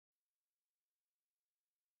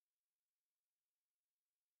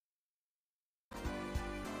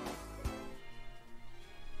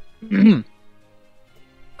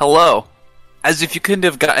Hello. As if you couldn't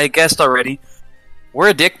have guessed already, we're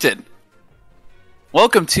addicted.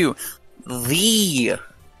 Welcome to the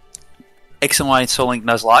X and Y Soul Link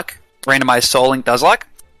Nuzlocke, Randomized Soul Link Nuzlocke,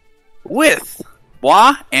 with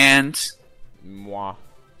moi and Moi.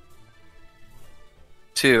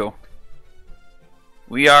 2.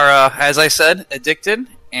 We are, as I said, addicted,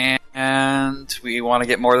 and we want to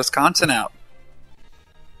get more of this content out.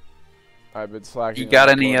 I've been slacking. You got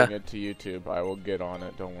on any, uploading it to YouTube. I will get on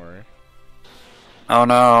it. Don't worry. Oh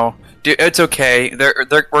no, dude, it's okay.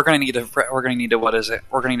 We're gonna need to. We're gonna need to. What is it?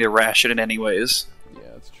 We're gonna need to ration it anyways. Yeah,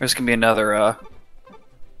 that's true. There's gonna be another. In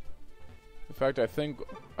fact, I think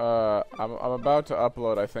I'm about to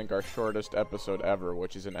upload. I think our shortest episode ever,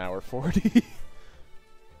 which is an hour 40.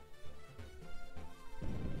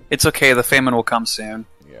 It's okay. The famine will come soon.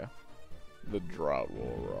 Yeah, the drought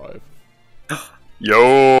will arrive.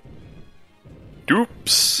 Yo.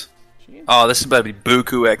 Doops. Jeez. Oh, this is about to be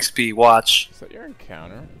buku XP. Watch. Is that your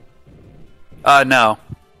encounter? No. Yeah.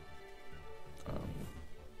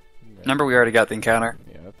 Remember, we already got the encounter.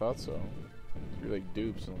 Yeah, I thought so. You're like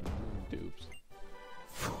dupes. I'm like, dupes.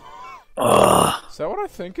 Ugh. Is that what I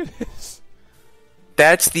think it is?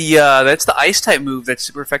 That's the ice type move that's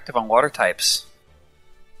super effective on water types.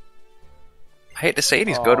 I hate to say it,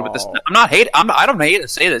 he's goated with this. I don't hate to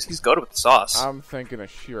say this. He's goated with the sauce. I'm thinking of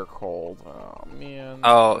sheer cold. Oh man.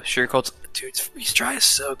 Oh, sure, Colt's dude. Freeze dry is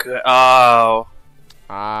so good. Oh.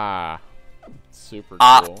 Super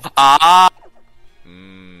cool.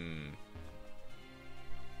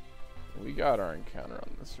 We got our encounter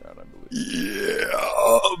on this route, I believe.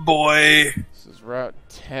 Yeah, boy. This is route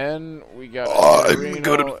 10. We got I'm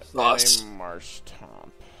good with sauce. a Marsh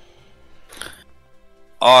Tomp.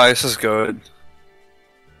 Oh, this is good.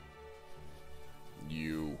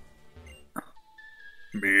 You.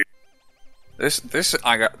 Me. This is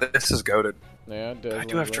goated. Yeah, it does. I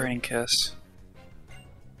do have Draining Kiss.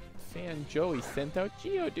 Fan Joey sent out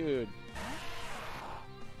Geodude.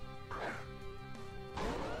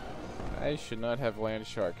 I should not have Land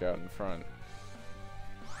Shark out in front.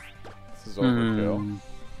 This is overkill.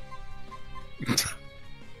 This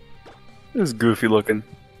is goofy looking.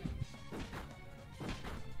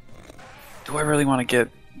 Do I really want to get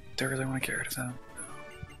rid of them?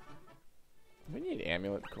 We need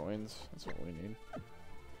amulet coins. That's what we need.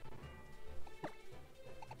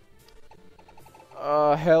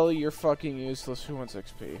 Hell, you're fucking useless. Who wants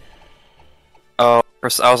XP? Oh,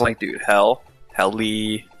 first I was like, dude, heli.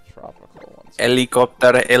 Tropical ones.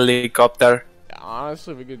 Helicopter.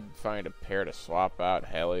 Honestly, if we could find a pair to swap out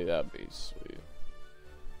heli, that'd be sweet.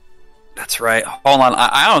 That's right. Hold on,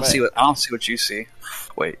 I don't see what you see.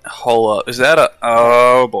 Wait, hold up. Is that a?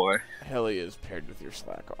 Oh boy. Heli is paired with your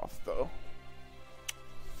slack off, though.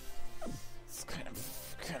 It's kind of.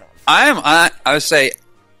 I would say,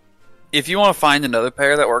 if you want to find another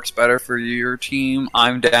pair that works better for your team,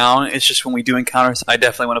 I'm down. It's just when we do encounters, I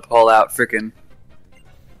definitely want to pull out freaking.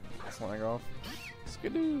 Slack off.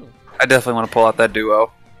 Skidoo. I definitely want to pull out that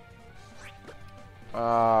duo.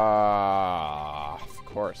 Of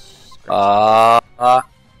course.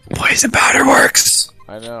 Poison powder works.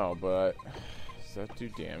 I know, but does that do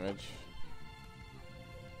damage?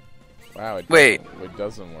 Wow, it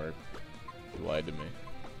doesn't work. You lied to me.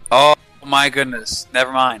 Oh my goodness.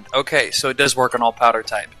 Never mind. Okay, so it does work on all powder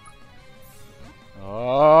type.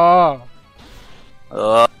 Oh.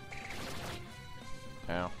 Ow.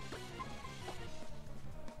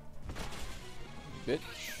 Bitch.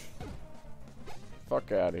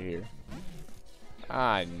 Fuck out of here.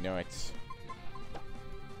 I know it.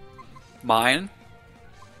 Mine?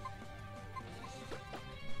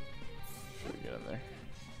 Should we get in there?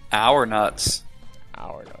 Our nuts.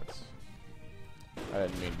 Our nuts. I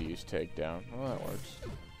didn't mean to use takedown. Well, that works.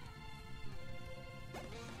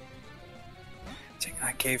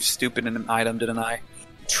 I gave stupid an item, didn't I?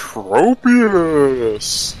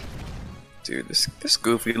 Tropius! Dude, this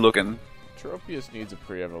goofy looking. Tropius needs a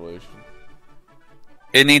pre-evolution.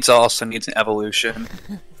 It also needs an evolution.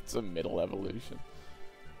 It's a middle evolution.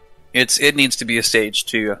 It needs to be a stage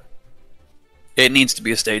 2. It needs to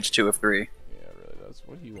be a stage 2 of 3. Yeah, it really does.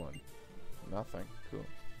 What do you want? Nothing. Cool.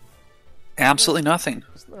 Absolutely nothing.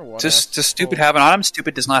 Isn't there one Just stupid have an item.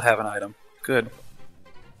 Stupid does not have an item. Good.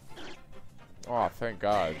 Oh, thank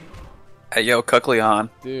God. Hey, yo, Kukleon.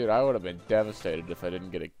 Dude, I would have been devastated if I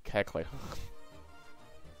didn't get a Kecleon.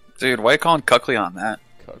 Dude, why are you calling Kukleon that?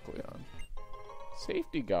 Kecleon.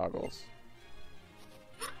 Safety goggles.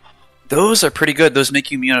 Those are pretty good. Those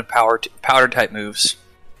make you immune to powder type moves.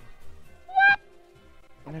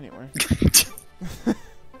 Anyway.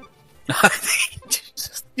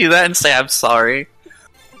 Just do that and say I'm sorry.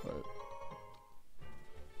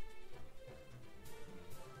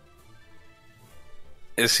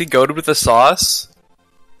 Is he goated with the sauce?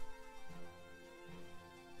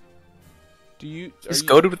 He's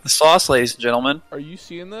goated with the sauce, ladies and gentlemen. Are you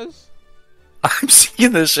seeing this? I'm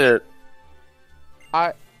seeing this shit.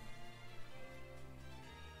 I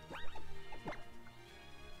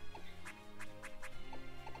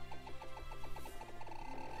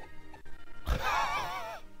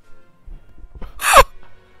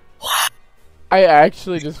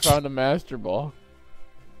actually just found a Master Ball.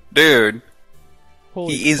 Dude.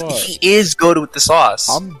 Holy He fuck. is goated with the sauce.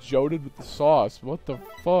 I'm joded with the sauce. What the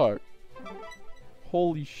fuck?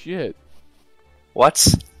 Holy shit. What?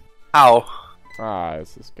 How? Ah,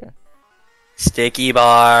 it's this guy. Sticky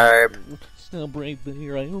Barb. Stop right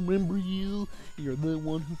there, I remember you. You're the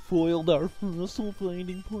one who foiled our fossil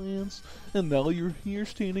finding plans. And now you're here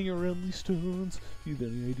standing around these stones. You have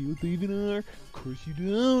any idea what they even are? Of course you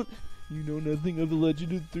don't. You know nothing of the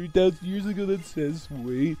legend of 3,000 years ago that says,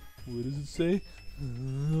 wait, what does it say?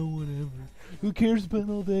 Whatever. Who cares about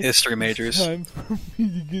all that? History majors. It's time for me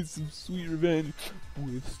to get some sweet revenge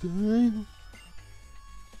with style.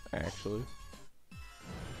 Actually.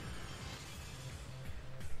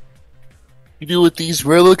 You know what these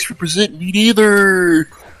relics represent? Me neither.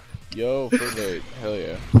 Yo, Furgate. Hell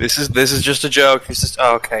yeah. This is just a joke. It's just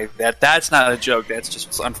okay. That's not a joke. That's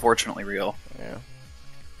just unfortunately real. Yeah.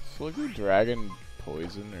 So look at dragon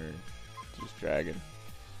poison or just dragon?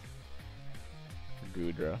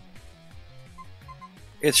 Goodra.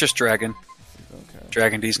 It's just Dragon. Okay.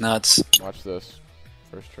 Dragon D's nuts. Watch this.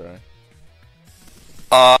 First try.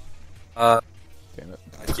 Damn it.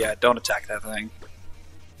 Yeah, don't attack that thing.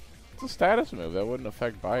 It's a status move. That wouldn't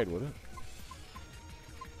affect Bide, would it?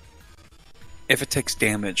 If it takes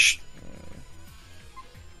damage.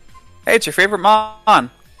 Hey, it's your favorite Mon.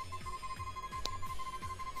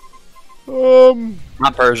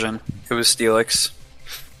 Not Persian. It was Steelix.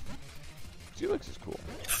 Steelix is cool.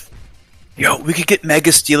 Yo, we could get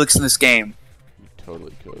Mega Steelix in this game. You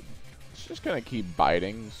totally could. It's just gonna keep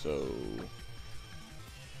biting, so...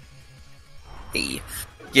 Hey.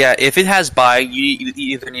 Yeah, if it has Bite, you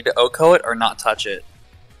either need to OHKO it or not touch it.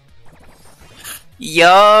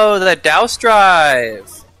 Yo, the Douse Drive!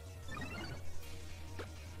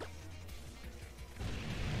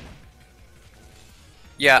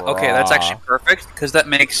 Yeah, okay, that's actually perfect, because that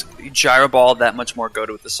makes Gyro Ball that much more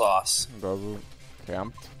goated with the sauce. Okay,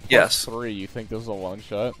 I'm Yes. +3. You think this is a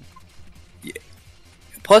one-shot? Yeah.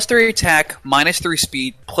 +3 attack, -3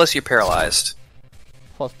 speed, plus you're paralyzed.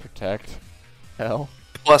 Plus protect. Hell.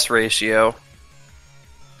 Plus ratio.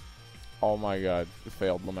 Oh my god. It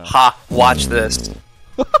failed Lamau. Ha! Watch this.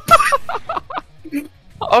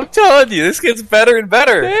 I'm telling you, this gets better and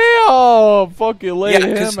better. Damn! Fucking lay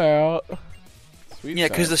Yeah, him out. Sweet Yeah,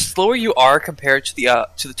 because sound. the slower you are compared to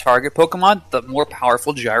the target Pokemon, the more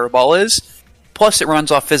powerful Gyro Ball is. Plus, it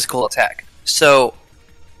runs off physical attack. So,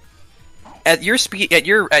 at your speed, at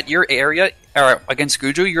your area, or against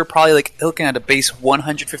Guju, you're probably like looking at a base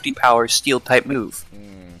 150 power Steel type move,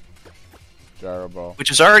 Gyro Ball. which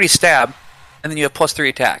is already stab, and then you have +3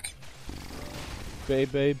 attack.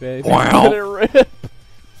 Baby. Wow. Let it rip.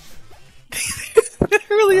 It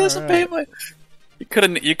really is a Alright. pain. You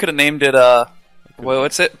could have named it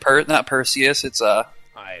what's it? Not Perseus. It's I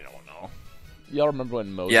don't know. Y'all remember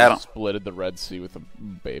when Moses Yeah, I don't- splitted the Red Sea with a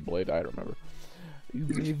Beyblade? I remember.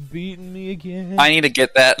 You've beaten me again. I need to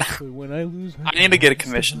get that. But when I lose, I need to get a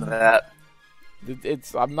commission to that.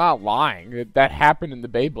 It's. I'm not lying. That happened in the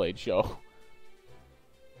Beyblade show.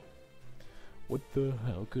 What the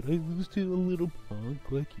hell could I lose to a little punk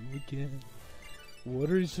like you again? What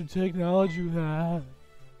are some technology you have?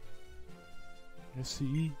 I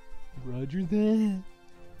see, Roger that.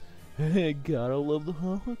 Hey, gotta love the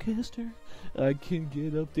Holocaster. I can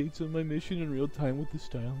get updates on my mission in real time with the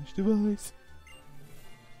stylish device.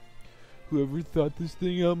 Whoever thought this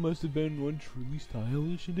thing up must have been one truly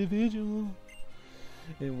stylish individual.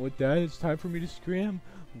 And with that, it's time for me to scram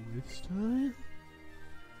with style.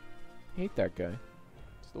 Hate that guy.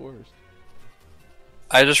 It's the worst.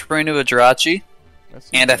 I just ran into a Jirachi, That's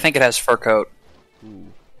and I think it has fur coat. Ooh.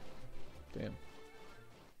 Damn.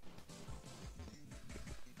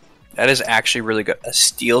 That is actually really good. A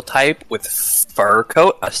Steel type with fur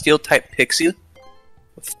coat, a Steel type Pixie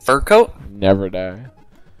with fur coat. Never die.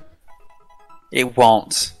 It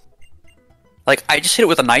won't. Like I just hit it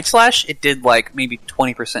with a Night Slash. It did like maybe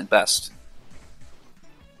 20% best.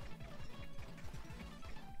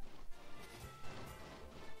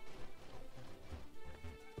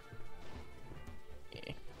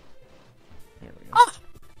 Here we go.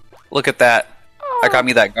 Look at that. I got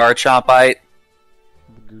me that Garchomp bite.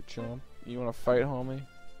 The Goochomp. You wanna fight, homie?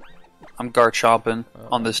 I'm Garchomping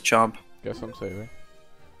on this chomp. Guess I'm saving.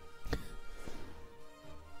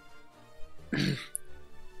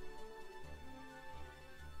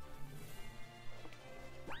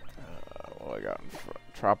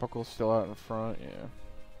 Tropical's still out in front, yeah.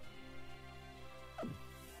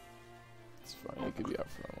 It's fine, it could be out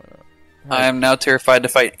front, why not? I am now terrified to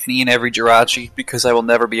fight any and every Jirachi because I will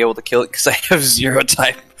never be able to kill it because I have zero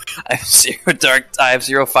type. I have zero dark. I have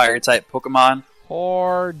zero fire type Pokemon.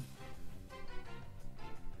 Horde.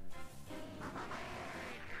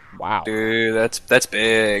 Wow. Dude, that's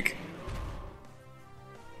big.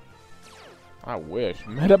 I wish.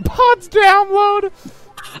 Metapod's download.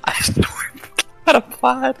 I swear, what a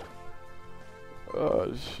pod.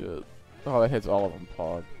 Oh shit. Oh, that hits all of them,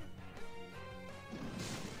 Pod.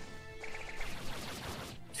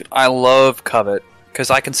 Dude, I love Covet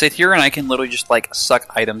because I can sit here and I can literally just like suck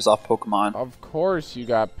items off Pokemon. Of course, you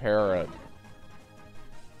got Parrot.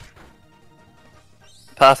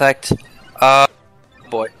 Perfect.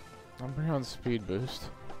 Boy, I'm bringing on speed boost.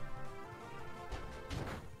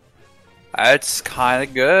 that's kind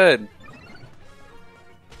of good.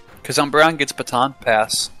 Because Umbreon gets Baton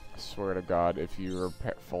Pass. I swear to God, if you were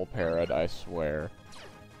full Parrot, I swear.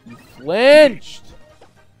 You flinched!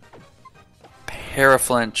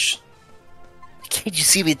 Paraflinch. Can't you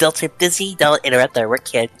see me adults hip dizzy? Don't interrupt our work,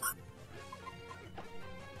 kid.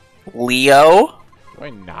 Leo? Do I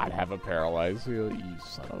not have a Paralyze Heal? You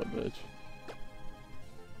son of a bitch.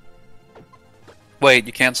 Wait,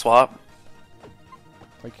 you can't swap?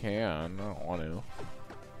 I can. I don't want to.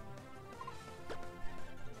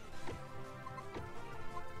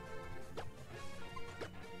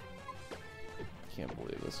 Can't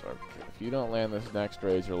believe this. If you don't land this next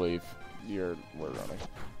Razor Leaf, we're running.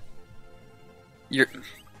 You're...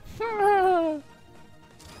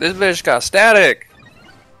 This bitch got static!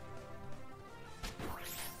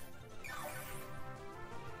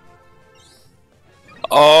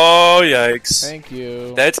 Oh, yikes. Thank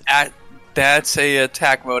you. That's a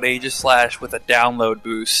attack mode Aegis Slash with a download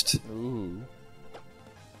boost. Ooh.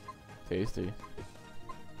 Tasty.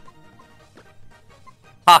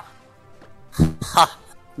 Ha! Ha!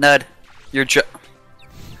 Nud. You're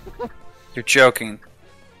joking.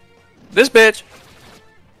 This bitch!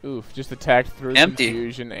 Oof, just attacked through Empty.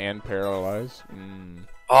 Confusion and Paralyze.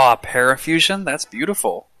 Oh, Parafusion? That's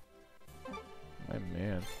beautiful. My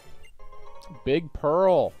man. Big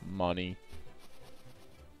Pearl money.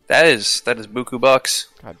 That is buku bucks.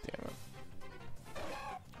 God damn it.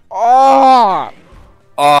 Oh!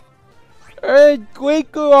 Oh, Hey,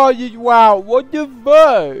 quick on you! Wow, what the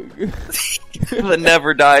fuck? the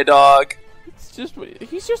never die dog.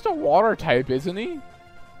 He's just a water type, isn't he?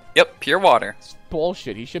 Yep, pure water. It's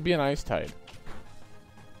bullshit. He should be an ice type.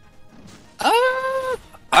 I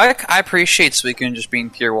appreciate Suicune just being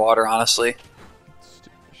pure water, honestly. He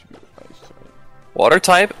should be an ice type. Water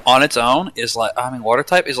type on its own is like, water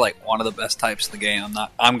type is like one of the best types in the game.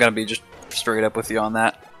 I'm gonna be just straight up with you on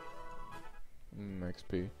that.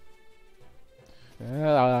 XP.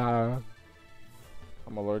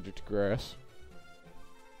 I'm allergic to grass.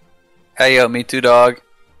 Hey yo, me too, dog.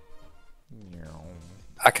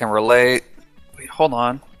 I can relate. Wait, hold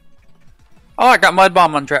on. Oh, I got Mud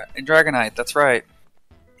Bomb on Dragonite. That's right.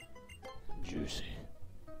 Juicy.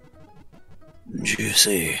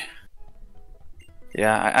 Juicy.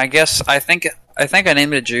 Yeah, I think I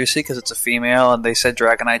named it Juicy because it's a female, and they said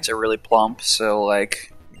Dragonites are really plump. So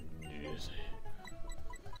like, Juicy.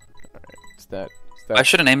 Alright, it's that. I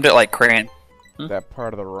should have named it like Crayon. That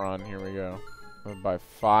part of the run. Here we go. By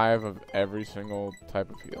 5 of every single type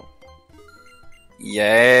of heal.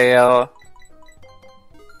 Yeah.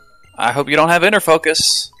 I hope you don't have inner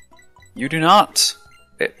focus. You do not.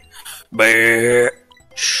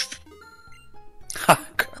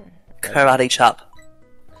 Karate chop.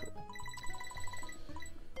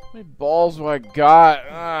 How many balls do I got?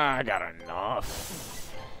 I got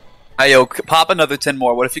enough. Hey yo, pop another 10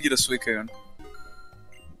 more. What if you get a Suicune?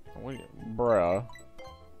 Bruh.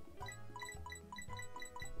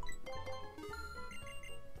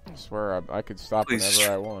 I swear I could stop Please.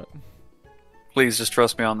 whenever I want. Please just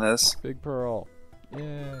trust me on this. Big Pearl.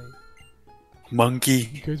 Yay. Monkey.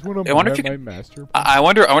 You guys want I wonder to if you my can- master? I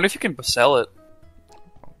wonder if you can sell it.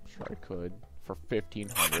 I'm sure I could. For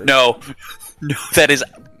 1,500. No, that is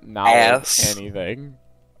Not ass. anything.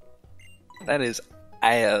 that is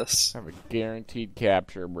ass. I have a guaranteed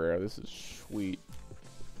capture, bro. This is sweet.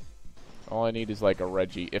 All I need is like a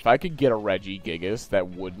Reggie. If I could get a Regigigas that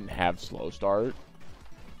wouldn't have slow start.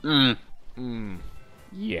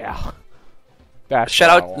 Yeah. That's Shout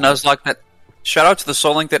what I out want. Nuzlocke. Shout out to the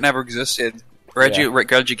Soul Link that never existed. Reggie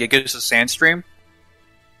Gigas is Sandstream.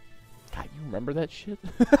 God, you remember that shit?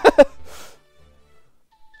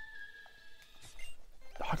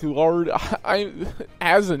 Oh, Lord, I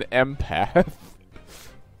as an empath.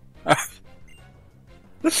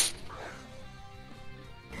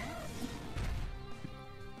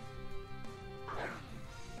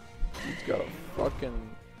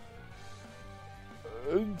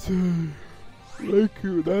 fucking...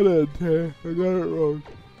 Raikou, not Entei. I got it wrong.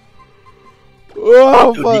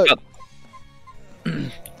 Oh, fuck!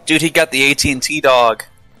 Dude, he got the AT&T dog.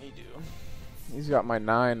 He do. He's got my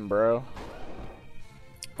 9, bro.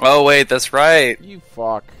 Oh, wait, that's right. You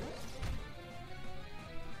fuck.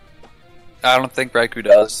 I don't think Raikou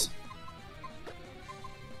does.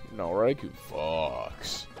 No, Raikou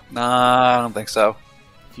fucks. Nah, I don't think so.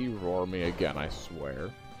 If you roar me again, I swear.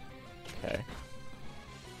 Okay.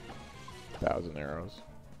 1,000 arrows.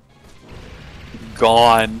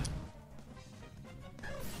 Gone.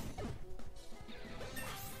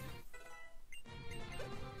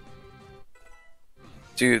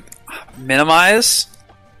 Dude, minimize?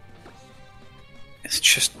 It's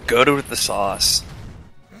just good with the sauce.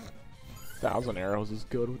 1,000 arrows is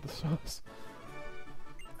good with the sauce.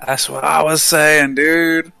 That's what I was saying,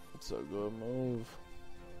 dude. It's a good move.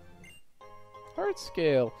 Heart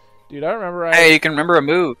scale. Dude, I remember Hey, you can remember a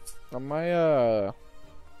move. on my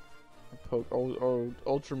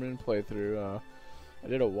Ultramoon playthrough, I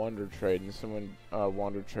did a Wonder Trade, and someone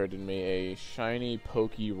Wonder Traded me a shiny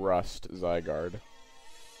Pokey Rust Zygarde.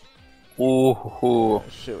 Ooh.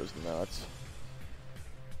 That shit was nuts.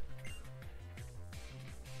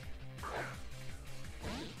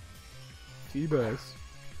 T-Bass.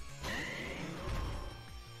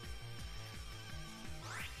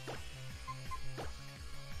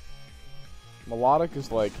 Melodic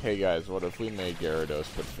is like, hey guys, what if we made Gyarados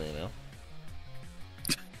but female?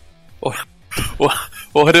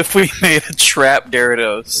 What if we made a trap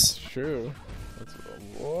Gyarados? It's true. That's,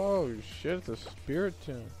 whoa, shit, it's a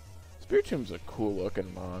Spiritomb. Spiritomb's a cool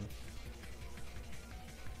looking mon.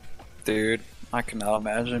 Dude, I cannot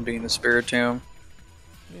imagine being a Spiritomb.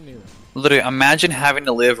 Me neither. Literally, imagine having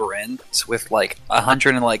to live rent with like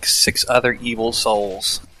 106 other evil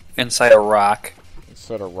souls inside a rock.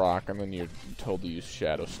 Instead of rock, and then you're told to use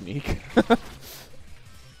Shadow Sneak.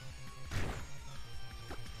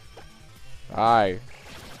 Aye.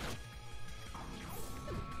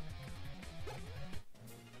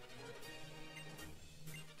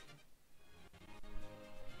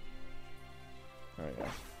 Oh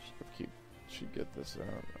yeah, should get this out.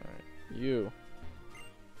 Alright. You.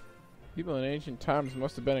 People in ancient times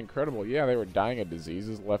must have been incredible. Yeah, they were dying of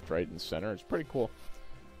diseases left, right, and center. It's pretty cool.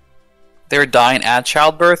 They were dying at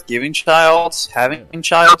childbirth, giving childs, having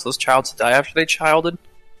childs. Those childs die after they childed.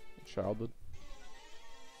 Childhood.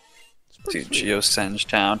 Dude, Geosenge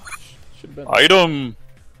Town. Should've been Item!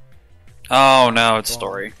 Oh no, it's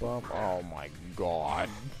story. Oh my god.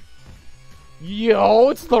 Yo,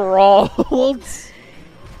 it's the Ralts!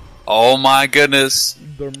 Oh my goodness.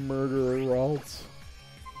 The murderer Ralts.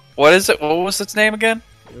 What is it? What was its name again?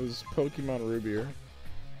 It was Pokemon Ruby.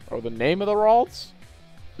 Oh, the name of the Ralts?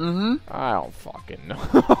 Mm-hmm. I don't fucking know.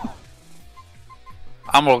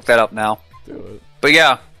 I'm gonna look that up now. Do it. But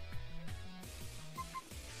yeah.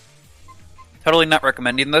 Totally not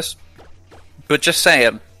recommending this. But just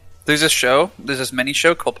saying. There's this mini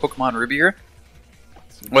show called Pokemon Rubier.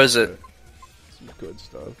 What is it? Some good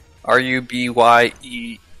stuff. Rubyer?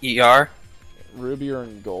 Rubier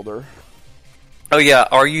and Golder. Oh yeah,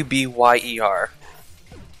 Rubyer.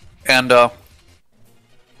 And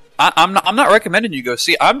I'm not recommending you go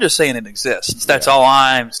see. I'm just saying it exists. That's all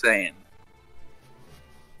I'm saying.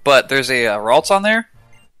 But there's a Ralts on there.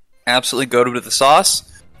 Absolutely goated with the sauce.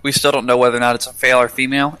 We still don't know whether or not it's a male or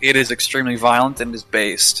female. It is extremely violent and is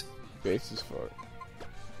based. Base as fuck.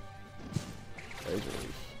 Razor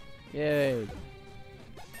Leaf. Yay.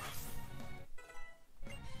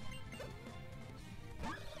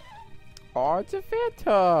 Oh, it's a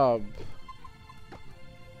Phantom!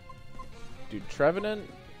 Dude, Trevenant?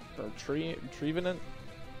 Or Trevenant?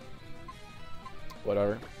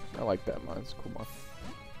 Whatever. I like that one. It's a cool one.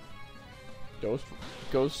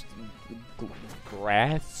 Ghost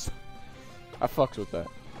Grass? I fucks with that.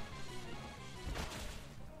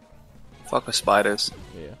 Fuck with spiders.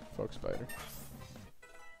 Yeah, fuck spider.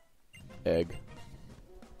 Egg.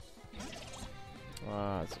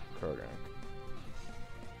 Ah, it's a Krogan.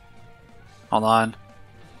 Hold on.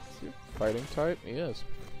 Is he a fighting type? He is.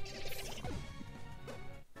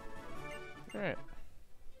 Alright.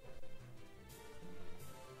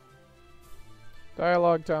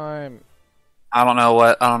 Dialogue time. I don't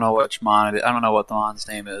know which mon it is. I don't know what the mon's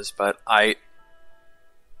name is, but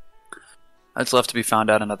it's left to be found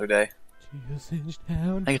out another day. I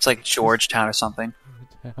think it's like Georgetown or something.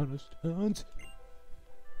 Town of stones.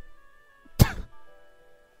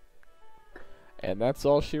 And that's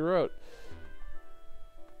all she wrote.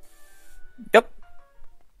 Yep.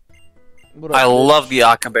 What up, I bitch? love the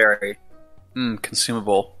Akaberry.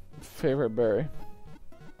 Consumable. Favorite berry.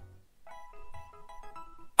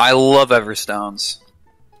 I love Everstones.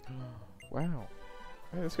 Wow.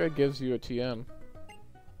 Hey, this guy gives you a TM.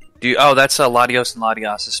 Oh, that's Latios and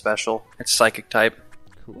Latios' special. It's psychic type.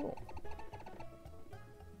 Cool.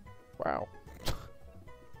 Wow.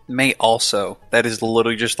 May also. That is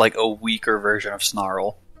literally just like a weaker version of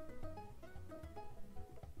Snarl.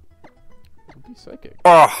 Could be psychic.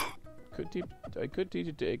 Oh, I could teach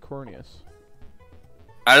it to Acornius.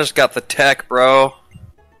 I just got the tech, bro.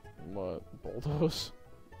 What? Bulldoze?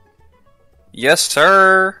 Yes,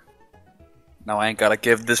 sir. No, I ain't gotta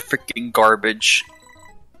give this freaking garbage.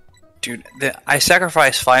 Dude, I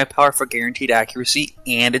sacrifice 5 power for guaranteed accuracy,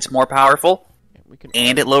 and it's more powerful,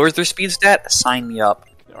 and it lowers their speed stat. Sign me up.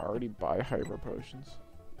 We can already buy hyper potions.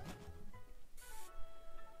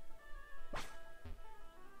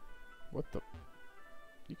 What the?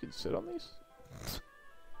 You can sit on these?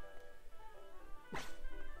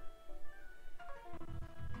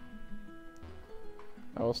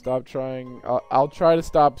 I will stop trying. I'll try to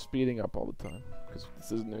stop speeding up all the time because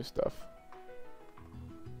this is new stuff.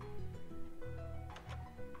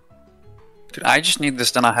 Dude, I just need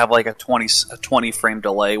this to not have like a 20 frame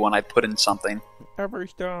delay when I put in something.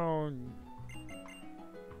 Everstone.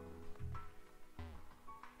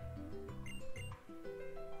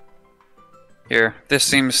 Here, this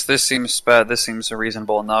seems bad. This seems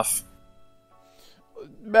reasonable enough.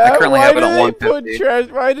 Matt, I currently have it at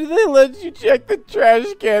 150. Why do they let you check the trash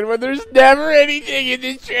can when there's never anything in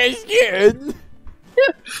the trash can?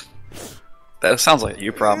 That sounds like a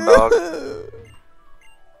you problem, dog.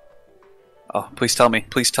 Oh, please tell me.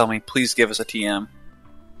 Please tell me. Please give us a TM.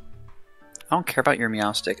 I don't care about your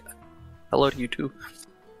meow stick. Hello to you too.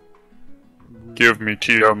 Give me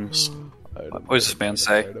TMs. What does this man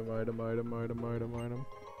say? Item.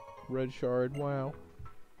 Red shard, wow.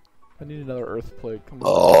 I need another earth plate. Come on.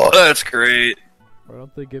 Oh, that's great. Why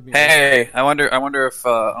don't they give me Hey, I wonder if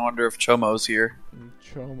Chomo's here.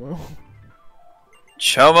 Chomo?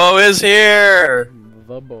 Chomo is here!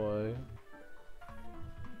 The boy.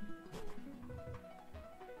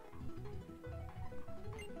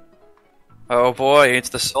 Oh boy, it's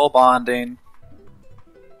the soul bonding.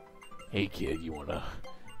 Hey kid, you wanna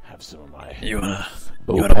have some of my You wanna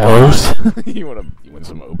powers? you want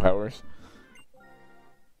some O powers?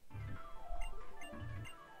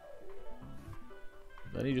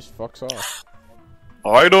 Then he just fucks off.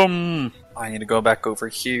 Item! I need to go back over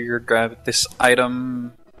here, grab this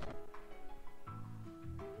item.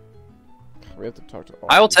 We have to talk to all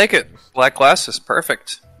I will these take it. things. Black glasses,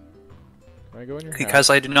 perfect. Can I go in your Because house?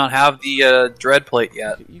 I do not have the dread plate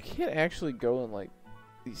yet. You can't actually go in, like,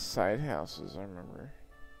 these side houses, I remember.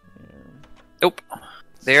 Yeah. Nope.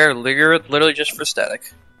 They're literally just for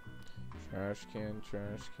aesthetic. Trash can,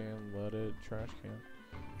 let it, trash can.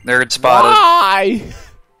 Nerd spotted. Why?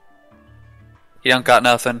 You don't got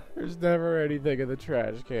nothing. There's never anything in the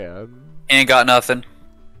trash can. Ain't got nothing.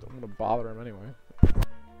 I'm gonna bother him anyway.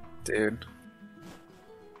 Dude.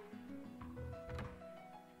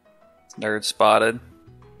 Nerd spotted.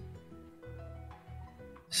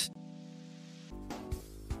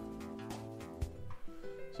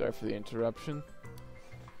 Sorry for the interruption.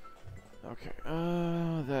 Okay,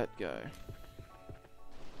 that guy.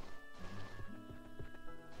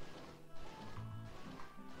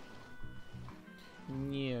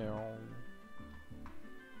 Yeah.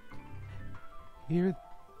 Here,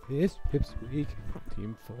 this pipsqueak,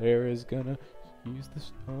 Team Flare is gonna use the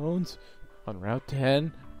stones on Route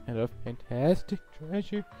 10 and a fantastic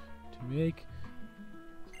treasure to make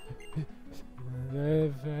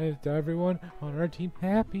everyone on our team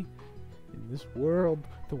happy. In this world,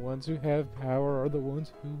 the ones who have power are the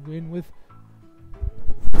ones who win with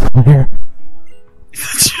flair.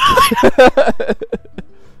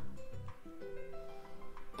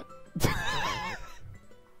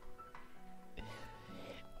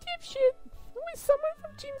 Dipshit! Was someone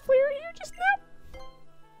from Team Flare here just now?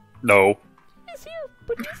 No. He's here,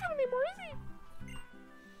 but he's not anymore, is he?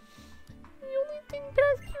 The only thing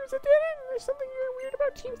past here is a dead end. There's something very weird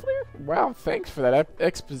about Team Flare. Wow, thanks for that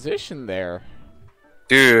exposition there.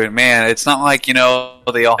 Dude, man, it's not like, you know,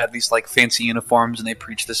 they all have these, like, fancy uniforms and they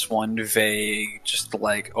preach this one vague, just,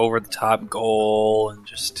 like, over-the-top goal and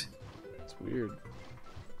just... It's weird.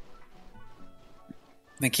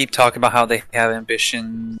 They keep talking about how they have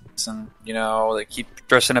ambitions and, you know, they keep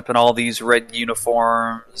dressing up in all these red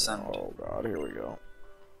uniforms and... Oh god, here we go.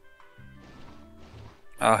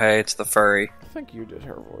 Oh, hey, it's the furry. I think you did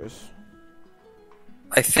her voice.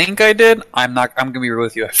 I think I did. I'm gonna be real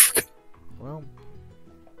with you. I forgot. Well,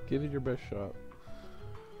 give it your best shot.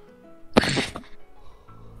 If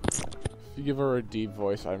you give her a deep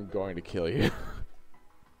voice, I'm going to kill you.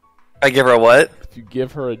 I give her a what? If If you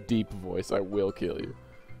give her a deep voice, I will kill you.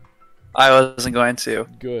 I wasn't going to.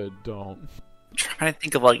 Good, don't. I'm trying to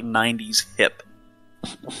think of like 90s hip.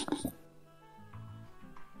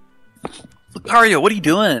 Lucario, what are you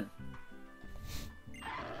doing?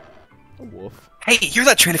 A wolf. Hey, you're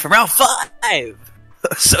that trainer from round 5!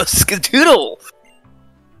 So skadoodle!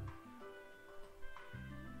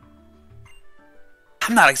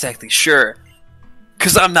 I'm not exactly sure.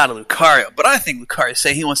 Because I'm not a Lucario, but I think Lucario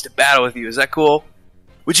say he wants to battle with you. Is that cool?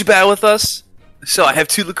 Would you battle with us? So I have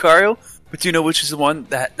 2 Lucario, but do you know which is the one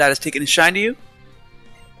that has taken a shine to you?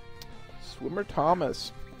 Swimmer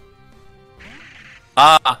Thomas.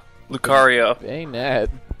 Ah, Lucario. Bayonet.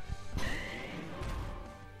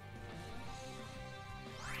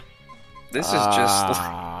 This is just...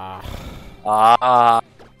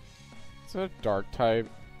 It's a dark type.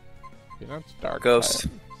 You know, it's dark Ghost.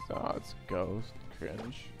 type. Oh, it's ghost.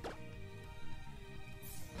 Cringe.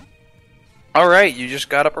 Alright, you just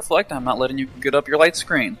got up reflect. I'm not letting you get up your light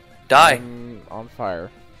screen. Die. I'm on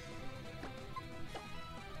fire.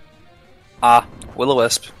 Ah,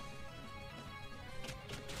 Will-O-Wisp.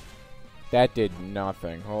 That did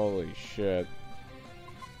nothing. Holy shit.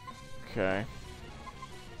 Okay.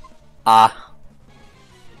 Ah.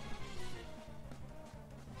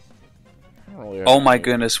 I don't really have Oh my any-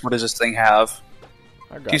 goodness, what does this thing have?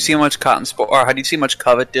 I got Do you see how much Cotton Spore, or how do you see how much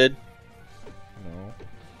Covet did? No.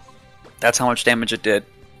 That's how much damage it did.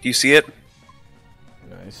 Do you see it?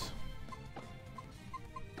 Nice.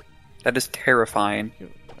 That is terrifying.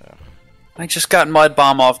 Ugh. I just got Mud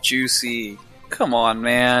Bomb off Juicy. Come on,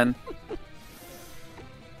 man.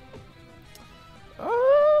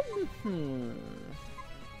 Hmm.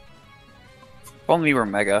 If only we were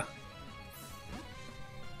Mega.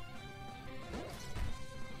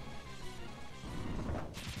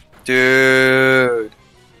 Dude.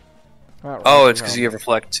 Not Oh, right it's because you have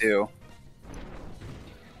Reflect too.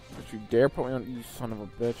 Don't you dare put me on, you son of a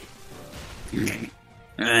bitch.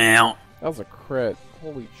 Ow. That was a crit.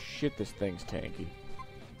 Holy shit, this thing's tanky.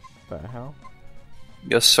 What the hell?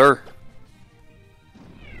 Yes, sir.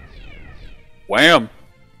 Wham!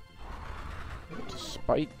 What does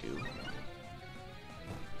Spite do?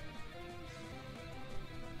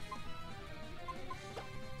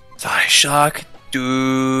 Thigh shock,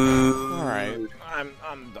 dude. Alright,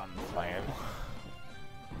 I'm done playing.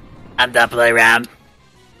 I'm done playing around.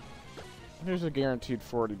 Here's a guaranteed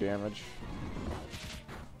 40 damage.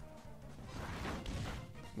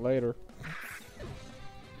 Later.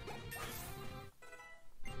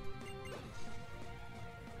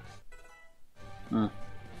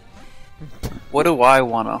 What do I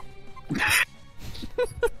wanna?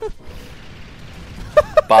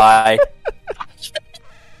 Bye.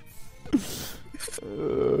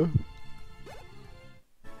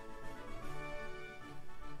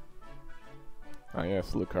 Oh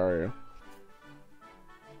yes, Lucario.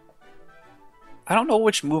 I don't know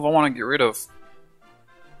which move I want to get rid of.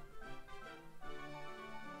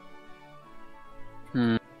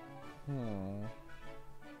 Hmm.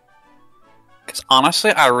 Because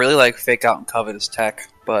honestly, I really like Fake Out and Covetous Tech,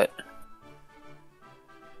 but...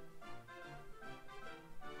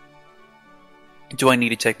 Do I need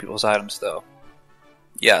to take people's items, though?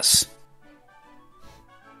 Yes.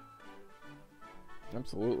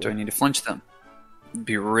 Absolutely. Do I need to flinch them? It'd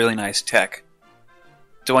be really nice tech.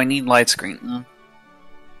 Do I need light screen?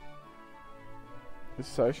 Is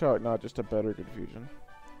Psyshock not just a better confusion?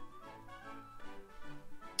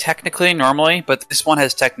 Technically, normally, but this one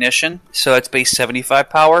has Technician, so it's base 75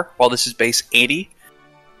 power, while this is base 80.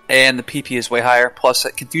 And the PP is way higher, plus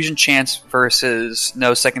Confusion Chance versus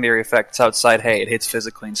no secondary effects outside, hey, it hits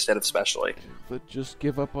physically instead of specially. But just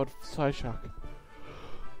give up on Psyshock.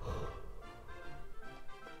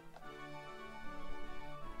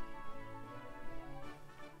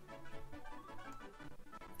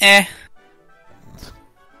 Eh.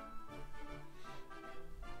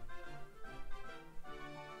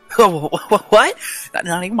 What?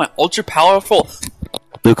 Not even my ultra powerful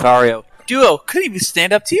Lucario duo couldn't even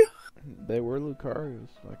stand up to you? They were Lucarios.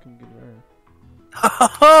 I can get there.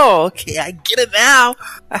 Oh, okay, I get it now.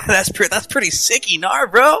 That's pretty sicky,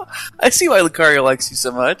 bro. I see why Lucario likes you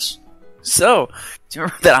so much. So, do you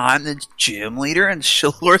remember that I'm the gym leader in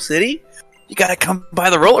Shilore City? You gotta come by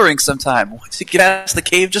the roller rink sometime. Once you get out of the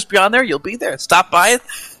cave just beyond there, you'll be there. Stop by,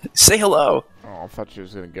 say hello. Oh, I thought she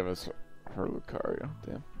was gonna give us her Lucario.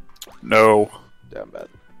 Damn. No. Damn bad.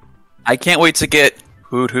 I can't wait to get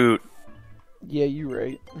Hoot Hoot. Yeah, you're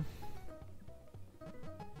right.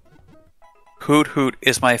 Hoot Hoot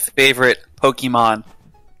is my favorite Pokemon.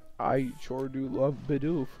 I sure do love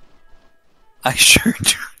Bidoof. I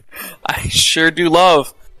sure do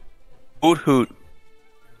love Hoot Hoot.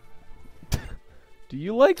 Do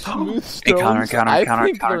you like smooth stones? Counter.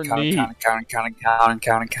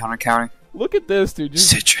 Look at this, dude. Just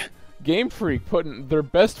Citron. Game Freak putting their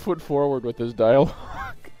best foot forward with this dialogue.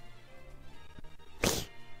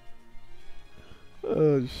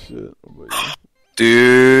 Oh shit!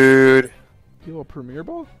 Dude. You a Premier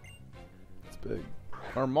Ball? It's big.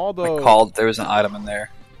 Armaldo. I called. There was an item in there.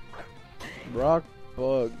 Rock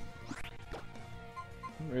Bug.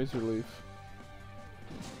 Razor Leaf.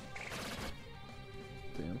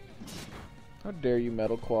 Damn. How dare you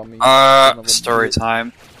Metal Claw me? Story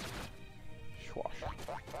time. Schwash.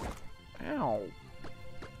 Ow.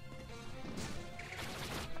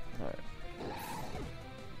 Alright.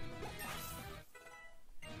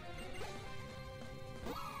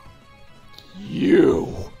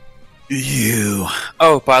 You.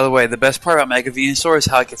 Oh, by the way, the best part about Mega Venusaur is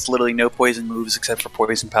how it gets literally no poison moves except for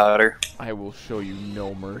poison powder. I will show you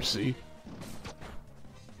no mercy.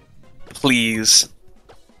 Please.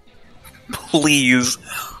 Please.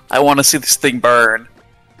 I want to see this thing burn.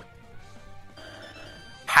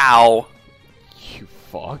 How? You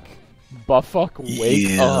fuck. Buffuck,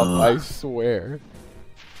 wake up, I swear.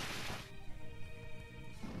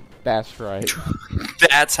 That's right.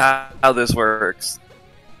 That's how this works.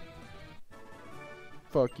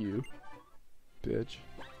 Fuck you, bitch.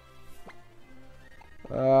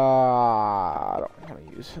 I don't want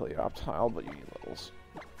to use Helioptile, but you need levels.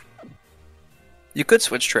 You could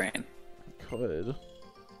switch train. Could.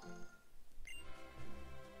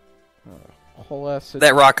 Whole ass.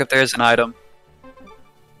 That rock up there is an item.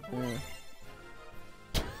 Yeah.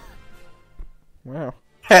 Wow.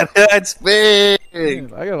 That's big!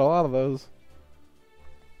 Man, I got a lot of those.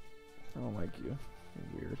 I don't like you.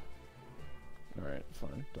 You're weird. Alright,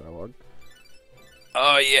 fine. Dialogue.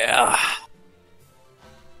 Oh, yeah.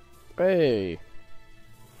 Hey!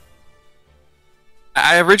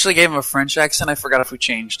 I originally gave him a French accent. I forgot if we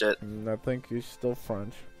changed it. I think he's still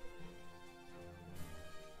French.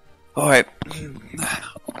 Alright.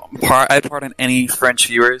 I pardon any French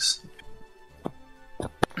viewers.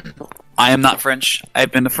 I am not French.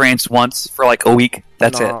 I've been to France once for like a week.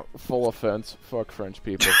 That's it. Full offense. Fuck French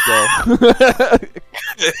people. Go.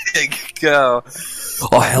 Go.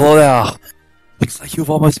 Oh, hello there. Looks like you've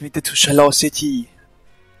almost made it to Shallow City.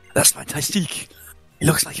 That's fantastic. It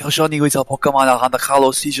looks like your journey with your Pokemon around the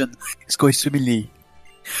Kalos season is going swimmingly.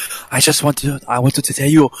 I wanted to tell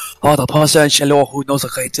you about a person in Shallow who knows a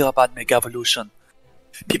great deal about Mega Evolution.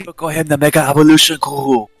 People call him the Mega Evolution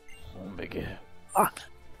Guru. Oh, Mega.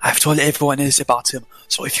 I've told everyone else about him,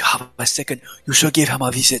 so if you have a second, you should give him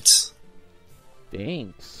a visit.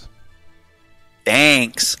 Thanks.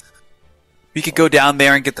 Thanks. We could go down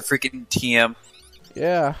there and get the freaking TM.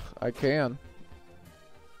 Yeah, I can.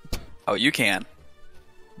 Oh, you can.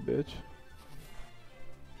 Bitch.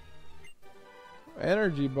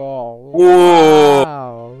 Energy ball. Whoa!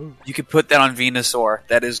 Wow. You could put that on Venusaur.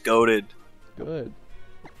 That is goated. Good.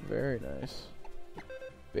 Very nice.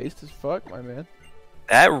 Based as fuck, my man.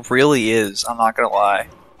 That really is. I'm not gonna lie.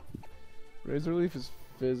 Razor Leaf is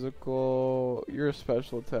physical. You're a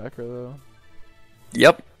special attacker, though.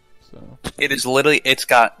 Yep. So. It is literally. It's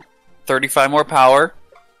got 35 more power,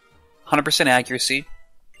 100% accuracy,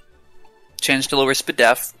 chance to lower speed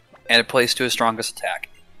def, and it plays to his strongest attack.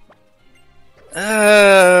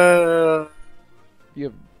 You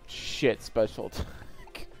have shit special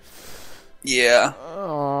attack. Yeah.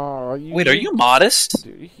 Oh, Wait, are you modest?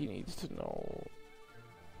 Dude, he needs to know.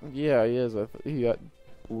 Yeah, he is. He got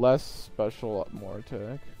less special, more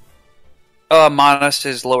attack. Modest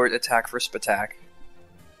is lowered attack for attack.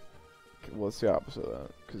 Well, it's the opposite of that.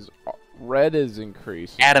 Because red is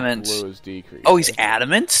increased. Adamant. Blue is decreased. Oh, he's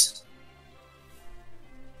adamant?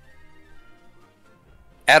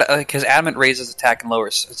 Because adamant raises attack and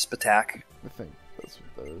lowers its attack. I think that's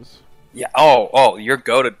what that is. Yeah. Oh, you're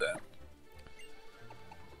goated then.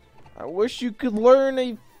 I wish you could learn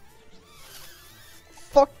a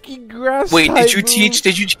fucking grass. Wait, type did you teach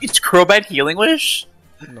Crobat Healing Wish?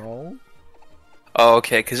 move. No. Oh,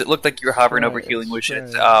 okay, because it looked like you were hovering over Right, Healing Wish. right.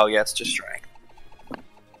 Oh, yeah, it's just strike.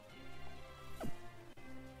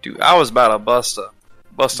 Dude, I was about to bust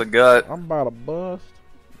a gut. I'm about to bust,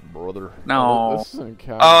 brother. No. This is an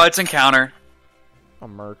encounter. Oh, it's encounter. A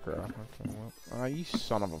Murkrow. Okay, well. You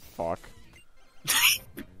son of a fuck.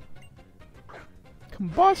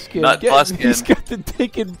 Combuskin. Nut Buskin. He's got the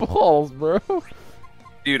dick and balls, bro.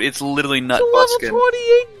 Dude, it's literally Nut It's Buskin. level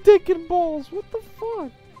 28 dick and balls. What the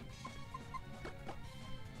fuck?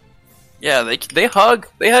 Yeah, they hug.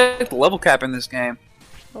 They hug the level cap in this game.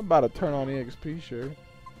 I'm about to turn on EXP share.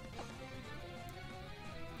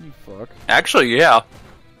 You fuck. Actually, yeah.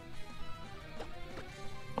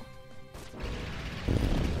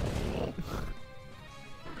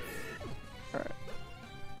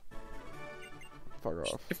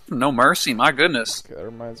 No mercy, my goodness. Okay, that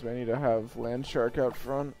reminds me, I need to have Land Shark out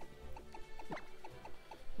front.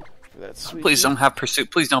 For that sweet Please don't have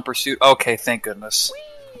pursuit. Please don't pursue. Okay, thank goodness.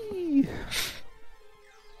 Whee!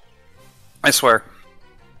 I swear.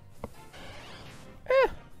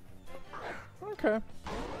 Okay.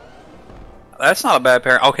 That's not a bad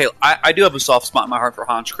pair. Okay, I do have a soft spot in my heart for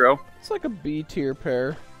Honchkrow. It's like a B tier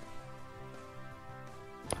pair.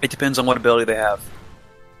 It depends on what ability they have.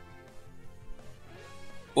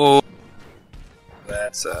 Oh,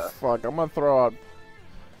 that's Fuck, I'm gonna throw out...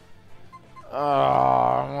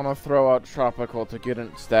 I wanna throw out Tropical to get a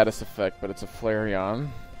status effect, but it's a Flareon.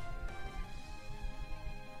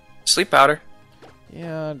 Sleep Powder.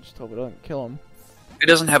 Yeah, just hope it doesn't kill him. It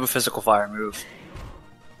doesn't have a physical fire move.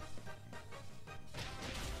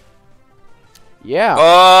 Yeah!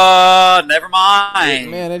 Oh, never mind.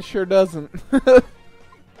 Man, it sure doesn't.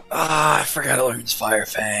 I forgot it learns Fire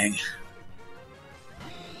Fang.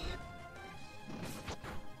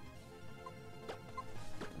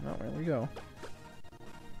 Oh, there we go.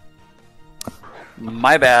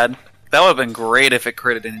 My bad. That would have been great if it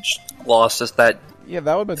critted and lost us that. Yeah,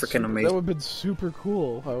 that would have been Freaking super, amazing. that would have been super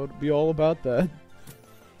cool. I would be all about that.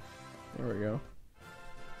 There we go.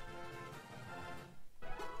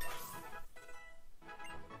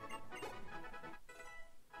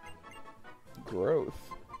 Growth.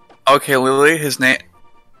 Okay, Lily, his name.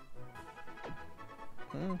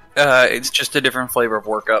 Hmm. It's just a different flavor of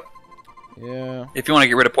workup. Yeah. If you want to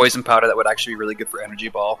get rid of Poison Powder, that would actually be really good for Energy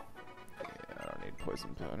Ball. Yeah, I don't need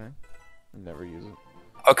poison powder. Never use it.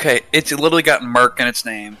 Okay, it's literally got Merc in its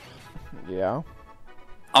name. Yeah.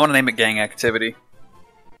 I want to name it Gang Activity.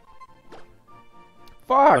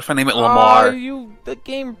 Fuck! What if I name it Lamar? The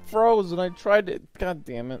game froze and I tried to... God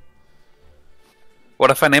damn it. What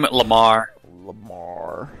if I name it Lamar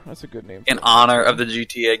Lamar. That's a good name. in honor of the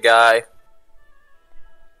GTA guy?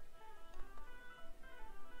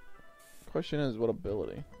 Question is, what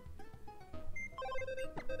ability?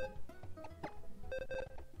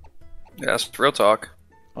 Yes, real talk.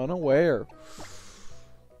 Unaware.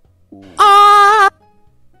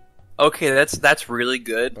 Okay, that's really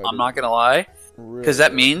good. I'm not gonna lie, Really because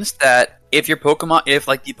that good. means that if your Pokemon, if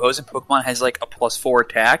like the opposing Pokemon has like a +4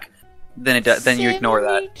 attack, then then you ignore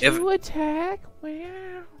that. If attack? Wow.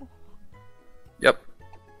 Yep,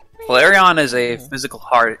 Flareon is a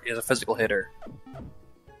physical hitter.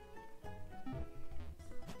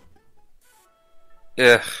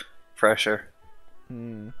 Ugh, pressure.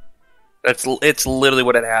 Hmm. It's literally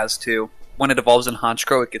what it has too. When it evolves in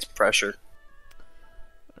Honchkrow, it gets pressure.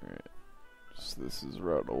 Alright. So this is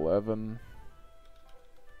Route 11.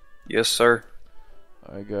 Yes, sir.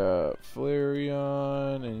 I got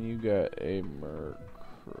Flareon, and you got a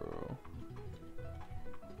Murkrow.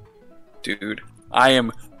 Dude, I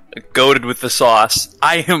am goated with the sauce.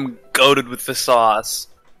 I am goated with the sauce.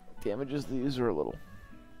 Damages these are a little.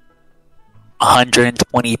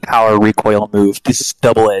 120 power recoil move. This is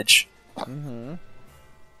double edge. Mm-hmm.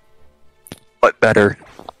 But better.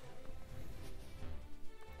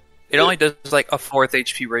 It only does like a 4th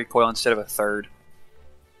HP recoil instead of a 3rd.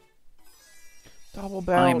 Double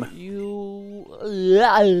bound. I'm- You.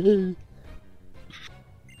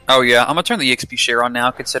 Oh yeah, I'm gonna turn the EXP share on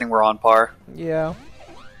now, considering we're on par. Yeah.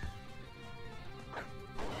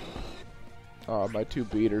 Oh, my 2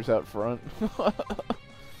 beaters out front.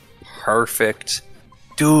 Perfect.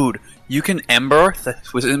 Dude, you can Ember the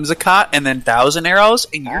Whimsicott and then 1,000 arrows,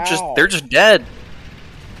 and Ow. they're just dead.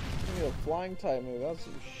 A flying type move. That's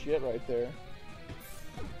some shit right there.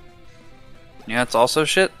 Yeah, it's also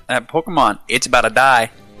shit. That Pokemon, it's about to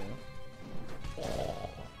die.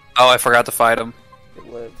 Oh, I forgot to fight him. It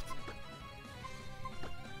lived.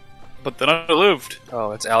 But then I lived.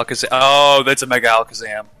 Oh, it's Alakazam. Oh, that's a Mega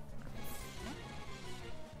Alakazam.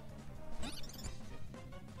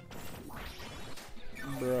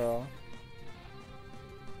 Bro.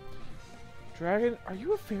 Dragon, are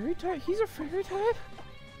you a fairy type? He's a fairy type?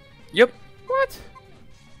 Yep. What?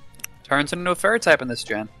 Turns into a fairy type in this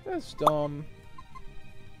gen. That's dumb.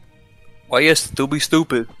 Why yes, still be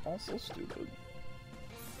stupid. Also stupid.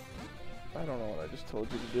 I don't know what I just told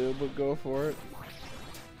you to do, but go for it.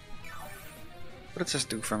 What does this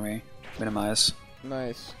do for me? Minimize.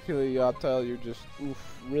 Nice. Kiliata, you're just,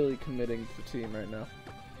 really committing to the team right now.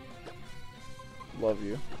 Love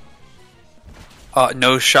you.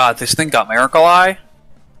 No shot. This thing got Miracle Eye?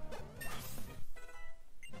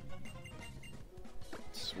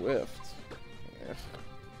 Swift. Yeah.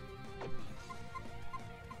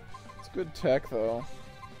 It's good tech, though.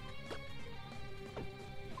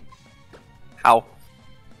 How?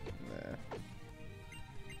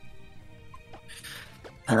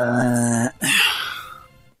 Nah.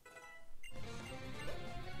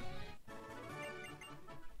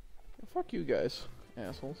 Fuck you guys,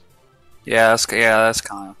 assholes. Yeah, that's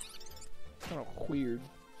kind Kind of weird.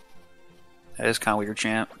 of weird,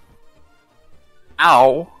 champ.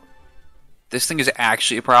 Ow! This thing is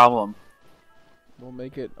actually a problem. We'll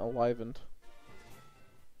make it enlivened.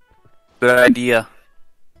 Good idea.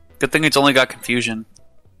 Good thing it's only got confusion.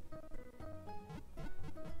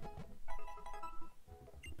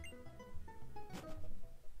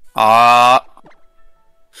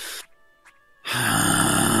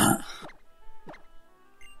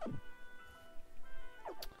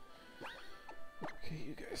 Okay,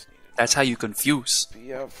 you guys need That's how you confuse. to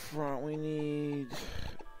be up front. We need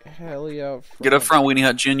Heli out front. Get up front, Weenie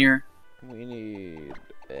Hut Jr. We need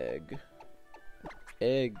egg.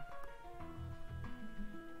 Egg.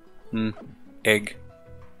 Egg.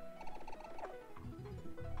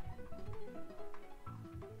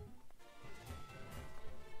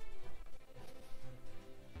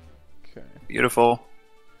 Okay. Beautiful.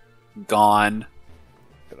 Gone.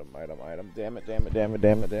 Item. Damn it.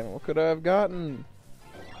 What could I have gotten?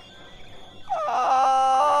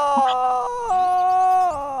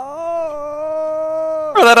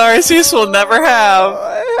 Or that Arceus will never have.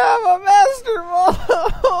 I have a Master Ball.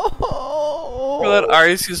 Or that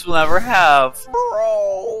Arceus will never have.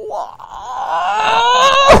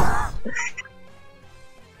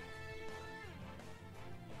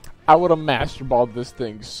 I would have Master Balled this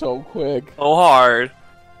thing so quick. So hard.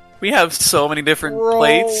 We have so many different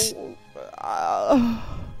plates.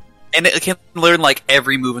 And it can learn like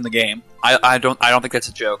every move in the game. I don't think that's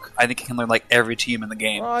a joke. I think it can learn like every team in the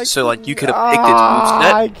game. So like you could have picked its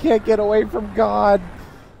moveset. I can't get away from God.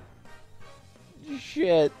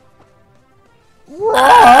 Shit.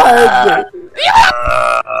 Run!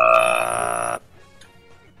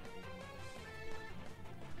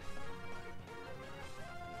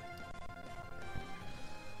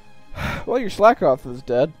 Well, your Slackoff is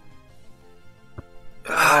dead.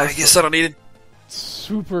 I guess I don't need it.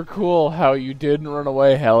 Super cool how you didn't run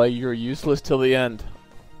away, Hella. You're useless till the end.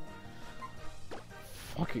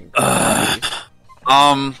 Fucking crazy.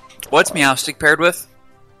 What's Meowstic paired with?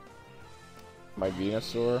 My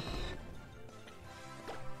Venusaur.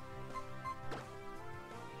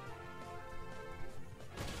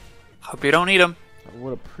 Hope you don't need him. I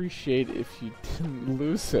would appreciate if you didn't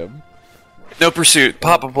lose him. No pursuit.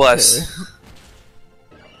 Papa bless.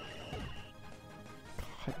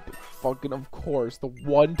 God, fucking of course. The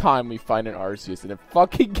one time we find an Arceus and it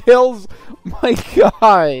fucking kills my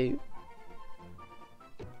guy.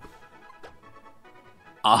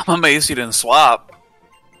 I'm amazed you didn't swap.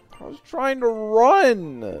 I was trying to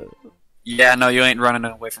run. Yeah, no, you ain't running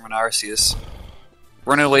away from an Arceus.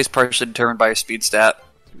 Running away is partially determined by your speed stat.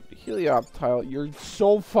 Dude, Helioptile, you're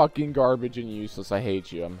so fucking garbage and useless. I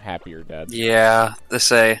hate you. I'm happy you're dead. Yeah, to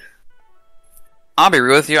say. I'll be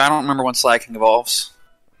real with you, I don't remember when Slacking evolves.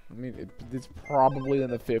 I mean, it's probably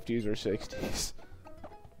in the 50s or 60s.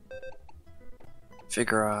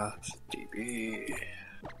 Vigoroth, DB.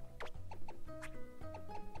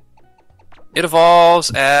 It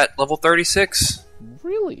evolves at level 36.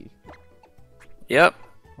 Really? Yep.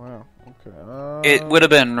 Wow. Okay. It would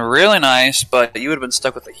have been really nice, but you would have been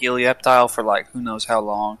stuck with the Helioptile for like who knows how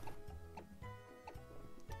long.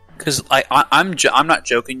 Because I'm not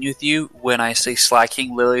joking with you when I say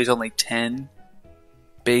Slacking literally is only 10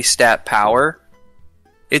 base stat power.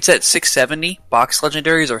 It's at 670. Box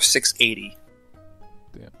legendaries are 680.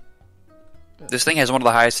 Damn. This thing has one of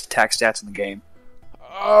the highest attack stats in the game.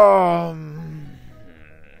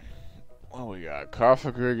 Well, we got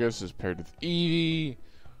Koffagrigus is paired with Eevee.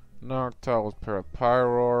 Noctowl is paired with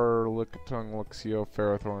Pyroar. Lickitung, Luxio,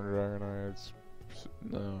 Ferrothorn, Dragonites.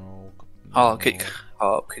 No. Oh,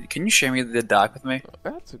 can you share me the doc with me?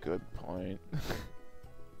 That's a good point.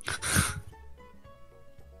 That's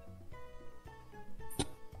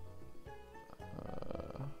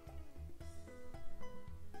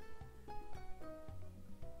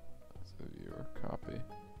a viewer copy.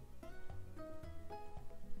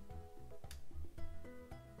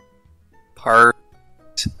 Part.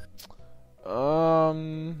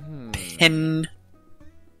 Pin.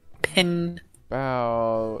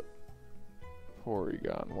 About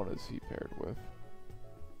Porygon. What is he paired with?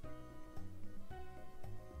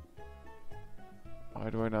 Why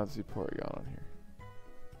do I not see Porygon on here?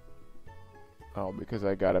 Oh, because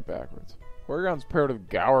I got it backwards. Porygon's paired with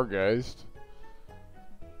Gourgeist.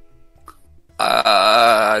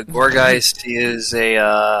 Gourgeist is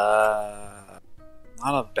a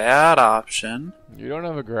not a bad option. You don't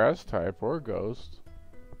have a grass type or a ghost.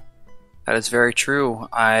 That is very true.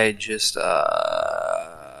 I just who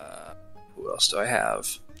else do I have?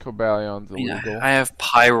 Cobalions illegal. I have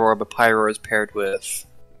Pyroar, but Pyroar is paired with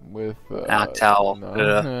With Noctowl.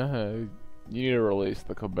 no. You need to release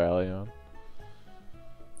the Cobalion.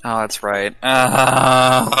 Oh, that's right.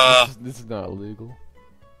 This is not illegal.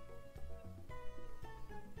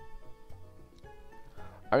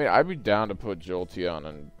 I mean, I'd be down to put Jolteon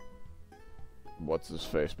and what's his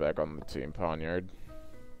face back on the team, Ponyard.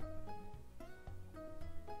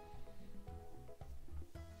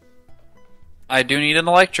 I do need an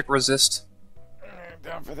electric resist.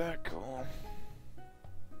 Down for that, cool.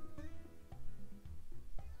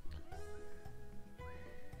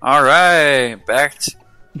 Alright, back to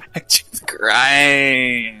the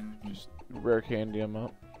grind. Just rare candy him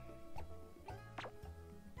up.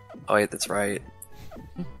 Oh wait, that's right.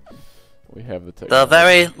 We have the The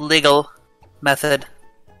very legal method.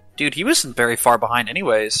 Dude, he wasn't very far behind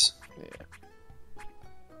anyways. Yeah.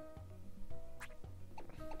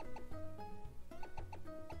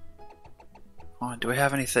 Oh, do I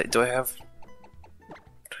have anything? Do I have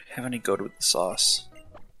any gold with the sauce?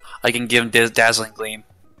 I can give him Dazzling Gleam.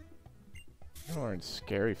 You are in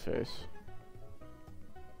Scary Face.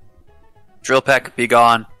 Drill Peck, be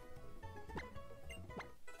gone.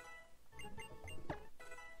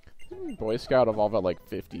 Didn't Boy Scout evolve at like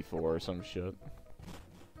 54 or some shit?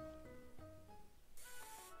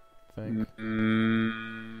 I think. I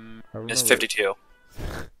It's remember- 52.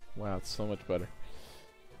 Wow, it's so much better.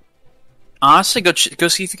 Honestly, go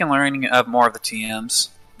see if you can learn more of the TMs.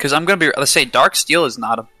 Because I'm gonna be. Let's say Dark Steel is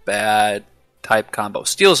not a bad type combo.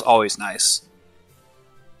 Steel is always nice.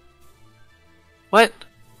 What?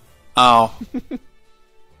 Oh. Oh,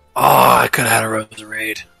 I could have had a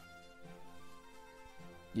Roserade.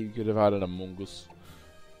 You could have had an Among Us.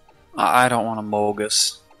 I don't want a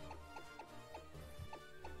Mogus.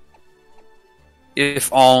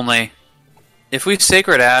 If only. If we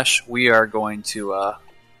Sacred Ash, we are going to,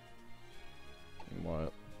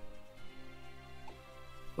 What?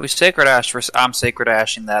 we Sacred Ash, I'm Sacred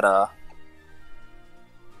Ashing that,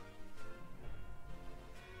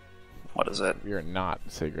 what is it? You're not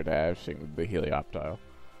Sacred Ashing the Helioptile.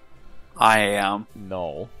 I am.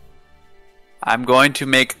 No. I'm going to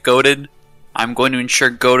make Goated. I'm going to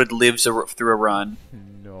ensure Goated lives through a run.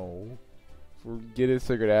 No. If we get a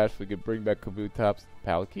Sacred Ash, we could bring back Kabutop's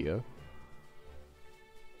Palkia.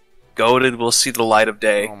 Goated will see the light of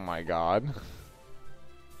day. Oh my god.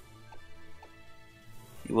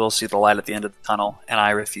 You will see the light at the end of the tunnel, and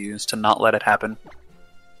I refuse to not let it happen.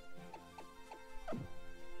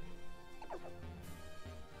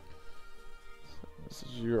 This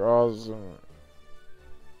is your awesome.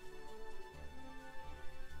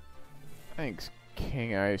 Thanks,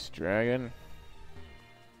 King Ice Dragon.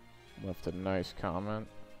 Left a nice comment.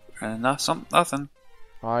 And nothing.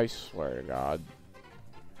 I swear to God.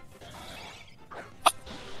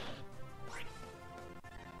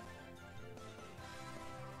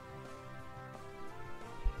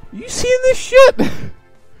 You seeing this shit?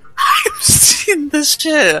 I've seen this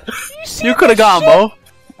shit. You could have gotten Mo.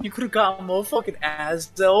 You could have gotten Mo fucking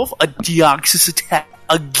Azelf, a Deoxys attack,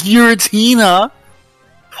 a Giratina,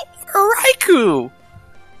 a Raikou.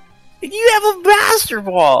 And you have a Master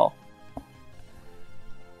Ball.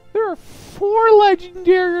 There are 4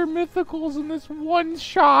 legendary or mythicals in this one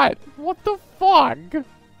shot. What the fuck?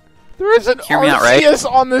 There is an Hear me out, right? Arceus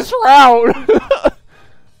on this route.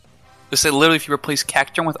 Just say literally, if you replace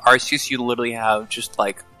Cacturne with Arceus, you literally have just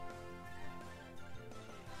like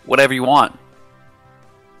whatever you want.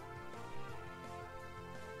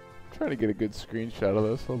 I'm trying to get a good screenshot of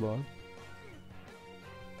this. Hold on.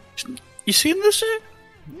 You seen this shit?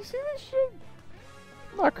 You see this shit?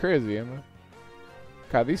 I'm not crazy, am I?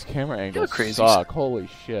 God, these camera angles crazy. suck. Holy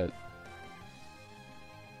shit.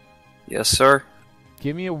 Yes, sir.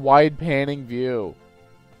 Give me a wide panning view.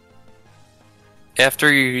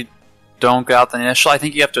 After you don't get out the initial, I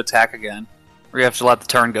think you have to attack again. Or you have to let the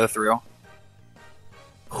turn go through.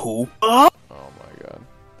 Hoopa? Oh my god.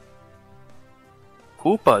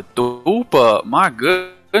 Hoopa Doopa. My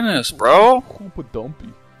goodness, bro. Koopa Dumpy.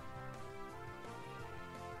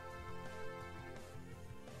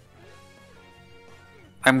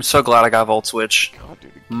 I'm so glad I got Volt Switch. God,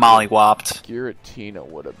 dude. Molly whopped. Giratina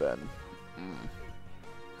would have been.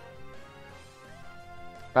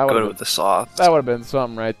 That Go would with the sauce. That would have been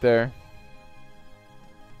something right there.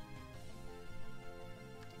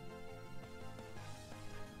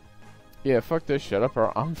 Yeah, fuck this shit up,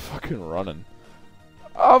 or I'm fucking running.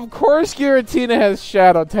 Of course Giratina has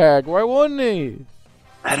Shadow Tag. Why wouldn't he?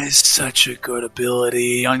 That is such a good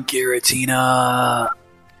ability on Giratina.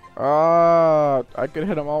 I could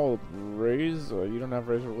hit them all with Razor. You don't have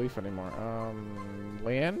Razor Leaf anymore.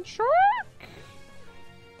 Land Shark?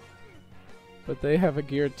 But they have a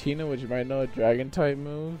Giratina, which might know a Dragon type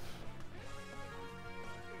move.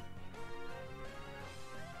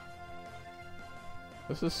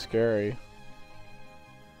 This is scary.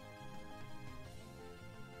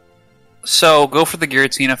 So, go for the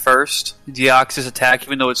Giratina first. Deoxys attack,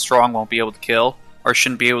 even though it's strong, won't be able to kill. Or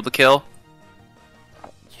shouldn't be able to kill.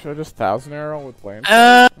 Should I just Thousand Arrow with Land?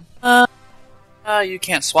 You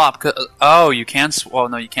can't swap. Oh, you can. Well,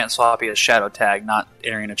 no, you can't swap. He has Shadow Tag, not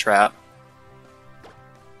Arena Trap.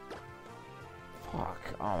 Fuck.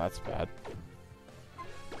 Oh, that's bad.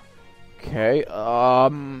 Okay. I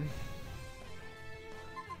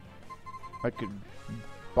could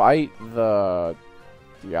bite the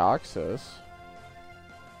Deoxys.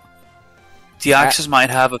 Deoxys might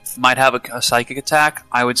have a psychic attack.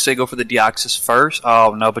 I would say go for the Deoxys first.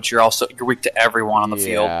 Oh no, but you're weak to everyone on the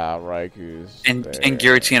field. Yeah, Raiku's And there.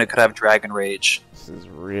 Giratina could have Dragon Rage. This is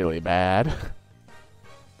really bad.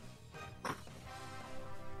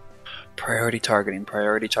 Priority targeting.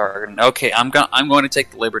 Okay, I'm going to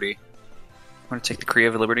take the liberty. I'm going to take the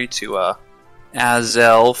creative liberty to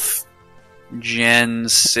Azelf Gen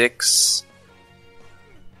 6.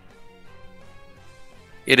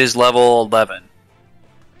 It is level 11.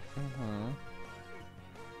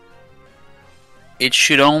 It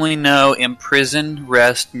should only know Imprison,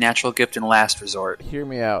 Rest, Natural Gift, and Last Resort. Hear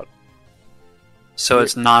me out. So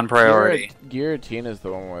it's non-priority. Giratina is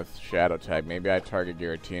the one with Shadow Tag. Maybe I target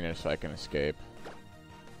Giratina so I can escape.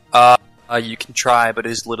 You can try, but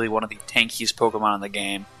it is literally one of the tankiest Pokemon in the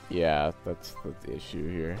game. Yeah, that's the issue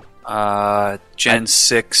here. Gen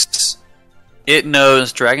 6. It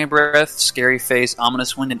knows Dragon Breath, Scary Face,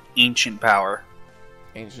 Ominous Wind, and Ancient Power.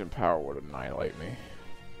 Ancient Power would annihilate me.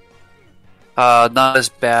 Not as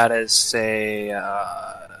bad as, say,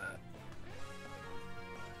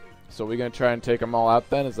 So we gonna try and take them all out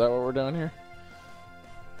then? Is that what we're doing here?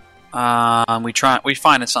 we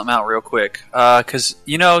finding something out real quick. Cause,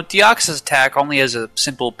 you know, Deoxys attack only has a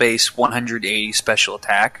simple base 180 special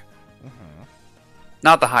attack.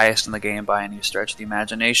 Not the highest in the game by any stretch of the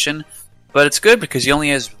imagination. But it's good because he only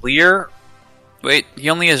has Leer. Wait, he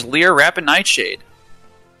only has Leer, Rapid Nightshade.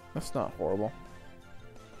 That's not horrible.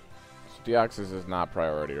 So Deoxys is not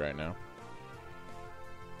priority right now.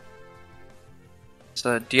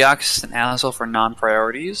 So Deoxys and Azelf are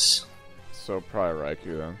non-priorities. So probably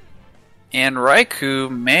Raikou then. And Raikou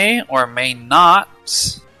may or may not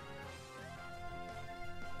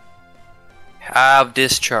have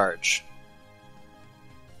Discharge.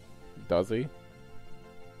 Does he?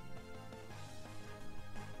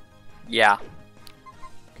 Yeah.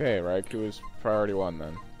 Okay, Raikou is priority 1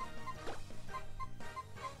 then.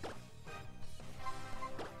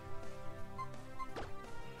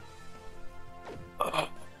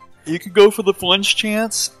 You could go for the flinch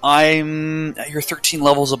chance. You're 13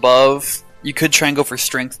 levels above. You could try and go for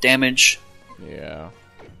strength damage. Yeah.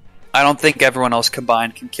 I don't think everyone else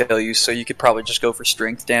combined can kill you, so you could probably just go for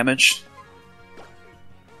strength damage.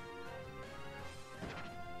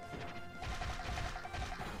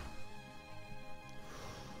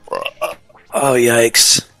 Oh,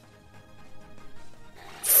 yikes.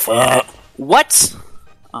 Fuck. What?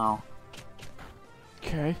 Oh.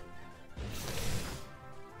 Okay.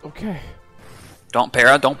 Okay. Don't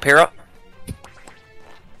para.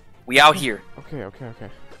 We out here. Okay.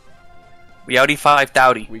 We outie 5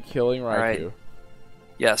 Dowdy. We killing Raikou. Alright.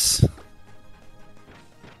 Yes.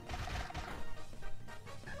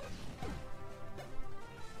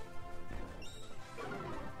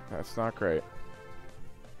 That's not great.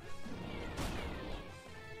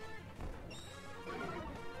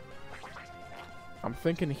 I'm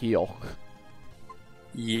thinking heal.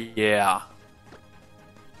 Yeah.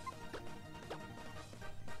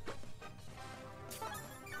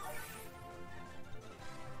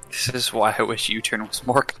 This is why I wish U-turn was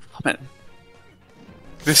more common.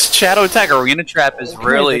 This Shadow Attack Arena Trap is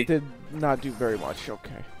really... That did not do very much,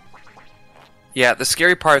 okay. Yeah, the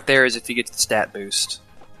scary part there is if he gets the stat boost.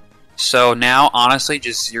 So now, honestly,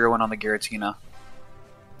 just zero in on the Giratina.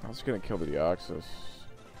 I was gonna kill the Deoxys.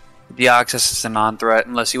 Deoxys is a non-threat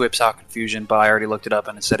unless he whips out Confusion, but I already looked it up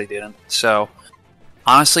and it said he didn't. So,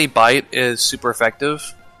 honestly, Bite is super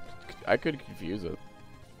effective. I could confuse it.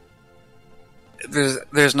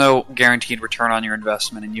 There's no guaranteed return on your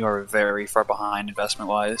investment, and you are very far behind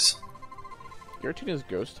investment-wise. Giratina's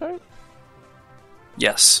Ghost type?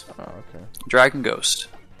 Yes. Oh, okay. Dragon Ghost.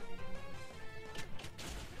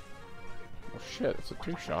 Oh shit, it's a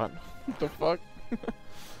 2-shot. What the fuck?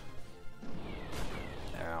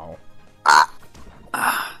 Ow.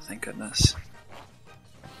 Ah, thank goodness.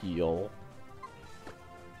 Heal.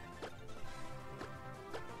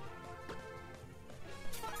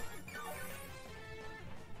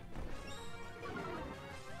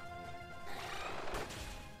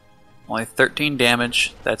 Only 13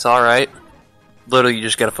 damage. That's alright. Literally, you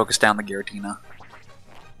just gotta focus down the Giratina.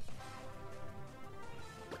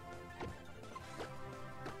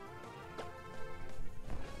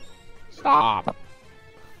 Stop.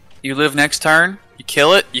 You live next turn, you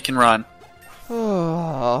kill it, you can run.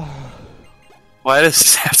 Why does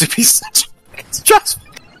this have to be such a stressful?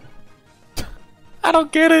 I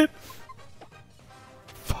don't get it.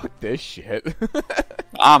 Fuck this shit.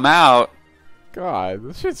 I'm out. God,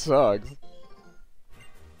 this shit sucks.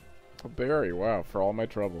 A berry, wow, for all my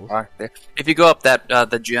troubles. If you go up that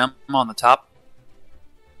the gym on the top,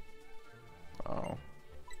 Oh.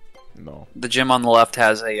 No. the gym on the left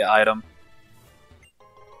has a item.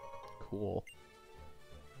 Cool.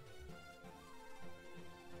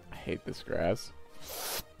 I hate this grass.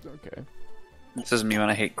 Okay. This is me when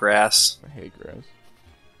I hate grass. I hate grass.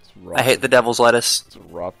 It's rough. I hate the devil's lettuce. It's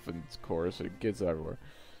rough and it's coarse. It gets everywhere.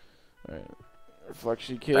 Alright.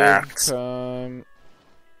 Reflection cave Facts. time.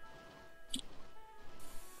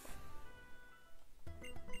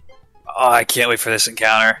 Oh, I can't wait for this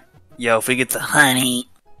encounter. Yo, if we get the honey.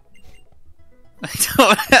 I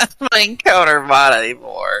don't have my encounter bot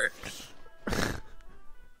anymore.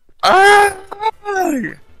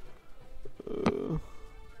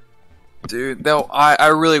 Dude, no, I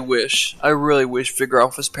really wish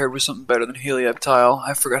Vigoroth was paired with something better than Helioptile.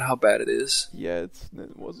 I forgot how bad it is. Yeah,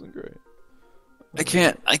 it wasn't great.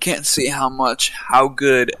 I can't see how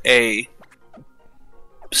good a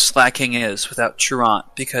Slacking is without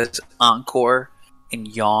Truant, because Encore and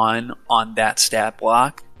Yawn on that stat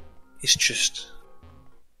block is just...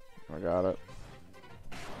 I got it.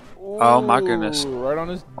 Oh my goodness. Right on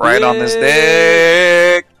his dick. Right on this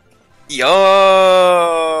dick!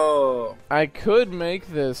 Yo! I could make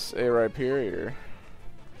this a Rhyperior.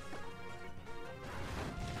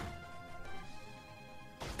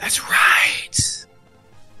 That's right!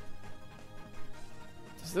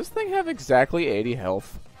 Does this thing have exactly 80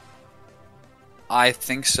 health? I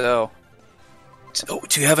think so. Oh,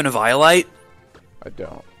 do you have an Eviolite? I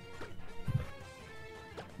don't.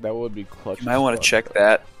 That would be clutch. You might want to check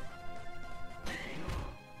that.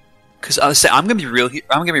 Because I'm gonna be real.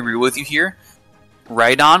 I'm gonna be real with you here.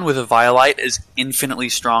 Rhydon with a Violite is infinitely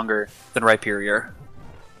stronger than Rhyperior.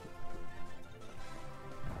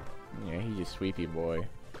 Yeah, he's a sweepy boy.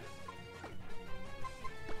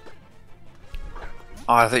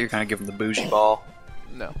 Oh, I thought you were gonna give him the bougie ball.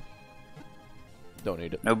 No. Don't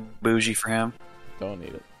need it. No bougie for him. Don't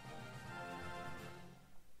need it.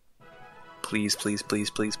 Please, please, please,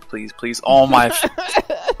 please, please, please. Oh my.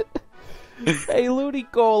 Hey,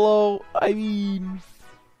 Ludicolo. I mean,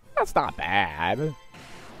 that's not bad.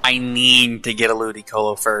 I need to get a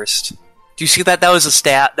Ludicolo first. Do you see that? That was a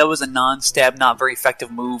stat. That was a non-stab, not very effective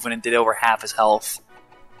move when it did over half his health.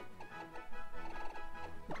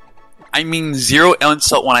 I mean, zero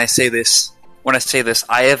insult when I say this. When I say this,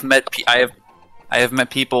 I have met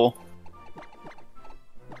people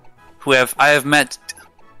who have. I have met.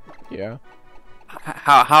 Yeah.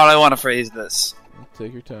 How do I want to phrase this?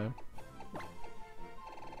 Take your time.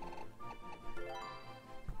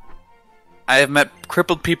 I have met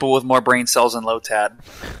crippled people with more brain cells than Lotad.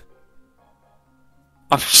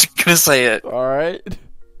 I'm just gonna say it. Alright.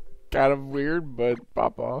 Kind of weird, but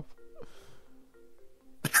pop off.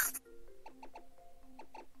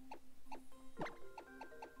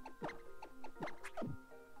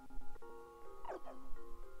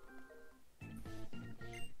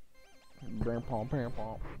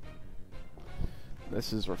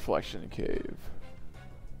 This is Reflection Cave.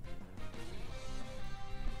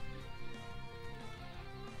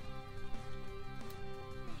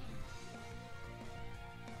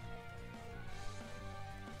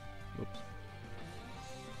 Whoops.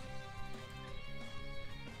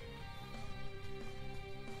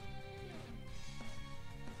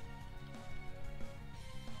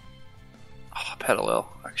 Oh, Petalil,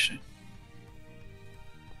 actually.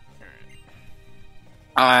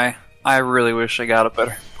 I really wish I got a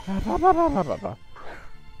better. Hop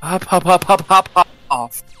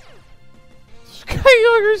off.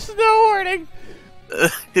 Kyogre's snowboarding!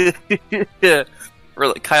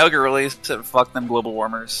 Really, Kyogre really said fuck them global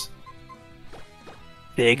warmers.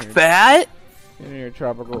 Big fat? In your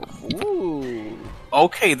tropical. Ooh.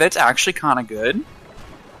 Okay, that's actually kind of good.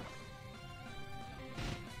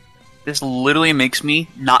 This literally makes me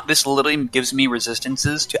not. This literally gives me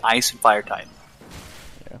resistances to ice and fire type.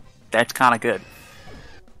 Yeah. That's kind of good.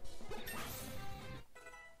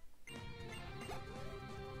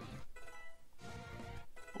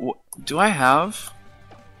 Do I have?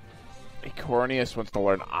 Corneus wants to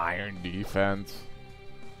learn Iron Defense.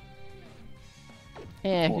 You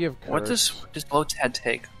have What curse. does Lotad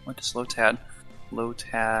take? What does Lotad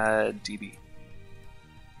DB?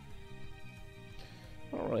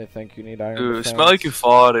 I don't really think you need iron Ooh, defense. smell like you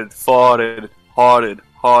farted. What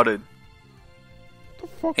the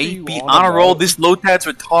fuck are you 8 on on a roll. about? This Lotad's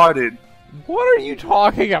retarded. What are you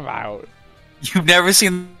talking about? You've never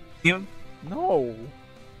seen him? No.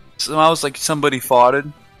 Smells like somebody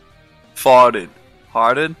farted. Hearted.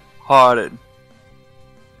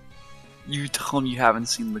 You tell me you haven't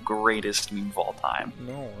seen the greatest meme of all time.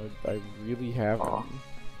 No, I really haven't.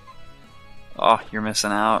 Oh, you're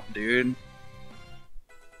missing out, dude.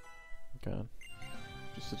 God.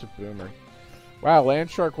 Just such a boomer. Wow,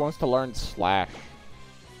 Landshark wants to learn Slash.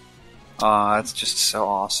 That's just so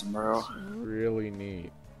awesome, bro. It's really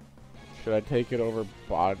neat. Should I take it over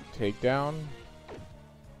bot takedown?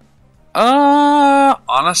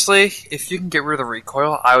 Honestly, if you can get rid of the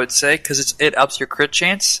recoil, I would say, because it ups your crit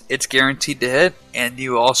chance, it's guaranteed to hit, and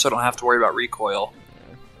you also don't have to worry about recoil.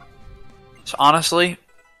 So honestly,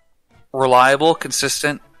 reliable,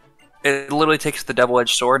 consistent. It literally takes the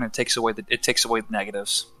double-edged sword and it takes away the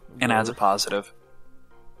negatives and adds a positive.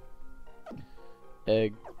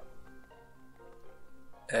 Egg.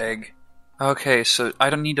 Okay, so I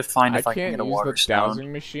don't need to find if I can can't get a use water the stone.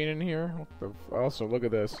 dowsing machine in here. What the also, look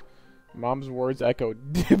at this. Mom's words echo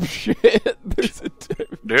dipshit. There's a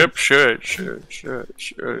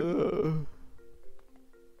Shit.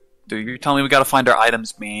 Dude, you're telling me we gotta find our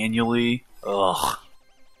items manually? Ugh.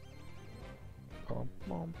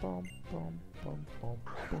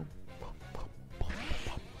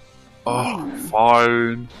 Oh,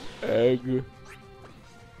 fine. Egg.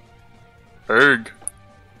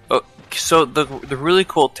 Oh, so the really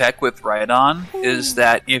cool tech with Rhydon is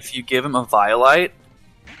that if you give him a Violite,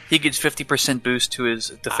 he gets 50% boost to his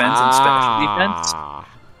defense and special defense.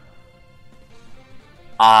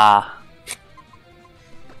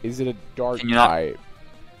 Is it a dark Can you not- type?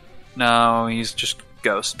 No, he's just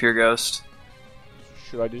ghost, pure ghost.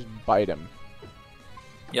 Should I just bite him?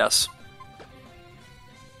 Yes.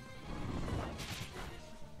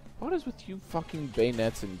 What is with you fucking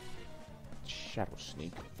bayonets and shadow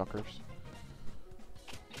sneak fuckers?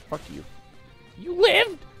 Fuck you. You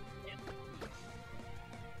lived!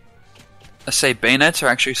 I say bayonets are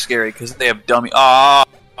actually scary because they have dummy. Hi,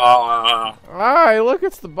 look,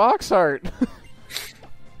 it's the box art.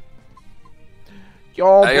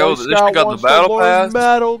 Yo, Hey, yo, Boy this Scout got the wants battle to learn pass.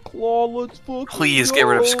 Metal Claw, let's fucking Please go. get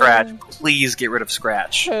rid of Scratch. Please get rid of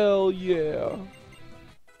Scratch. Hell yeah.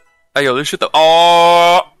 Hey, yo, this shit the.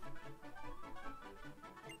 Oh!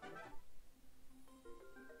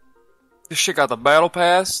 This shit got the battle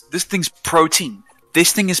pass. This thing's protein.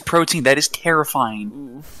 This thing is protein. That is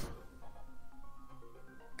terrifying. Oof.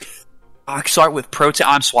 I start with protein.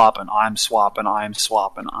 I'm swapping.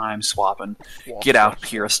 Get out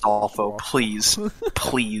here, Astolfo. Please.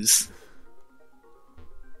 Please.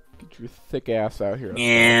 Get your thick ass out here.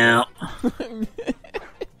 Yeah.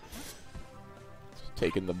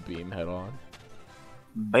 Taking the beam head on.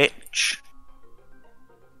 Bitch.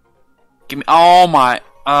 Give me. Oh my.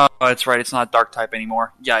 Oh, that's right. It's not dark type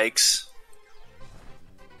anymore. Yikes.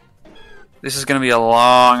 This is going to be a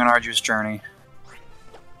long and arduous journey.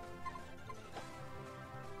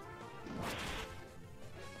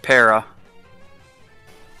 Para.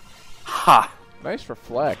 Ha. Nice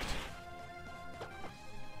reflect.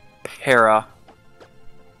 Para.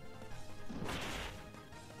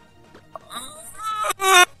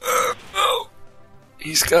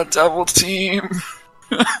 He's got double team.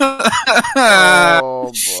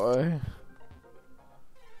 Oh boy.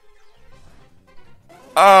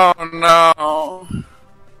 Oh no.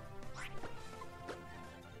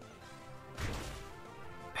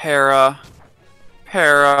 Para.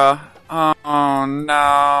 Oh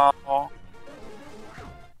no.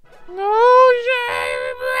 No,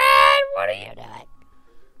 Brad, what are you doing?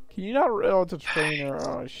 Can you not rail to trainer?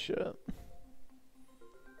 Oh shit.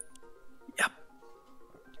 Yep.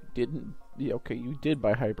 Didn't. Yeah, okay, you did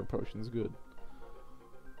buy hyper potions. Good.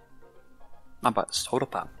 I'm about to soda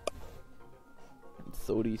pop.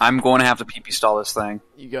 Sodies. I'm going to have to PP stall this thing.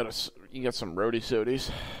 You got some roadie sodies.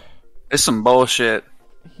 It's some bullshit.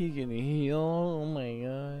 He can heal. Oh my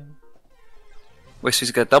god. Wait, so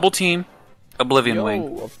he's got double team, Oblivion Yo,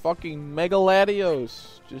 Wing. a fucking Mega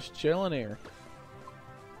Latios just chilling here.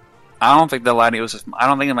 I don't think the Latios is. I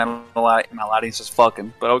don't think my Latios is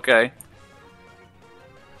fucking. But okay.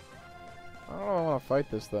 I don't want to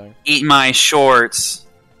fight this thing. Eat my shorts.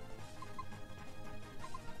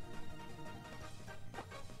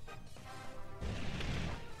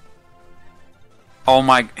 Oh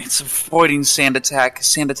my! It's avoiding sand attack.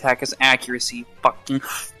 Sand attack is accuracy. Fucking.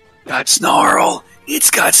 That snarl It's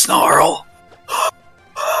got Snarl.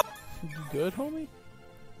 You good, homie?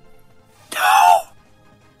 No!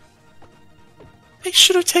 I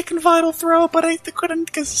should have taken Vital Throw, but I couldn't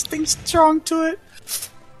because this thing's strong to it.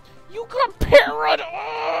 You got parrot!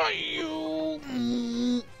 Oh,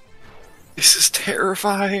 you... This is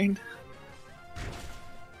terrifying.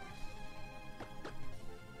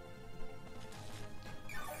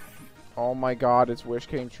 Oh my god, its wish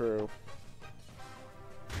came true.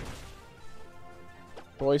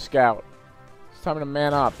 Boy Scout. It's time to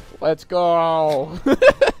man up. Let's go!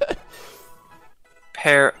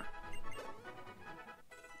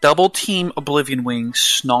 Double team Oblivion Wing,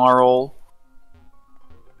 Snarl.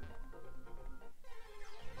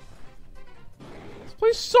 This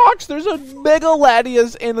place sucks! There's a Mega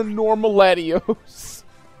Latios and a normal Latios.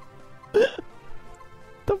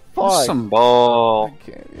 The fuck? Some ball. I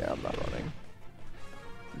can't. Yeah, I'm not running.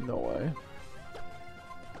 No way.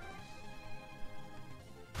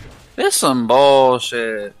 This some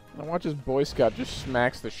bullshit. I watch this Boy Scout just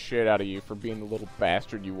smacks the shit out of you for being the little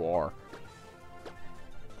bastard you are.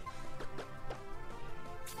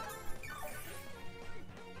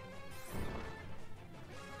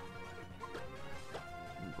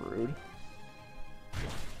 Rude.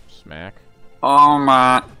 Smack. Oh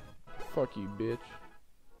my. Fuck you, bitch.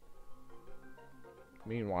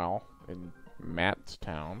 Meanwhile, in Matt's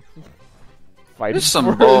town, fighting This some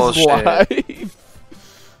for bullshit. his life.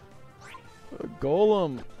 A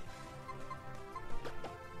golem.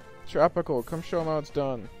 Tropical, come show him how it's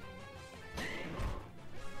done.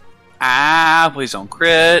 Ah, please don't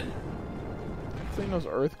crit. This thing knows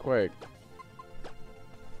Earthquake.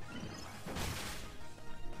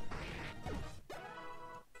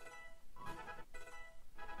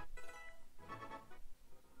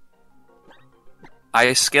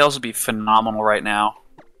 Ice Scales would be phenomenal right now.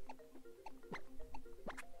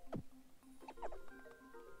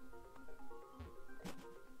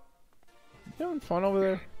 You having fun over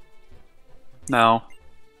there? No.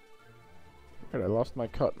 Good, I lost my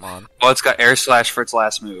cut, man. Oh, it's got Air Slash for its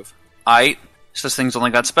last move. Aight. So this thing's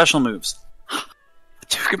only got special moves. You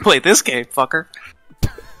can play this game, fucker.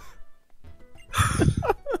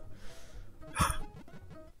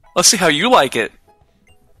 Let's see how you like it.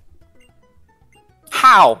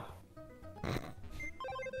 How?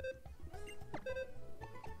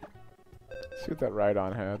 See what that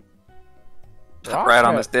Rhydon had. Right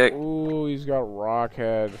on his dick. Ooh, he's got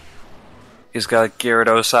Rockhead. He's got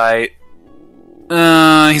Gyarados.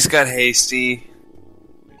 He's got Hasty. He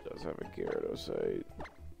does have a Gyarados.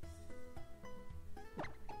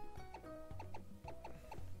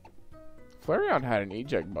 Flareon had an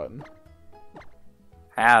eject button.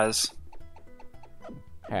 Has.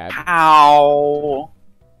 Had. How?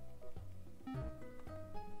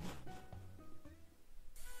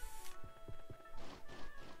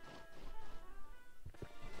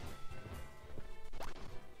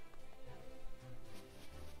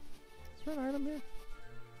 Is there an item here?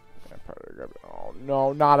 I probably grab it. Oh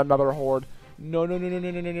no, not another horde. No, no, no, no,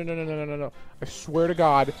 no, no, no, no, no, no, no, no, no. I swear to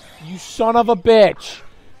God, you son of a bitch!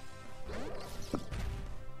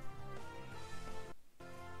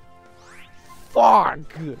 Fuck!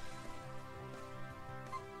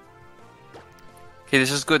 Okay,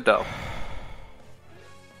 this is good though.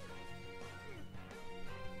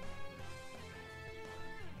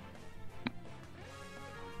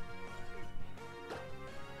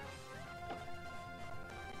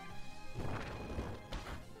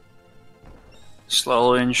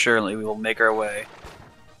 Slowly and surely we will make our way.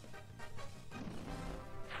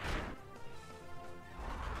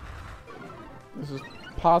 This is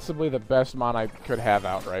possibly the best mon I could have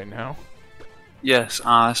out right now. Yes,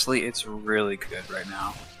 honestly, it's really good right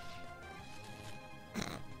now.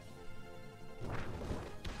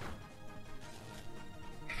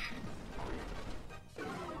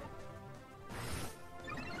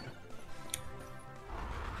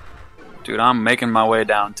 Dude, I'm making my way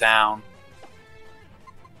downtown.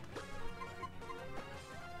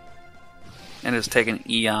 And it's taking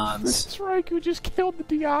eons. That's right, who just killed the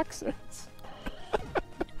Deoxys.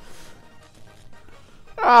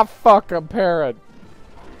 Ah, fuck, I'm parrot.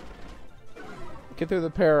 Get through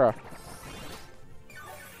the para.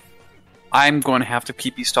 I'm going to have to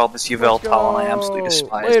PP stall this Yveltal, and I absolutely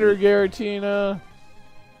despise Later, it. Garatina.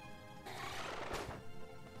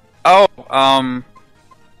 Oh,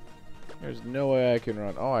 There's no way I can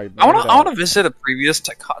run. Oh, I want to visit a previous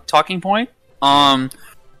talking point.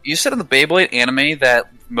 You said in the Beyblade anime that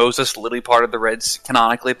Moses literally part of the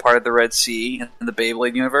canonically part of the Red Sea in the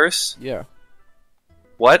Beyblade universe. Yeah.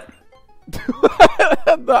 What?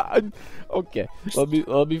 Okay, let me.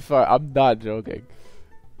 I'm not joking.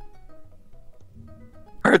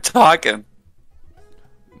 We're talking.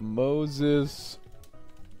 Moses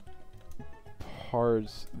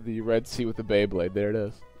parts the Red Sea with the Beyblade. There it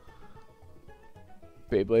is.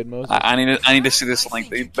 Beyblade Moses. I need to see this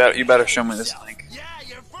link. You better show me this link. Yeah,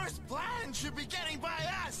 your first plan should be getting by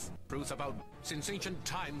us. Truth about since ancient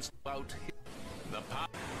times about the power.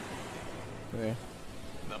 Yeah.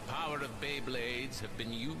 The power of Beyblades have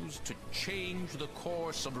been used to change the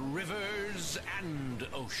course of rivers and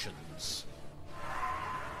oceans.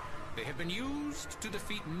 They have been used to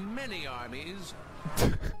defeat many armies.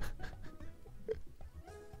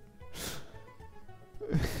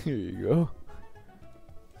 Here you go.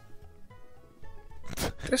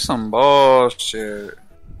 There's some bullshit.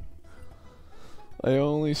 I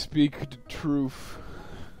only speak the truth.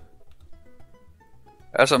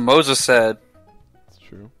 That's what Moses said. It's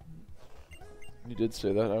true. You did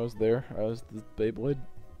say that. I was there. I was the Beyblade.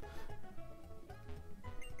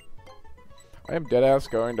 I am deadass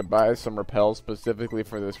going to buy some repels specifically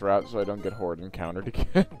for this route so I don't get horde encountered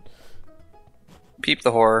again. Peep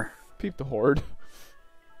the horror. Peep the horde.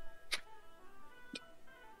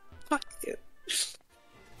 Fuck it.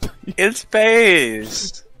 It's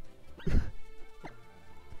based.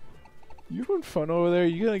 You having fun over there?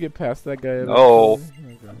 You gonna get past that guy? No.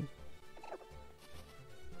 Okay.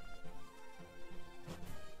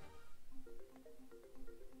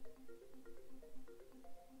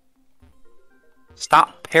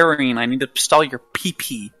 Stop parrying. I need to stall your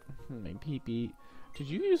PP. My PP. Did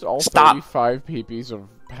you use all Stop. 35 PPs of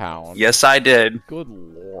pound? Yes, I did. Good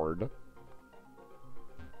lord.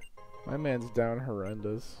 My man's down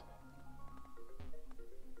horrendous.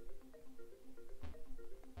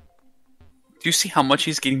 Do you see how much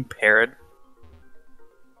he's getting parried?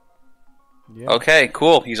 Yeah. Okay,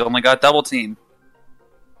 cool. He's only got double team.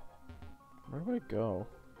 Where do I go?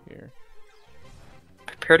 Here.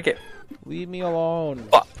 Prepare to get. Leave me alone.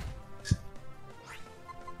 Fuck.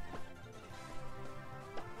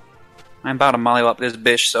 I'm about to molly up this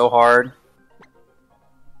bitch so hard.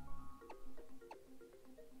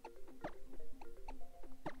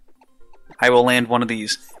 I will land one of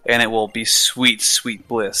these, and it will be sweet, sweet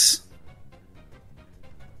bliss.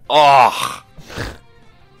 Oh,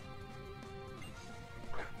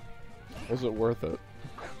 Was it worth it?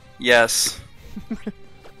 yes.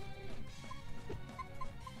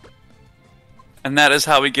 And that is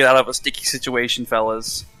how we get out of a sticky situation,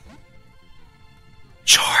 fellas.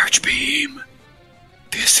 Charge beam!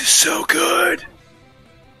 This is so good!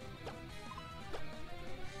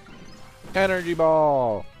 Energy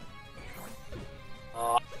ball!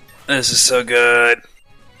 This is so good.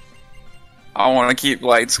 I want to keep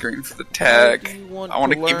light screen for the tech. I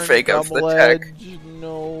want to keep fake out for the tech.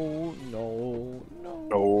 No, no, no.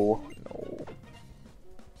 No. No.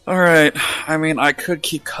 Alright, I mean, I could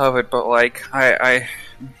keep covered, but like, I'm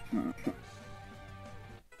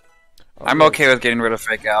okay with getting rid of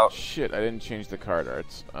fake out. Shit, I didn't change the card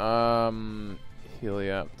arts.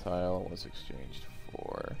 Heliop tile was exchanged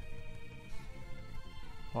for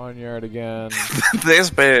Honyard again. This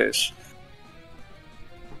bitch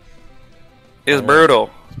is brutal.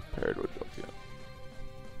 Paired with Jolteon.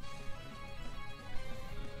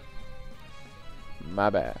 My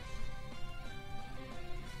bad.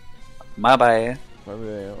 My bad.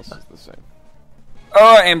 Everything else is the same.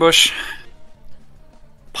 Oh, ambush.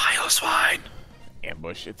 Pile of swine.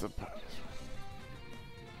 Ambush, it's a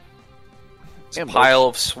It's a pile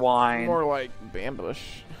of swine. More like ambush.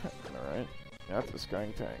 Alright. That's a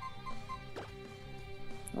skunk tank.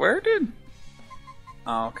 Where did...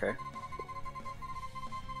 Oh, okay.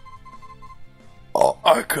 Oh,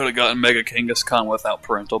 I could have gotten Mega Kangaskhan without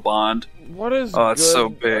Parental Bond. What is Oh, it's good so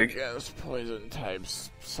big. against poison types?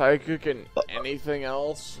 Psychic and anything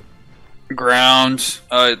else? Ground.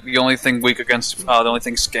 The only thing weak against... the only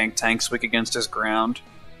thing Skank Tank's weak against is ground.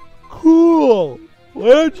 Cool!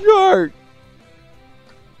 Land Shark!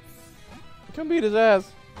 Come beat his ass.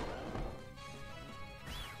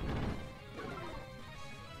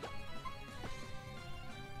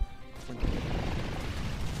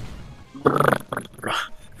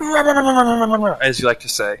 As you like to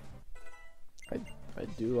say. I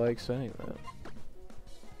do like saying that.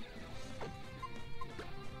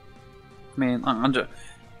 I mean, I'm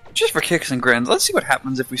just for kicks and grins, let's see what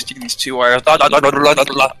happens if we stick these two wires. That's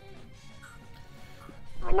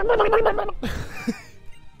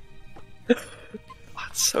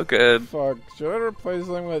so good. Fuck, should I replace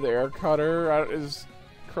them with Air Cutter? Is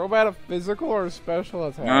Crobat a physical or a special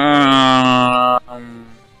attack?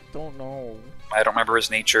 Don't know. I don't remember his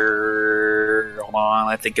nature. Hold on,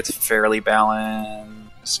 I think it's fairly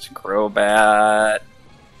balanced. Crobat.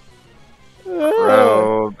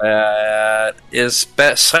 Crobat is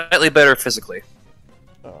slightly better physically.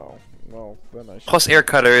 Oh, well, then I should. Plus, Air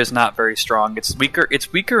Cutter is not very strong. It's weaker.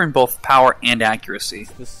 It's weaker in both power and accuracy.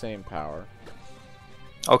 It's the same power.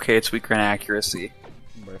 Okay, it's weaker in accuracy.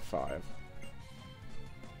 By 5.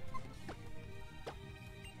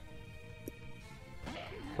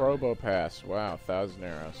 Probopass. Wow, 1,000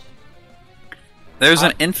 arrows. There's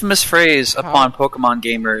an infamous phrase upon Pokemon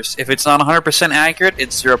gamers. If it's not 100% accurate,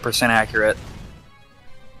 it's 0% accurate.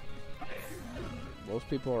 Most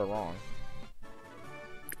people are wrong.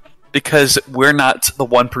 Because we're not the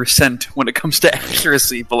 1% when it comes to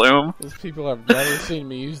accuracy, Bloom. Those people have never seen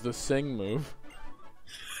me use the Sing move.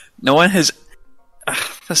 No one has...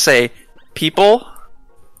 Let's say, people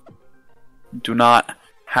do not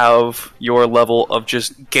have your level of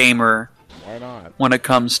just gamer. Why not? When it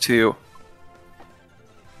comes to...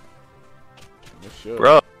 They should.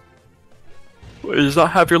 Bro. Does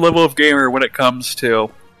not have your level of gamer when it comes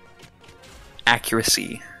to...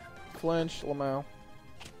 accuracy. Flinch, Lamau.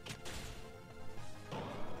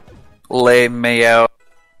 Lay Mayo.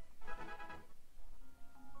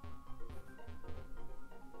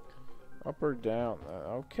 Up or down?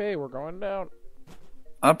 Okay, we're going down.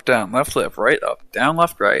 Up, down, left, right, up, down,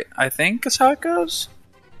 left, right. I think is how it goes.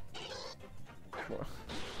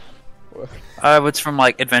 It's from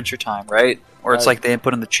like Adventure Time, right? Or it's like they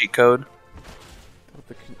put in the cheat code.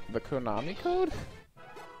 The Konami code?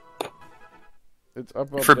 It's up,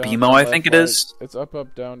 For down, BMO, down, I left, think it right. is. It's up,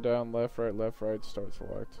 down, left, right, start,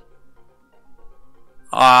 select.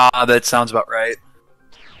 That sounds about right.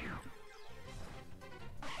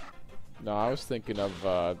 No, I was thinking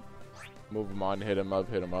of move him on, hit him up,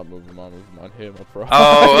 move him on, hit him up.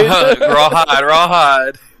 Oh,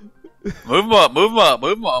 rawhide. Move him up, move him up,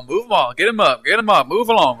 move him on, move him on. Get him up, move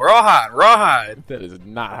along. Rawhide. That is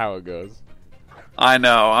not how it goes. I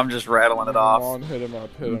know, I'm just rattling it off. Move him on,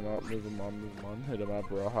 hit him up, move him on, hit him up,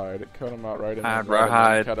 rawhide. Cut him out, right him in,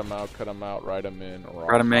 rawhide. cut him out, right him in, rawhide.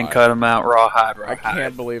 Cut him in, cut him out, rawhide. I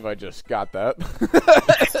can't believe I just got that.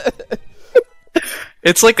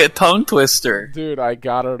 It's like a tongue twister. Dude, I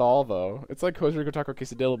got it all, though. It's like Costa Rica Taco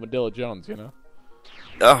Quesadilla Medilla Jones, you know?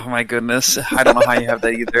 Oh my goodness, I don't know how you have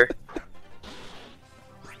that either.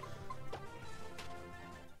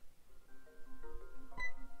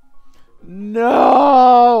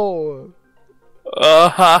 No! Oh,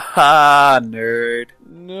 ha ha, nerd.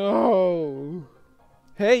 No!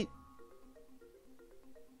 Hey!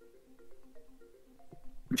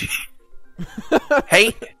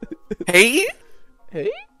 Hey! Hey! Hey?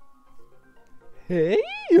 Hey?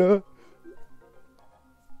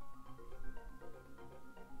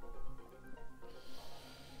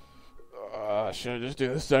 Should I just do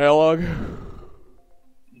this dialogue?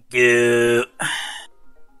 Go.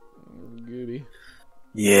 Goody.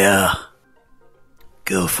 Yeah.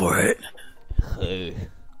 Go for it. Hey,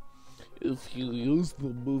 if you use the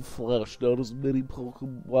move Flash, not as many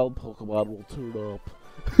wild Pokemon will turn up.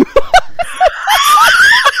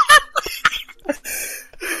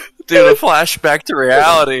 Dude, a flashback to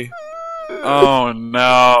reality. Oh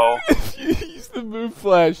no. If you use the move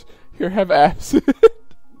Flash, here, have acid.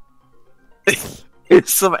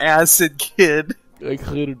 It's some acid, kid. I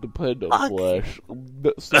kinda depend on Flash. I'm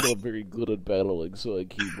still not very good at battling, so I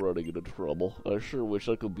keep running into trouble. I sure wish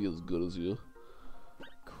I could be as good as you.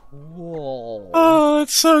 Cool. Oh,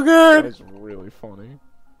 that's so good. That was really funny.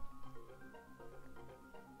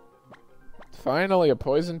 Finally, a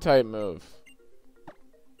poison type move.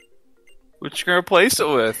 What you gonna replace it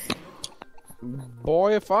with?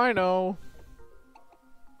 Boy, if I know.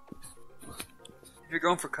 If you're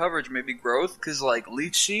going for coverage, maybe growth, because like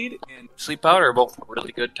Leech Seed and Sleep Powder are both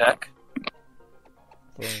really good tech.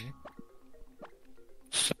 Fun.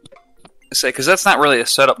 Say, because that's not really a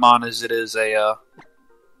setup mon as it is a.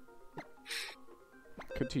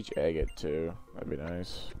 Could teach Agate too. That'd be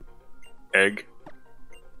nice. Egg.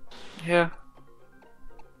 Yeah.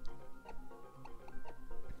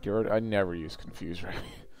 I never use Confuse Ray.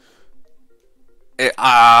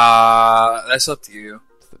 That's up to you.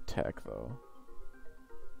 It's the tech though.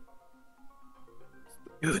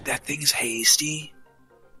 Dude, that thing's hasty.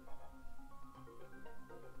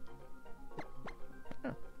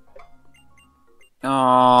 Yeah.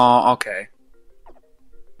 Oh, okay.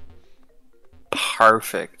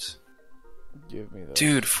 Perfect. Give me those.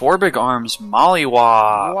 Dude, 4 big arms,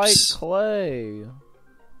 mollywops. White clay.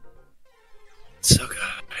 So good.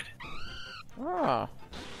 Ah.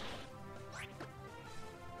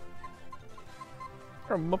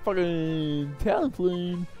 You're a motherfucking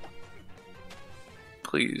Talonflame.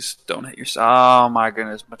 Please don't hit yourself. Oh my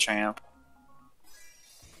goodness, Machamp.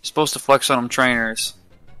 You're supposed to flex on them trainers.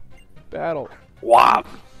 Battle. Whop.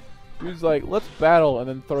 Dude's like, let's battle, and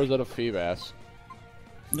then throws out a Feebas.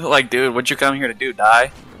 Like, dude, what you come here to do?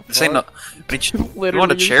 Die? This ain't no. But you Literally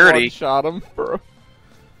want a charity, shot him, bro.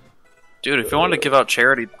 dude. If you want to give out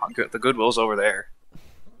charity, the Goodwill's over there.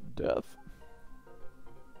 Death.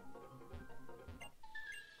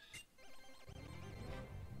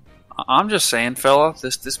 I'm just saying, fella.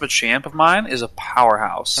 This Machamp of mine is a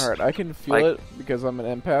powerhouse. Alright, I can feel Like- it because I'm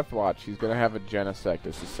an empath. Watch, he's gonna have a Genesect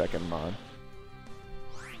as his second mon.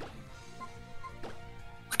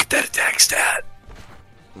 Look at that attack stat.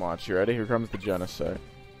 Watch, you ready? Here comes the Genesect.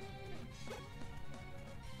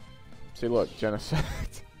 See, look,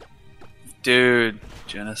 Genesect. Dude,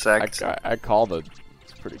 Genesect. I called it.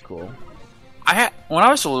 It's pretty cool. When I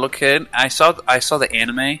was a little kid, I saw the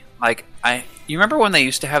anime. Like you remember when they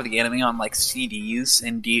used to have the anime on like CDs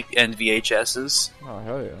and VHSs, Oh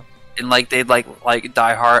hell yeah! and like they'd like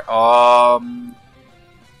Die Hard.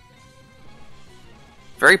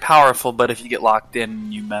 Very powerful, but if you get locked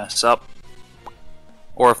in, you mess up.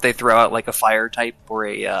 Or if they throw out like a fire type or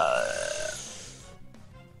a.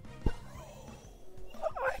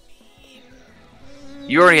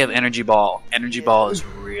 You already have Energy Ball. Energy Ball is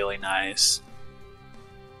really nice.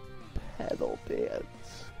 Pedal dance.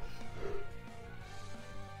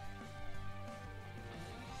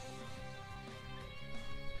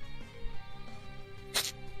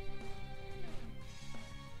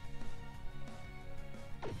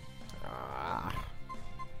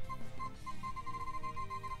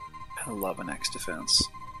 I love an X defense.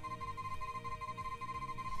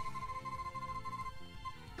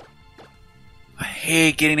 I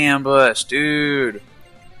hate getting ambushed, dude.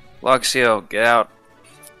 Luxio, get out.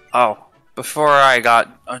 Oh, before I got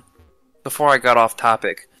off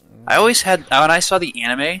topic, I always had when I saw the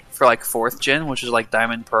anime for like 4th gen, which is like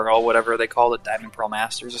Diamond Pearl, whatever they call it, Diamond Pearl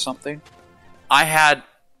Masters or something. I had.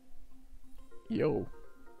 Yo.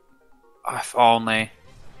 If only.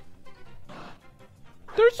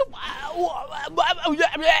 There's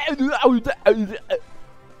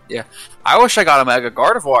Yeah, I wish I got a Mega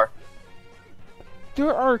Gardevoir.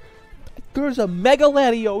 There's a Mega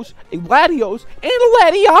Latios, a Latios, and a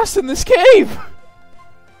Latios in this cave!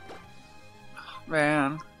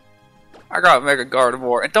 Man, I got Mega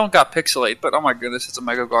Gardevoir. It don't got Pixelate, but oh my goodness, it's a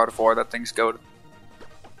Mega Gardevoir. That thing's goated.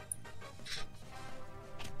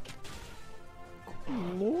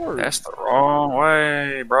 Lord. That's the wrong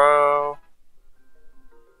way, bro.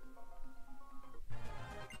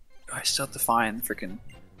 I still have to find freaking.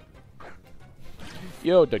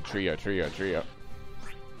 Yo, the trio.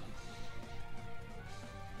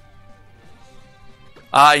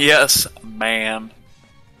 Ah, yes, man.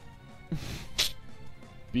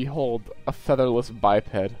 Behold, a featherless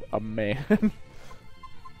biped, a man.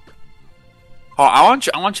 Oh, I want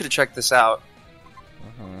you to check this out.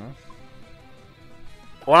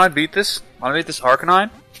 Want to beat this? Want to beat this Arcanine?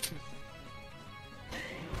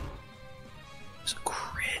 It's a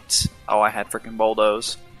crit. Oh, I had freaking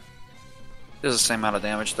Bulldoze. This is the same amount of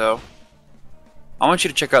damage, though. I want you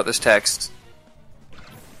to check out this text.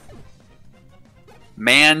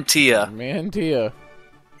 Mantia. Mantia.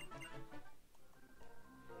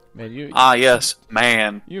 Man, you. Ah, yes,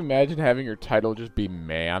 man. You imagine having your title just be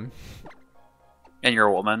man? And you're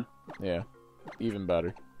a woman. Yeah, even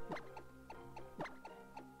better.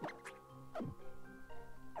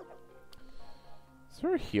 Is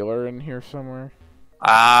there a healer in here somewhere?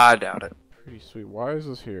 I doubt it. Pretty sweet. Why is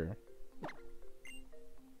this here?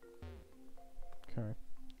 Okay.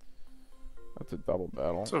 That's a double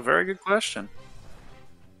battle. That's a very good question.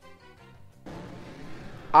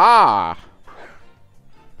 Ah!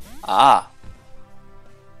 Ah.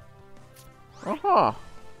 Uh-huh.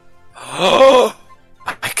 Oh!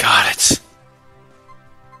 I got it.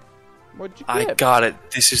 What'd you I get? got it.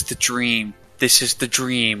 This is the dream. This is the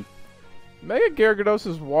dream. Mega Gyarados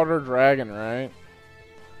is Water Dragon, right?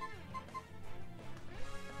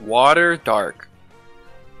 Water Dark.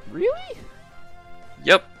 Really?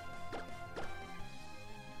 Yep.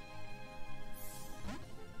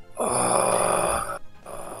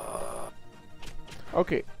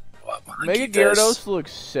 Okay. What Mega Gyarados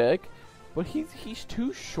looks sick, but he's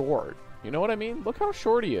too short. You know what I mean? Look how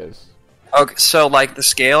short he is. Okay, so like the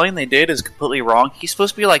scaling they did is completely wrong. He's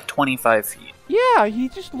supposed to be like 25 feet. Yeah, he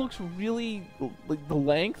just looks really like the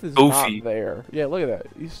length is Goofy. not there. Yeah, look at that.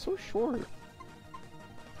 He's so short.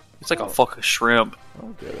 It's like a fucking shrimp. I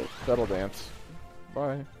don't get it. Settle dance.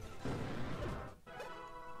 Bye.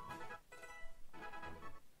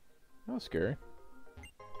 That was scary.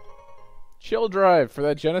 Chill drive for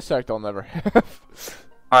that Genesect I'll never have.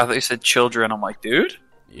 I thought you said children. I'm like, dude,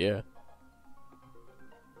 Yeah.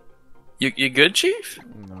 you good, Chief?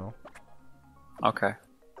 No. Okay.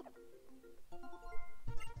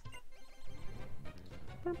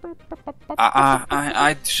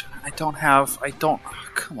 I don't have.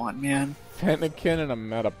 Come on, man. Fennekin and a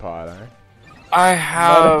Metapod, eh? I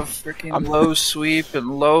have freaking low sweep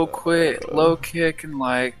and low kick, and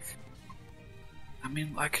like. I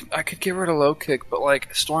mean, I could get rid of low kick, but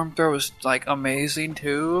like storm throw is like amazing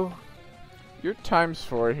too. You're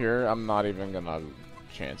 ×4 here. I'm not even gonna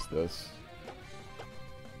chance this.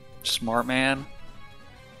 Smart man.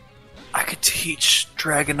 I could teach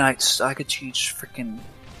Dragonites. I could teach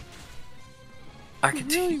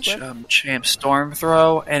Champ Storm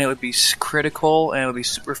Throw, and it would be critical, and it would be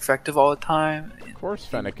super effective all the time. Of course,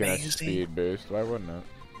 Fennekin has a speed boost. Why wouldn't it?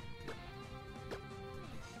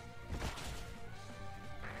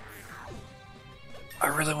 I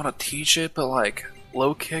really want to teach it, but like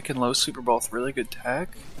low kick and low super both really good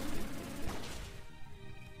tech.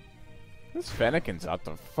 This Fennekin's out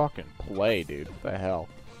to fucking play, dude. What the hell?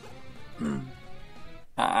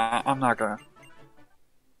 I'm not gonna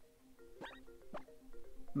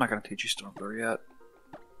teach you Storm Throw yet.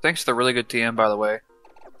 Thanks to the really good TM, by the way,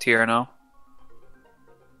 Tierno.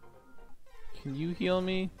 Can you heal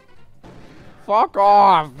me? Fuck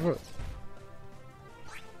off!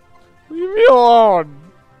 Leave me alone!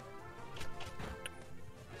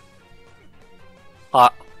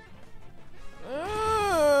 Hot.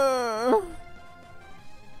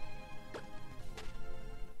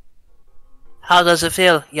 How does it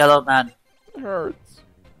feel, yellow man? It hurts.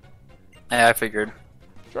 Yeah, I figured.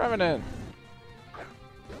 Trevenant!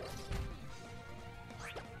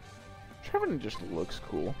 Trevenant just looks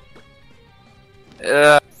cool.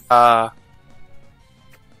 I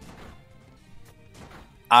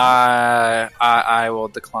will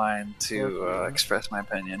decline to express my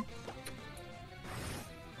opinion.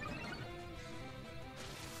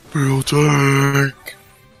 Real tank.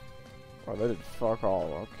 Oh, they did fuck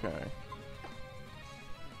all. Okay.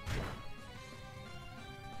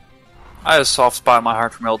 I have a soft spot in my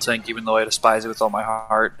heart for Real Tank, even though I despise it with all my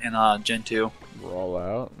heart in Gen 2. Roll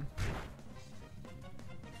out.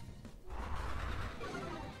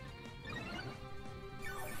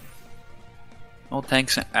 Real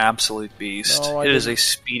Tank's an absolute beast. No, it is a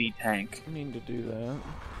speedy tank. I mean to do that.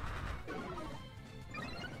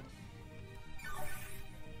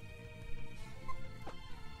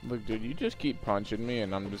 Look, dude, you just keep punching me,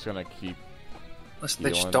 and I'm just gonna keep. Listen,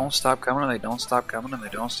 they just don't stop coming, and they don't stop coming, and they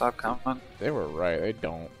don't stop coming. They were right. They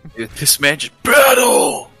don't. Dude, this man just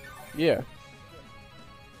battle. Yeah.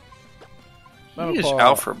 He is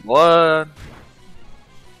out for blood.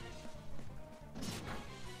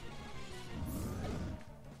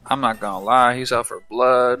 I'm not gonna lie, he's out for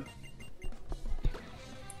blood.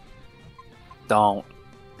 Don't.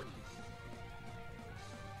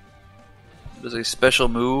 It is a special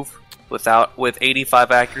move with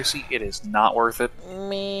 85 accuracy. It is not worth it.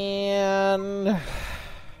 Man.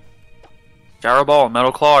 Gyro Ball and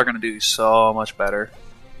Metal Claw are gonna do so much better.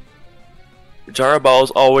 The Gyro Ball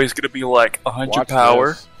is always gonna be like 100 Watch power.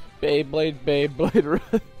 This. Beyblade.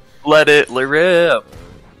 Let it rip.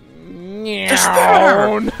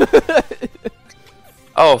 Down.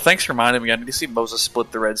 Oh, thanks for reminding me. I need to see Moses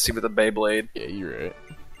split the Red Sea with a Beyblade. Yeah, you're right.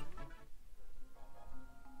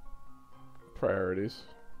 Priorities.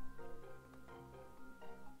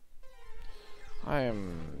 I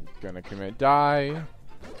am gonna commit die.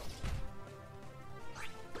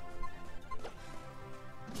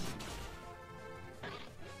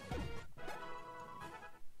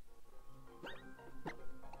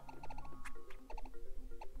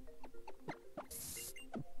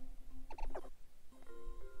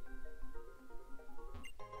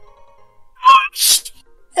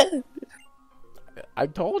 I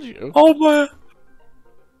told you. Oh my!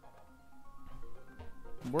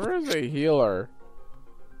 Where is a healer?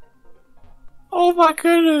 Oh my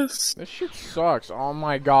goodness! This shit sucks. Oh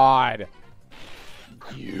my god.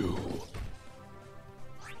 You.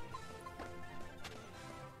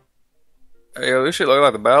 Hey, this shit look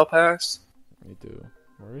like the battle pass. Me too.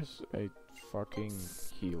 Where is a fucking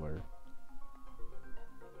healer?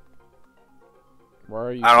 Where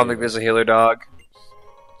are you? I don't think there's a healer, dog.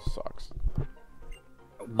 Sucks.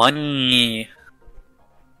 Money.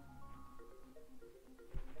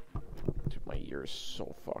 Dude, my ear is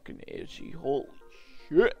so fucking itchy. Holy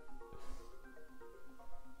shit.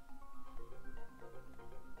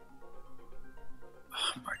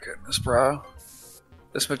 Oh my goodness, bro.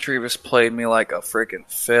 This Matrivus played me like a freaking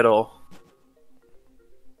fiddle.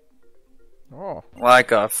 Oh.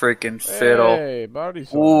 Like a freaking fiddle. Hey, body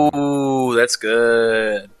slam. Ooh, that's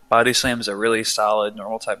good. Body slam is a really solid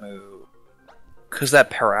normal type move. Cause that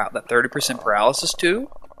 30% paralysis too.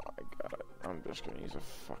 I got it. I'm just gonna use a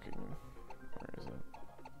fucking... Where is it?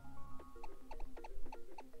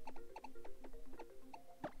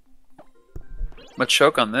 I'm gonna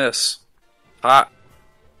choke on this. Hot.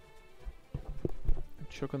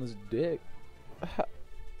 Choke on this dick.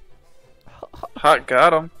 Hot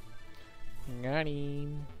got him. Got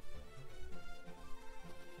him.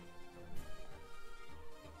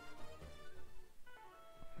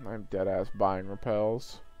 I'm deadass buying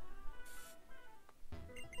repels.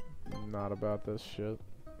 Not about this shit.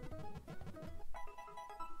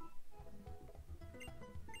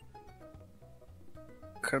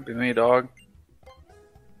 Could be me, dog.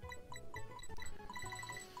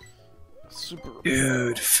 Super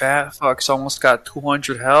Dude, fat fuck's almost got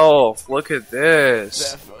 200 health. Look at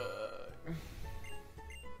this.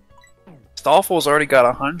 Staffel's already got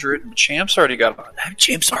 100. And Champ's already got.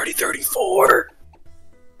 Champ's already 34.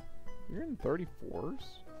 You're in 34s?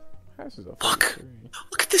 This is a Look. 33.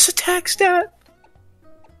 Look at this attack stat.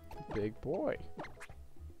 Big boy.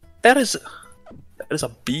 That is a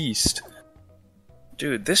beast.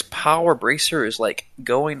 Dude, this power bracer is like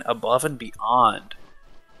going above and beyond.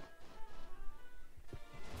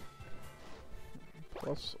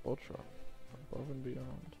 Plus ultra. Above and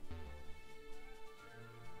beyond.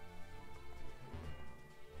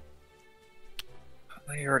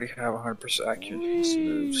 They already have 100% accuracy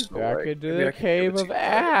moves. So Back like, into maybe I the can cave give it of to you.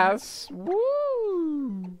 ass.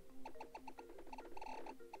 Woo!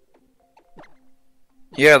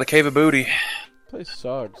 Yeah, the cave of booty. This place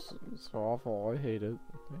sucks. It's awful. I hate it.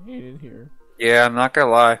 I hate it here. Yeah, I'm not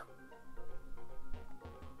gonna lie.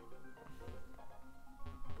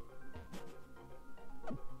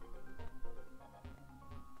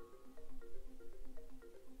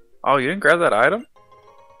 Oh, you didn't grab that item?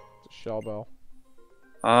 It's a shell bell.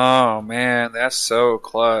 Oh man, that's so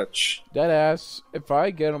clutch. Deadass. If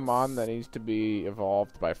I get a mon that needs to be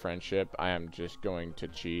evolved by friendship, I am just going to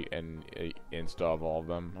cheat and insta-evolve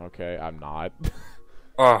them. Okay? I'm not.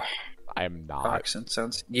 Oh, I am not. Fox and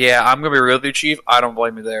Sense. Yeah, I'm gonna be real with you, Chief. I don't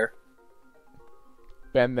blame you there.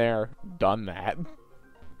 Been there, done that.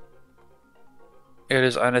 It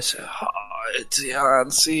is unnecessary. It's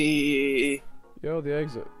Yancy. Yo, the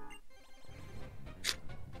exit.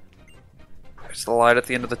 There's the light at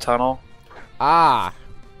the end of the tunnel. Ah!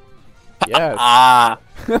 Yes. Ah!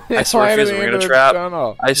 I swear if Light at he's the a end arena of the trap.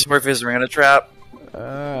 tunnel. I swear if he's a arena trap.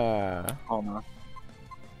 Ah. Oh no.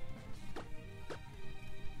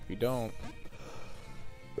 If you don't.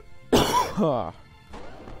 Ah.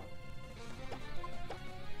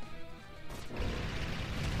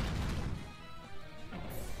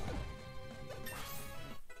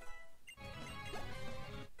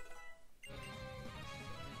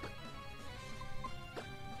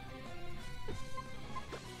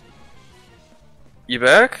 You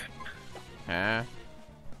back? Huh?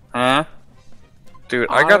 Huh? Dude,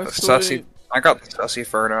 I got the Honestly- sussy. I got the sussy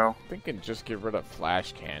Furno. Thinking just get rid of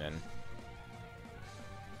Flash Cannon.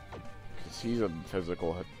 Because he's a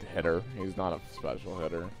physical hitter. He's not a special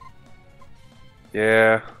hitter.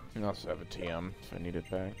 Yeah. I also have a TM if I need it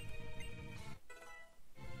back.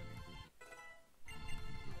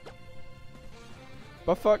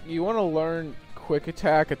 But fuck, you want to learn quick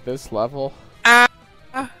attack at this level?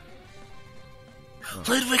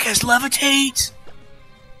 Ludwig has levitate!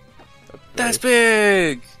 That's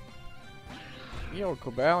great. big! Yo,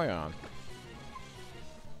 Cobalion.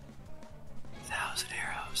 1,000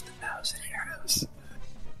 arrows, 1,000 arrows.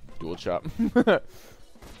 Dual chop. Do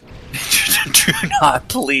not,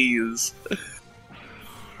 please.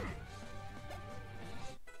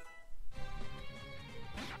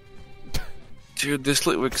 Dude, this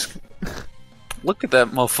Litwig's... Look at that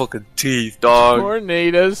motherfucking teeth, dog.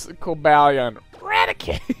 Tornadoes, Cobalion.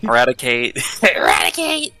 Eradicate! Eradicate.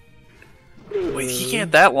 Eradicate! Wait, he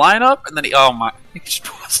had that lineup? And then he... Oh my... He just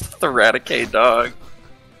was the Eradicate, dog.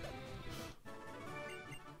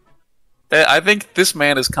 I think this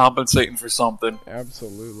man is compensating for something.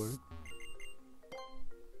 Absolutely.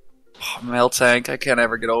 Oh, Meltank, I can't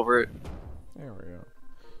ever get over it. There we go.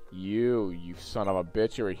 You son of a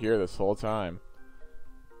bitch, you were here this whole time.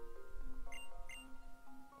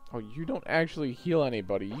 Oh, you don't actually heal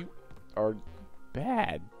anybody. You are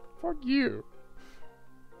bad. Fuck you.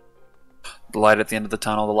 The light at the end of the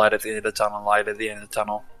tunnel, the light at the end of the tunnel, the light at the end of the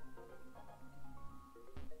tunnel.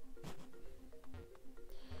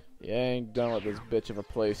 You ain't done with this bitch of a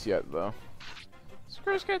place yet, though.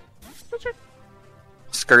 Skirt.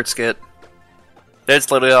 Skirt skit.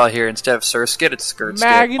 That's literally all here. Instead of Sir Skit, it's Skirt skit.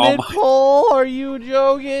 Magnet Oh my... pull? Are you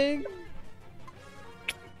joking?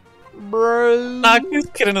 Bro. Knock this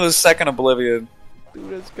kid into the second oblivion.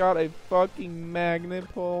 Dude, it's got a fucking magnet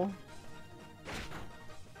pull.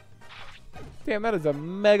 Damn, that is a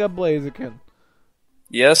Mega Blaziken.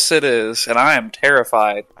 Yes, it is, and I am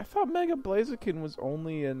terrified. I thought Mega Blaziken was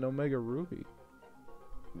only in Omega Ruby.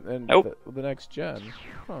 And Nope. the next gen.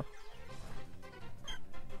 Huh.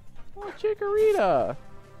 Oh, Chikorita!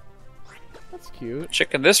 That's cute.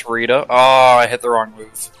 Chicken this Rita. Oh, I hit the wrong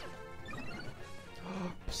move.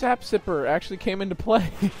 Sap Sipper actually came into play.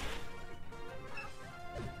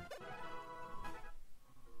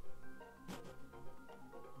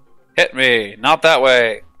 Hit me. Not that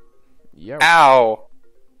way. Yeah. Ow.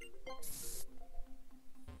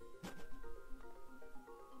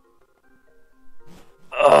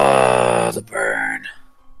 The burn.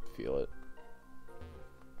 Feel it.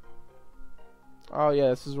 Oh yeah,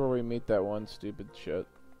 this is where we meet that one stupid shit.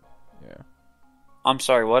 Yeah. I'm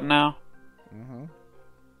sorry, what now? Mm-hmm.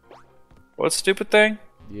 What stupid thing?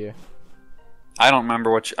 Yeah. I don't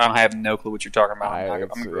remember I have no clue what you're talking about. I'm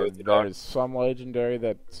agree with you, dog. There's some legendary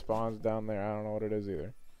that spawns down there. I don't know what it is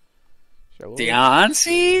either. Shall we?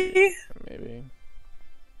 Deontay? Maybe.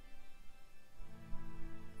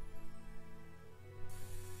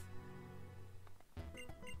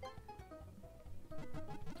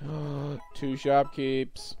 Two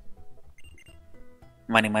shopkeeps.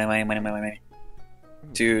 Money.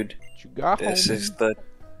 Dude, What you got, this homie? is the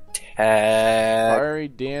tag. Fiery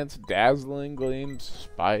Dance, Dazzling Gleam,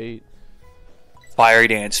 Spite. Fiery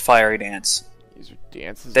Dance. These are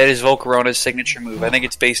dances. That is Volcarona's signature move. I think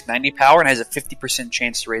it's base 90 power and has a 50%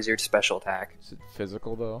 chance to raise your special attack. Is it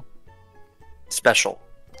physical though? Special.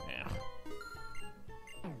 Yeah.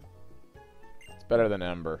 It's better than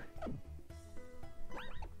Ember.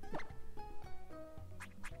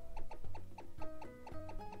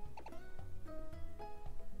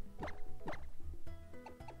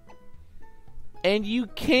 And you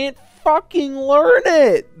can't fucking learn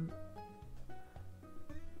it.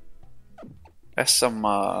 That's some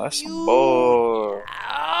bull.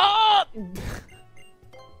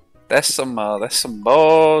 That's some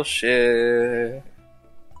bullshit.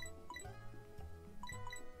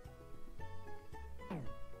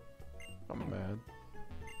 I'm mad.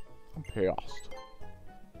 I'm pissed.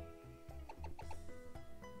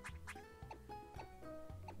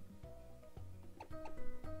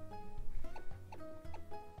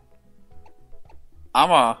 I'm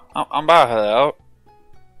about to head out.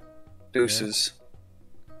 Deuces.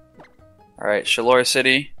 Alright, Shalora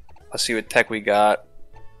City. Let's see what tech we got.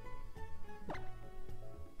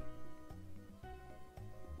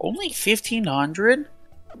 Only 1,500?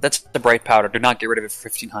 That's the bright powder. Do not get rid of it for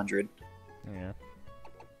 1,500. Yeah.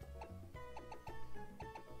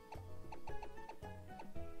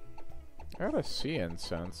 I got a sea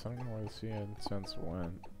incense. I don't know where the sea incense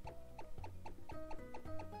went.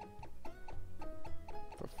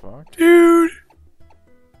 The fuck? Dude!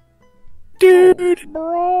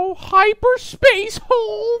 Bro, hyperspace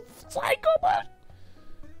hole, psychopath.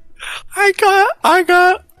 I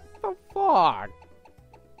got The fuck?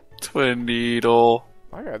 Twin Needle.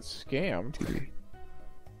 I got scammed.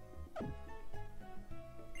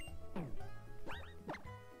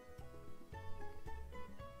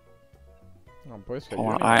 Oh, boy,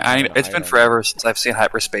 Hold on, it's been forever since I've seen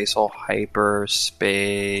Hyperspace Hole.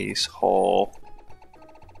 Hyperspace Hole.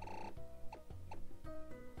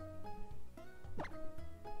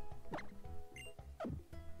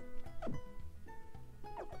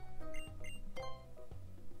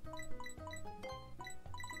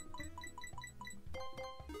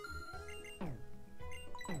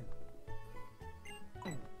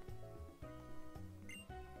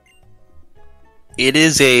 It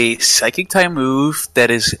is a psychic type move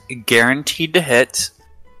that is guaranteed to hit.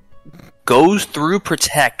 Goes through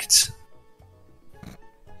protect.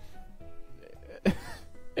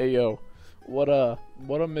 Hey yo, what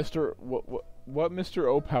Mr. What Mr.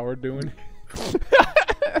 O Power doing?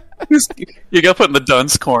 You got put in the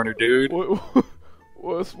dunce corner, dude.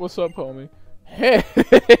 What's up, homie?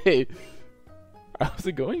 Hey, how's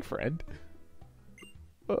it going, friend?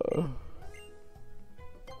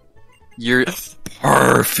 You're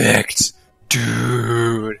perfect,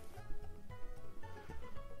 dude.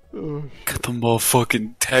 Oh, Got the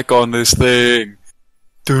motherfucking tech on this thing,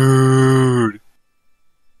 dude.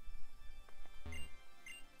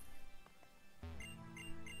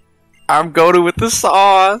 I'm going with the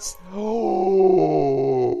sauce.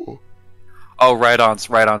 oh. Oh, right on's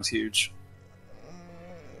huge.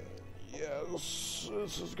 Yes,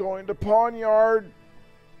 this is going to Pawn Yard.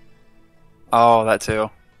 Oh, that too.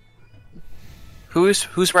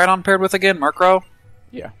 Who's right on paired with again? Murkrow?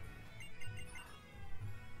 Yeah.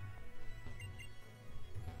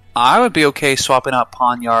 I would be okay swapping out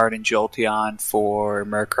Pawnyard and Jolteon for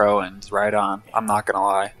Murkrow and Rhydon. I'm not gonna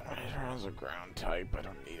lie. Ground's a ground type. I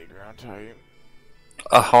don't need a ground type.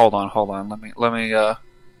 Hold on. Let me.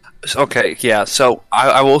 Okay, yeah. So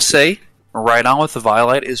I will say, right on with the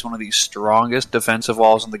Violet is one of the strongest defensive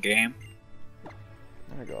walls in the game.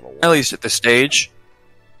 I got a At least at this stage,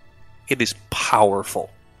 it is powerful.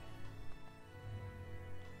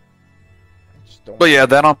 But yeah,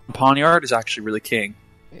 that on Pawnyard is actually really king.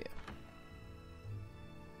 Yeah.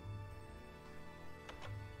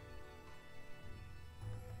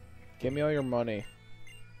 Give me all your money.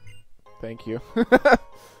 Thank you.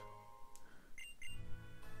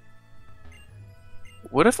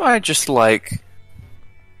 What if I just like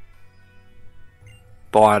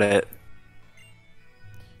bought it?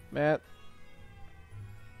 Matt,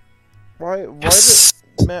 why Yes.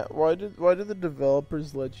 why did the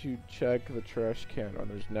developers let you check the trash can when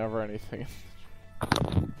there's never anything?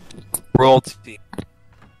 Royalty.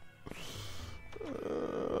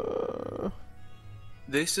 Uh,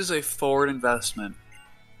 This is a forward investment.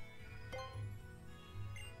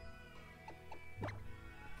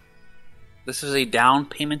 This is a down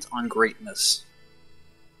payment on greatness.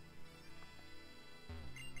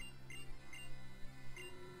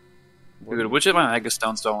 Dude, which of my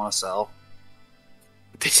Megastones do I want to sell?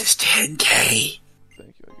 This is 10k!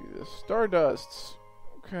 Thank you. I'll do this. Stardusts.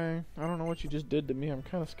 Okay, I don't know what you just did to me. I'm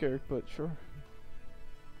kind of scared, but sure.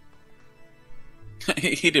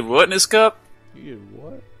 He did what in his cup? You did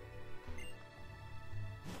what?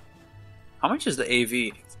 How much is the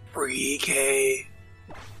AV? 3k.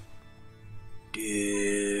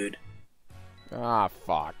 Dude. Ah,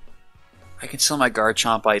 fuck. I can sell my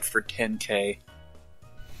Garchompite for 10k.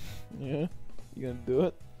 Yeah? You gonna do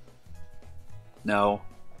it? No.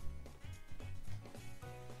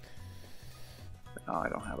 No, I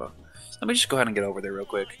don't have a... Let me just go ahead and get over there real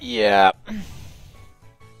quick. Yeah.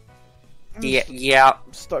 Yeah.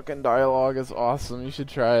 Stuck in dialogue is awesome. You should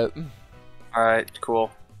try it. Alright, cool.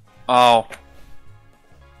 Oh.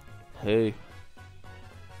 Hey.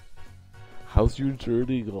 How's your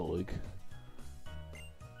journey going?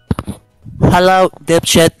 Hello,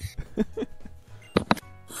 dipshit.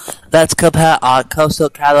 Let's compare our Coastal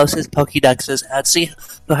Kalos' Pokédexes and see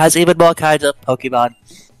who has even more kinds of Pokemon.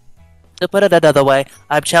 To put it another way,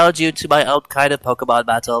 I'm challenging you to my own kind of Pokemon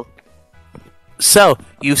battle. So,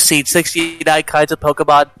 you've seen 69 kinds of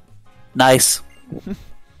Pokemon? Nice.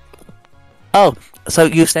 Oh, so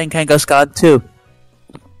you've seen Kangaskhan too?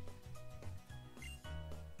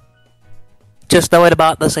 Just knowing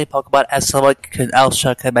about the same Pokemon as someone else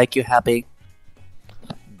can make you happy.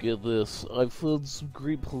 Get this, I've found some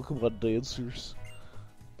great Pokemon dancers.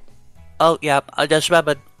 Oh, yeah, I just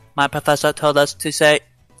remembered. My professor told us to say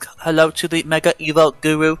hello to the Mega Evil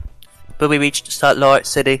Guru when we reached Starlord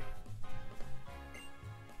City.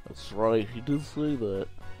 That's right, he did say that.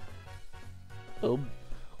 Who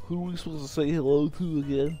are we supposed to say hello to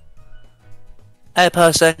again? A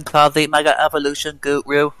person called the Mega Evolution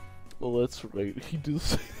Guru. Well, that's right, he did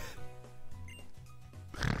say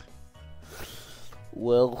that.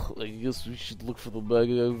 Well, I guess we should look for the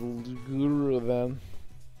Mega Evolution Guru then.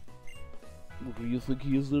 What do you think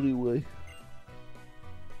he is anyway?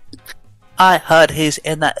 I heard he's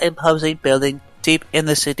in that imposing building deep in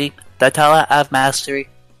the city, the Tower of Mastery.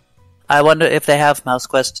 I wonder if they have Mouse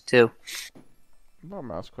Quest too. About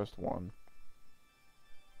Mouse Quest 1.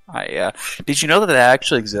 Did you know that it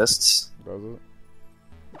actually exists? Does it?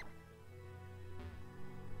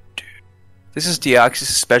 This is Deoxys'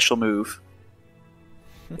 special move.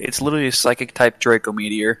 It's literally a psychic type Draco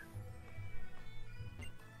Meteor.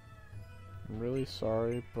 I'm really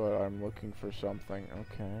sorry, but I'm looking for something.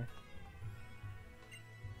 Okay.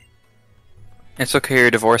 It's okay,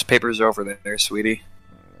 your divorce papers are over there, sweetie.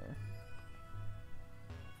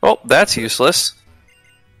 Oh, that's useless.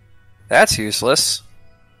 That's useless.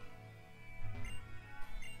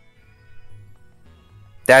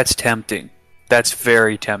 That's tempting. That's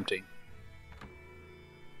very tempting.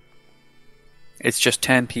 It's just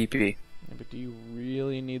 10 PP. Yeah, but do you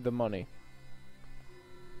really need the money?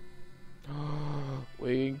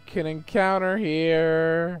 We can encounter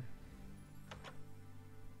here.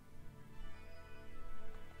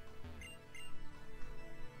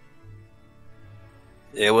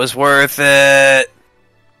 It was worth it.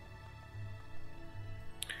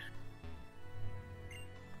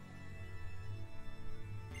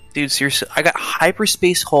 Dude, seriously, I got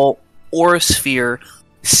Hyperspace Hole, Aura Sphere,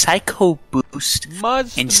 Psycho Boost,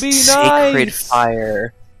 Must and be Sacred nice.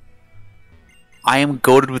 Fire. I am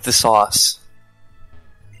goated with the sauce.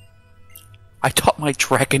 I taught my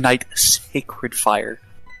Dragonite Sacred Fire.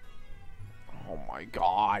 Oh my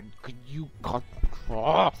god. Could you cut?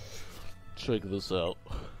 Check this out.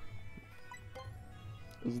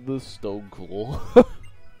 Isn't this stone cool?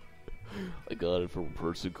 I got it from a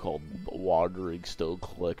person called the Wandering Stone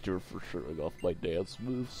Collector for showing off my dance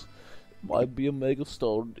moves. Might be a mega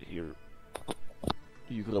stone here.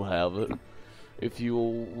 You can have it. If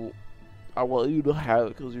you... I want you to have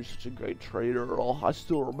it because you're such a great trainer. I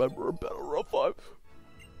still remember a Battle Rough 5.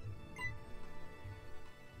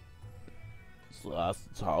 It's the last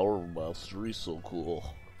Tower of Mastery, so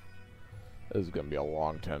cool. This is gonna be a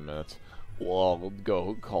long 10 minutes. Well, I'll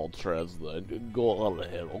go call Trez then and go on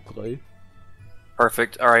ahead, okay?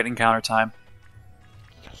 Perfect. Alright, encounter time.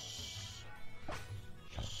 Yes.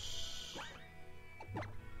 Yes.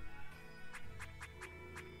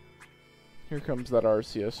 Here comes that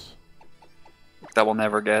Arceus. That we'll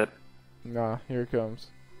never get. Nah, here it comes.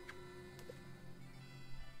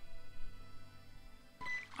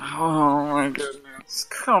 Oh my goodness.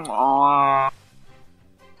 Come on.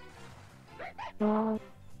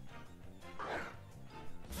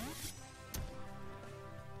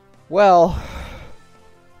 Well,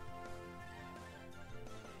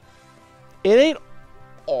 it ain't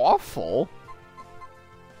awful.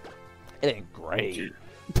 It ain't great.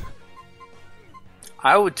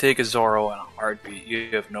 I would take a Zoro in a heartbeat.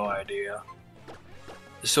 You have no idea.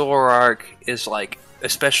 Zoroark is like,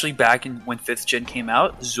 especially back in when 5th gen came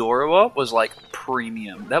out, Zoroa was like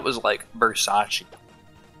premium. That was like Versace.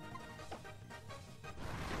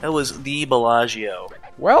 That was the Bellagio.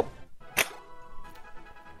 Well,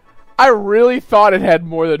 I really thought it had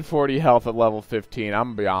more than 40 health at level 15,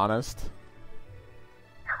 I'm gonna be honest.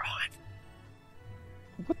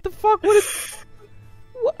 What the fuck would it...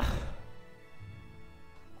 What?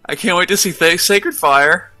 I can't wait to see Sacred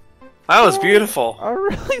Fire. That was beautiful. I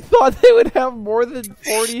really thought they would have more than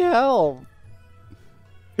 40 health.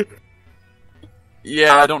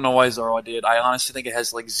 Yeah, I don't know why Zoroa did. I honestly think it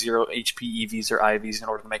has like 0 HP EVs or IVs in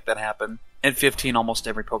order to make that happen. And 15, almost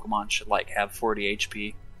every Pokemon should like have 40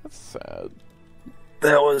 HP. That's sad.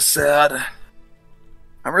 That was sad.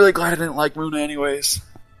 I'm really glad I didn't like Muna anyways.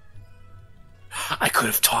 I could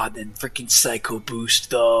have taught in freaking Psycho Boost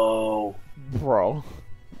though. Bro,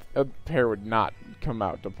 a pair would not come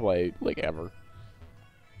out to play, like, ever.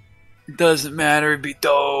 Doesn't matter, it'd be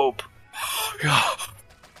dope.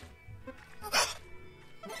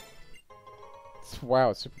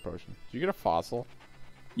 Wow, super potion. Did you get a fossil?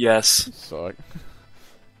 Yes. You suck.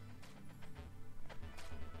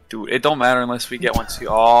 Dude, it don't matter unless we get one too.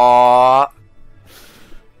 Aww.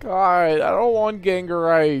 God, I don't want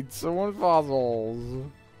Gangarites. I want fossils.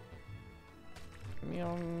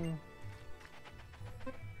 Meow.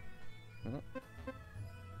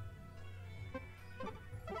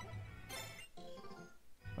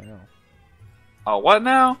 I know. Oh, what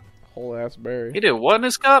now? Whole ass berry. He did what in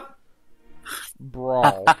his cup?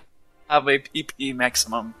 Brawl. Have a PP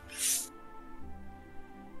maximum.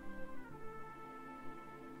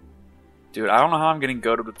 Dude, I don't know how I'm getting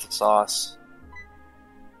goated with the sauce.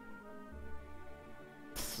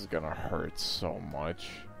 This is gonna hurt so much.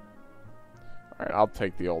 Alright, I'll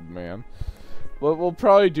take the old man. We'll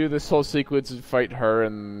probably do this whole sequence and fight her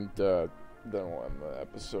and then we'll end the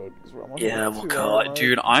episode. Yeah, we'll call it.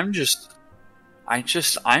 Dude, I'm just... Yeah,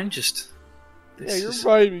 you're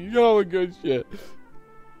fighting me. You got all the good shit.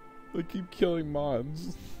 I keep killing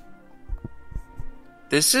mons.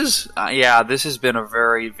 This is, this has been a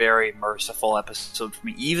very, very merciful episode for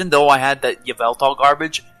me. Even though I had that Yveltal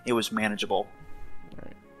garbage, it was manageable.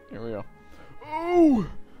 Alright, here we go. Oh!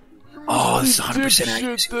 This is 100%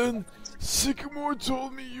 accuracy. Then Sycamore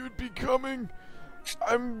told me you'd be coming.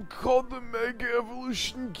 I'm called the Mega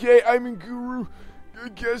Evolution Guru. I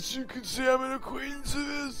guess you could say I'm an acquaintance of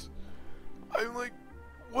his. I'm like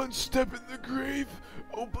one step in the grave.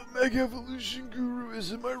 Oh, but Mega Evolution Guru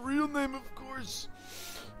isn't my real name, of course.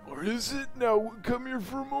 Or is it? Now, come here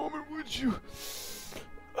for a moment, would you?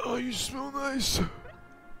 Oh, you smell nice.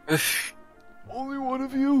 Only one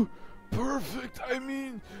of you? Perfect. I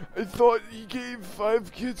mean, I thought he gave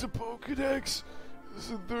 5 kids a Pokedex.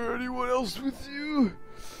 Isn't there anyone else with you?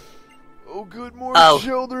 Oh, good, more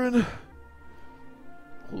children.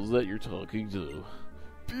 Who's that you're talking to?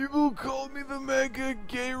 People call me the Mega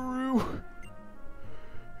Guru.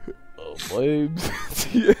 Oh, my name's...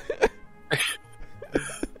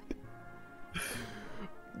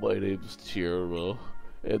 My name's Chiro.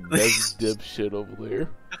 And that's dipshit over there.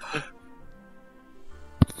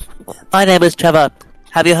 My name is Trevor.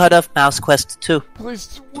 Have you heard of Mouse Quest 2?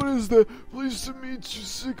 Pleased, what is that? Pleased to meet you,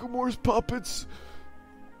 Sycamore's puppets.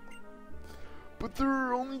 But there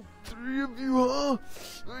are only 3 of you, huh?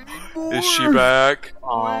 I need more. Is she back?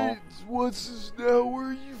 Wait, what's this now? Where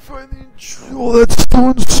are you finding? Oh, that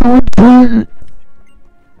sounds so intriguing.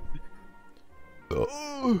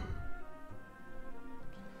 Oh.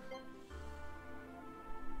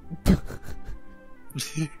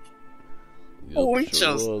 We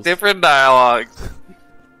chose different dialogues.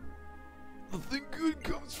 Nothing good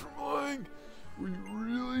comes from lying. Were you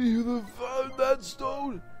really the found that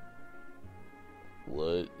stone?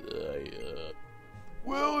 What?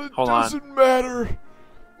 Well, it Hold on. doesn't matter.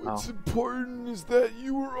 What's Oh. important is that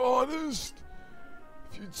you were honest.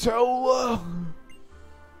 If you tell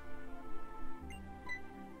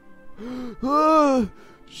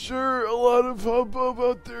sure, a lot of hubbub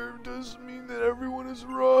out there doesn't mean that everyone has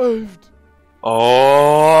arrived.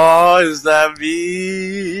 Oh, is that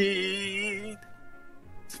mean?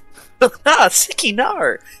 Ah, Siki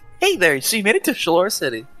Nar! Hey there, so you made it to Shalor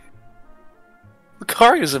City. The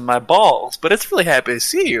car is in my balls, but it's really happy to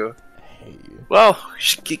see you. Hey. Well, we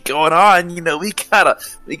should get going on. You know, we got a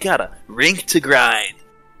rink to grind.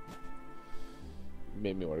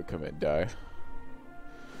 Made me want to come and die.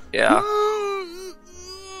 Yeah. Oh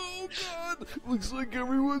god! Looks like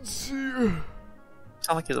everyone's here.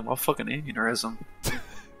 Sound like he has a motherfucking aneurysm.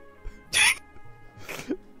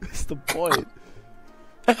 That's the point.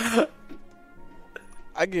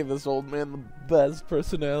 I gave this old man the best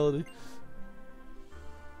personality.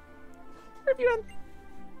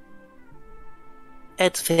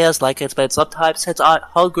 It feels like it's been some time since our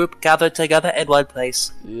whole group gathered together in one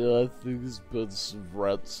place. Yeah, I think it's been some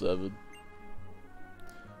Rat 7.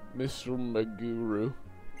 Mr. Meguru.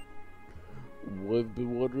 I've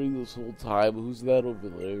been wondering this whole time, who's that over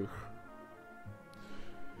there?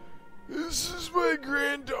 This is my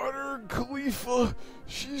granddaughter, Khalifa.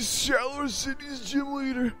 She's Shallow City's gym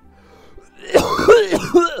leader.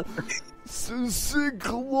 So sick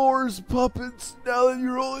lores, puppets, now that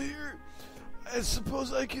you're all here. I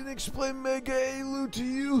suppose I can explain Mega Elu to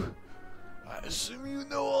you. I assume you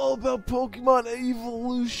know all about Pokemon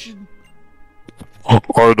evolution. I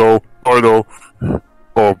know.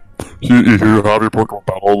 You have your Pokemon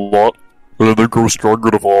battle a lot, and then they grow stronger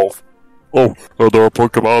and evolve. Oh, and there are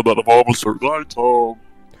Pokemon that evolve a certain item.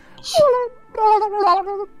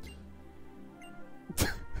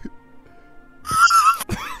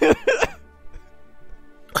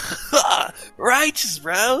 Righteous,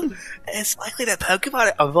 bro. It's likely that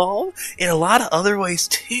Pokemon evolve in a lot of other ways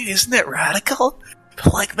too. Isn't it radical?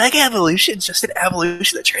 But like Mega Evolution is just an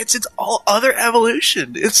evolution that transcends all other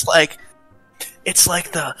evolution. It's like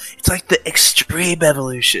the extreme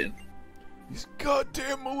evolution. These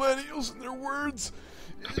goddamn millennials and their words.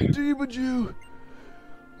 Indeed,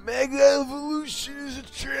 Mega Evolution is a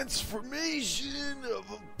transformation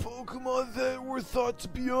of a Pokemon that were thought to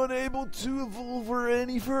be unable to evolve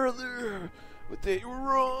any further. But they were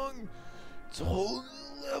wrong. It's a whole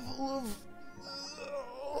new level of...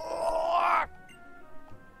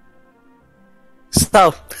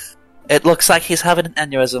 So, it looks like he's having an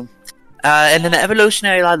aneurysm. In an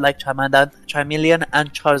evolutionary line like Charmander, Charmeleon,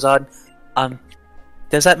 and Charizard,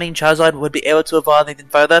 does that mean Charizard would be able to evolve even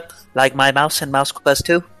further, like my mouse and Mouse Quest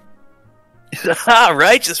 2?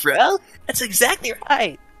 Righteous, bro. That's exactly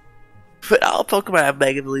right. But all Pokemon have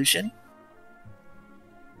Mega Evolution.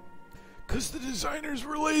 Because the designers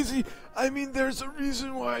were lazy. I mean, there's a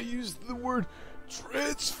reason why I used the word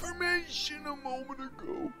transformation a moment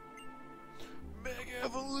ago. Mega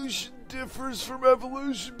Evolution differs from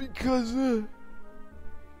evolution because it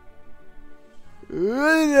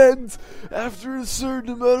ends after a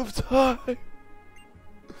certain amount of time.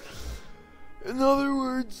 In other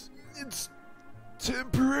words, it's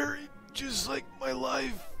temporary, just like my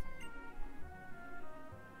life.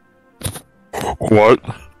 What?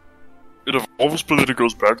 It evolves, but then it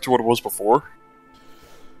goes back to what it was before?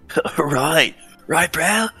 Right,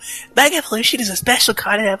 bro. Mega Evolution is a special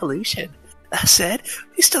kind of evolution. That said,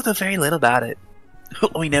 we still know very little about it.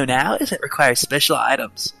 What we know now is it requires special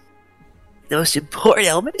items. The most important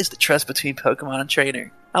element is the trust between Pokemon and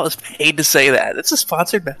trainer. I was paid to say that. It's a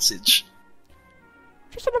sponsored message.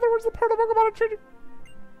 Just in other words, the part of Pokemon and training.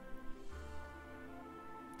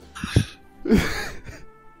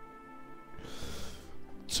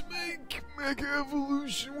 To make Mega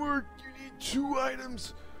Evolution work, you need 2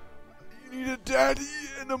 items. You need a daddy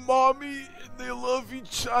and a mommy, and they love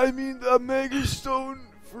each. I mean, the Mega Stone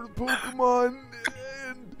for the Pokemon,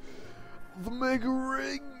 and the Mega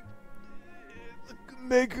Ring, and the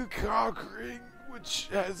Mega Cock Ring, which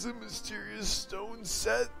has a mysterious stone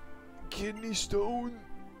set, Kidney Stone,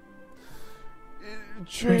 and a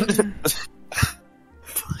trainer.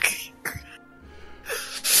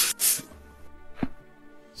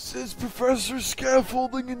 Since Professor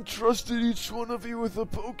Scaffolding entrusted each one of you with a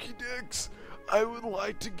Pokédex, I would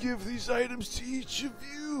like to give these items to each of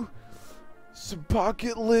you. some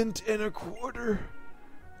pocket lint, and a quarter.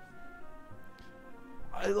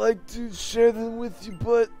 I'd like to share them with you,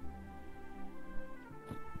 but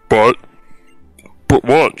But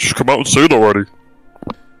what? Just come out and say it already.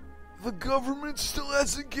 the government still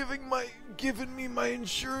hasn't given me my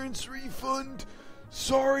insurance refund.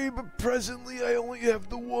 Sorry, but presently I only have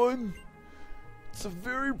the one. It's a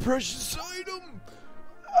very precious item.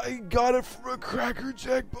 I got it from a Cracker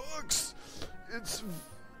Jack box.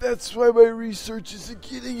 That's why my research isn't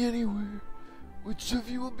getting anywhere. Which of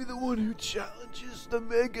you will be the one who challenges the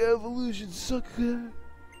Mega Evolution sucker?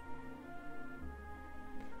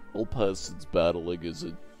 I'll pass since battling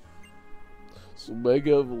isn't. So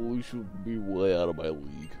Mega Evolution would be way out of my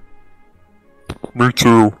league. Me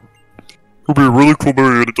too. It'll be a really cool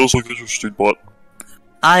movie and it does look interesting, but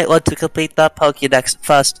I want to complete the Pokédex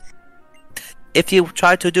first. If you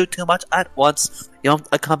try to do too much at once, you won't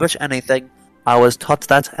accomplish anything. I was taught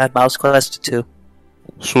that at Mouse Quest 2.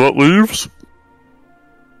 so that leaves.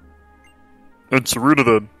 And Serena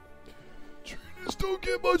then. Trainers don't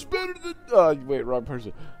get much better than. Wait, wrong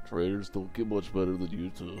person. Trainers don't get much better than you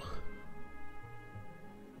two.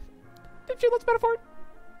 Did you let's battle for it?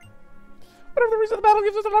 Whatever the reason, the battle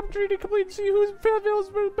gives us an opportunity to complete and see who's feels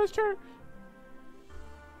best chair.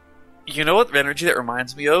 You know what energy that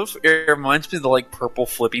reminds me of? It reminds me of the like purple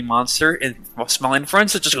flippy monster in Smiling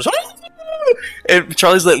Friends. It just goes, and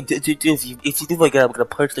Charlie's like, if you do like that, I'm gonna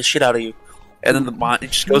punch the shit out of you. And then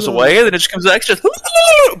it just goes away, and then it just comes back. Just, Dude,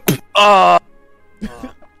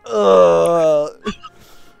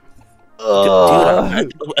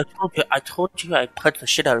 I told you I'd punch the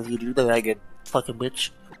shit out of you, dude, that I get fucking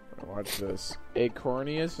bitch. Watch this.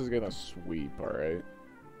 Acornius is gonna sweep, alright?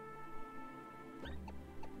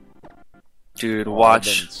 dude, I've been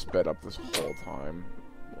watch. sped up this whole time.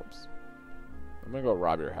 Whoops. I'm gonna go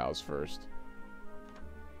rob your house first.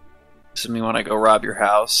 This is me when I go rob your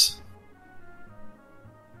house.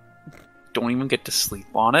 Don't even get to sleep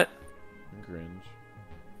on it. Cringe.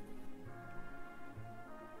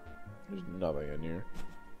 There's nothing in here.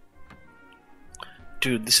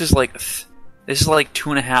 Dude, this is like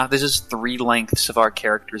 2.5. This is 3 lengths of our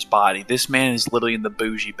character's body. This man is literally in the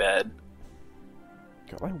bougie bed.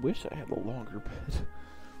 God, I wish I had a longer bed.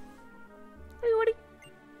 Are you ready?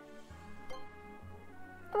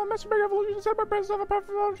 I'm a Master Mega Evolution to set my presence on apart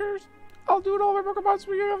from all chairs. I'll do it all my Pokemon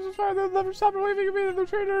so you have to try to never stop believing in me and the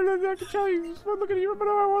trainer, and I can tell you, just one look at you, but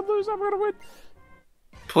I won't lose, I'm gonna win.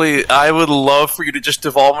 Please, I would love for you to just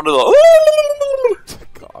devolve into the.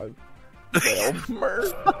 God.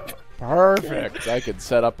 Perfect. I can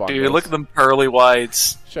set up on Dude, this. look at them pearly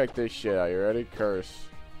whites. Check this shit out. You ready? Curse.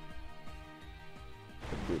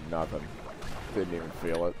 Didn't do nothing. Didn't even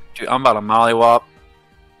feel it. Dude, I'm about to mollywop.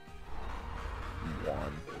 1.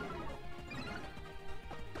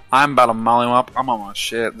 I'm about to mollywop. I'm on my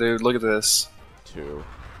shit, dude. Look at this. 2.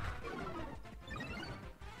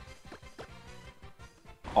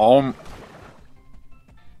 Oh.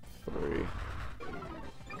 3.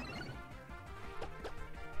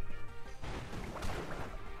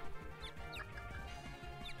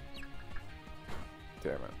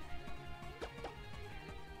 Damn it.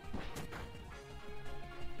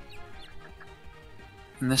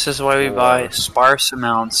 And this is why we buy sparse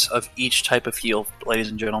amounts of each type of heal, ladies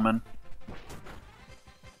and gentlemen.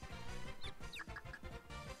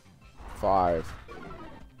 5.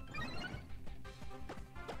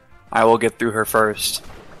 I will get through her first.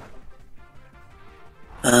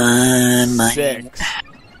 6.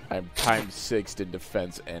 I'm times 6 in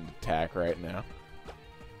defense and attack right now.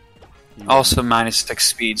 Also -6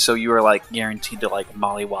 speed, so you are like guaranteed to like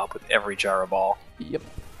mollywop with every Gyro Ball. Yep.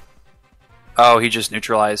 Oh, he just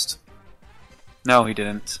neutralized. No, he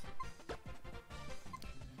didn't.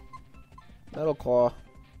 Metal Claw.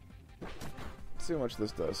 Let's see how much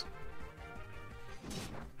this does.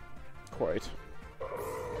 Quite.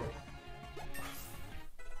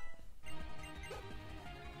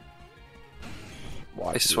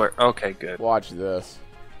 Watch I swear. Okay, good. Watch this.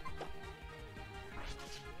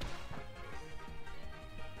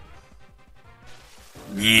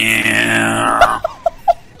 Yeah.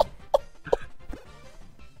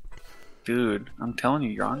 Dude, I'm telling you,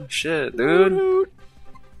 you're on shit, dude.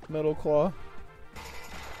 Metal Claw.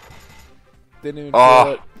 Didn't even Oh.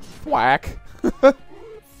 feel it. Whack.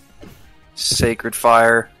 Sacred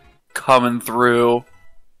Fire coming through.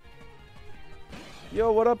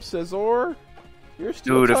 Yo, what up, Scizor? You're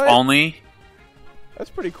still Dude, if tight? only. That's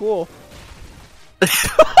pretty cool.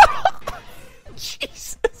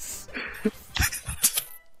 Jesus.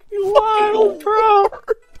 Wow, bro.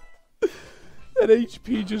 That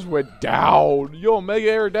HP just went down. Yo, Mega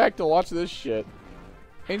Aerodactyl, watch this shit.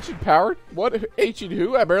 Ancient power? What? Ancient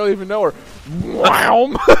who? I barely even know her.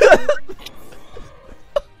 Wow.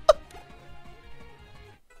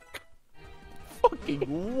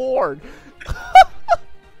 Fucking Lord.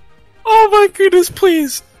 Oh my goodness,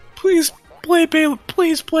 please. Please play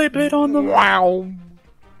bait on them. Wow.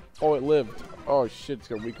 Oh, it lived. Oh shit, it's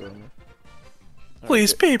got weaker on me.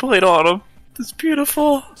 Please Beyblade on him. That's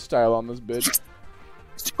beautiful. Style on this bitch.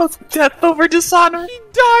 Chose death over dishonor. He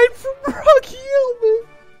died from Rocky Helmet.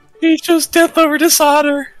 He chose death over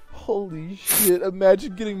dishonor. Holy shit,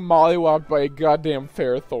 imagine getting mollywopped by a goddamn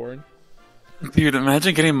Fairthorn. Dude,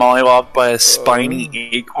 imagine getting mollywopped by a spiny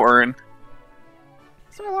acorn.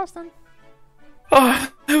 So I lost then.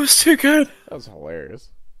 Oh, that was too good. That was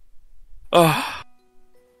hilarious. Oh.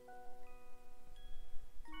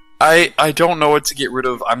 I don't know what to get rid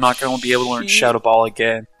of. I'm not going to be able to learn Shadow Ball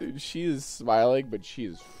again. Dude, she is smiling, but she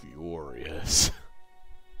is furious.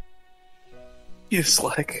 He's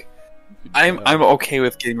like, I'm okay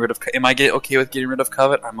with getting rid of. Am I okay with getting rid of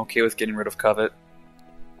Covet? I'm okay with getting rid of Covet.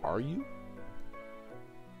 Are you?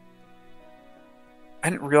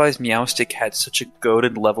 I didn't realize Meowstick had such a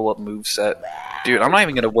goated level up moveset. Dude, I'm not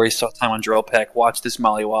even going to waste time on Drill Peck. Watch this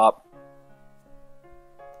Mollywop.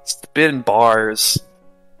 Spin bars.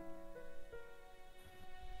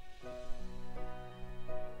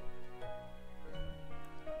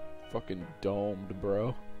 Fucking domed,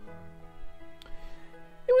 bro.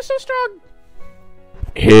 It was so strong.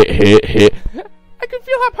 I could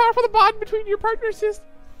feel how powerful the bond between your partners is.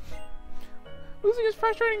 Losing is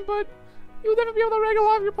frustrating, but you'll never be able to wrangle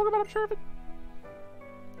off your Pokemon, I'm sure of it.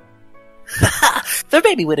 There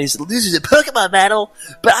may be winners and losers in Pokemon battle,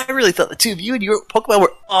 but I really thought the two of you and your Pokemon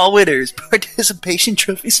were all winners. Participation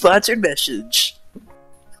trophy sponsored message.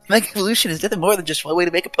 Mega Evolution is nothing more than just one way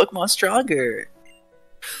to make a Pokemon stronger.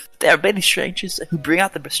 There are many strangers who bring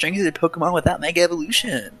out the strength of their Pokemon without Mega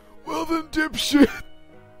Evolution. Well then, dipshit.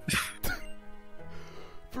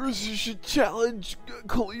 First you should challenge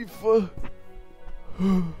Khalifa,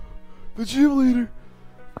 the gym leader.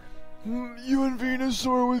 You and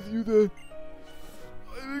Venusaur with you then.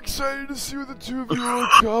 I'm excited to see what the two of you will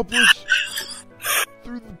accomplish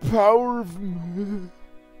through the power of...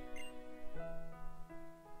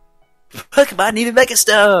 Pokemon need a Mega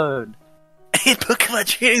Stone! And Pokemon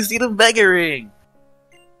trainers need a Mega Ring!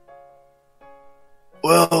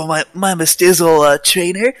 Well, my Mystizzle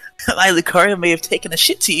trainer, my Lucario may have taken a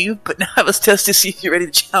shit to you, but now I was tested to see if you're ready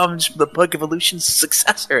to challenge the Bug Evolution's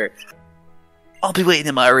successor. I'll be waiting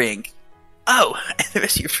in my ring. Oh, and the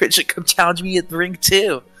rest of your friends should come challenge me at the ring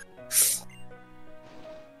too.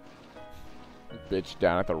 Bitch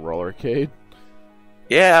down at the rollercade.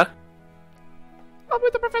 Yeah. I'm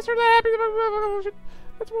with the professor the happy evolution.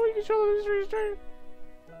 That's more you can show the mystery straight.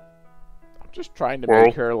 I'm just trying to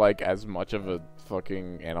make her like as much of a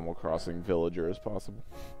fucking Animal Crossing villager as possible.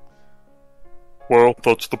 Well,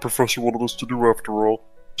 that's the professor wanted us to do after all.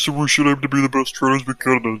 So we should aim to be the best trainers we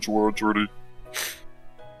can in Edgeworld's ready.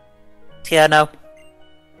 Yeah, no.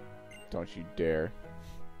 Don't you dare.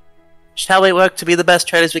 Shall we work to be the best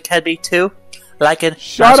trainers we can be too? Like in...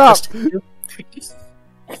 Shut up!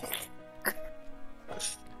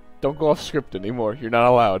 Don't go off script anymore. You're not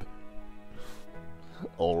allowed.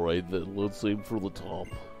 Alright then, let's aim for the top.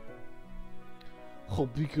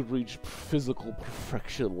 Hope you can reach physical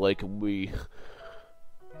perfection like me.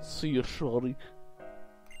 See ya, shawty.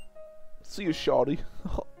 See ya, shawty.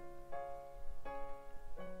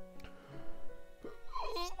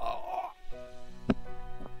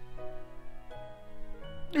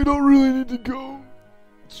 You don't really need to go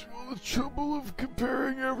to all the trouble of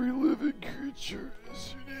comparing every living creature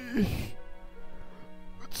as unique.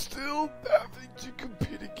 But still, having to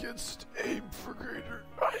compete against aim for greater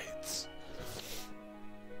heights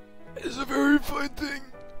is a very fine thing.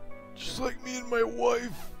 Just like me and my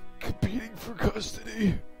wife competing for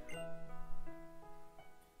custody.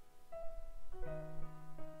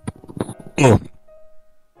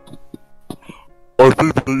 I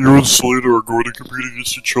think that you and Slater are going to compete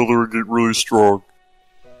against each other and get really strong.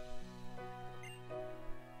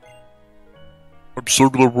 I'm so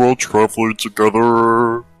glad we're all traveling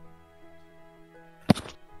together.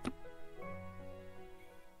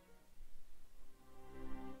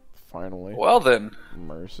 Finally. Well then.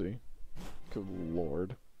 Mercy. Good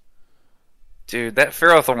lord. Dude, that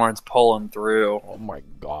Ferrothorn's pulling through. Oh my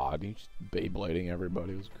god, he's Beyblading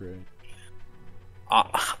everybody. It was great.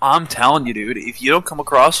 I'm telling you, dude, if you don't come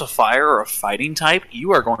across a fire or a fighting type,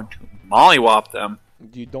 you are going to mollywop them.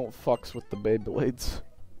 You don't fucks with the Beyblades.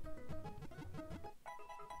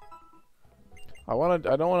 I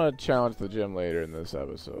don't want to challenge the gym later in this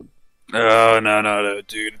episode. Oh no,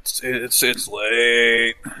 dude! It's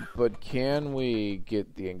late. But can we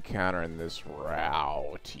get the encounter in this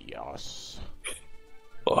route? Yes.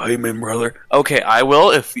 Oh, hey, man, brother. Okay, I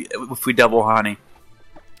will if we double honey.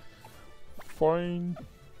 Fine.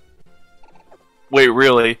 Wait,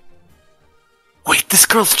 really? Wait, this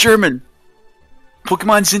girl's German.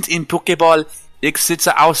 Pokémon sind in Pokéball. Ich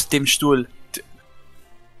sitze aus dem Stuhl.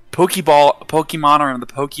 Pokemon are in the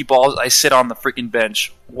Pokeballs. I sit on the freaking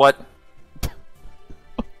bench. What?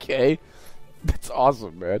 Okay. That's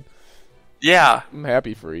awesome, man. Yeah. I'm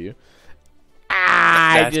happy for you.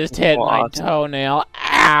 I That's just hit my awesome. toenail.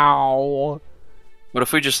 Ow. What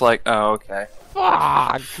if we just like? Oh, okay.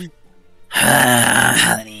 Fuck.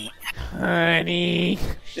 Honey. Honey.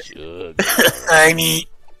 Sugar. Honey.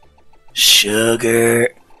 Sugar.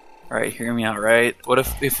 All right, hear me out. Right? What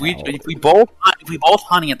if we both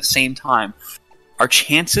honey at the same time? Our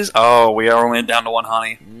chances? Oh, we are only down to one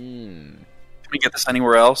honey. Can we get this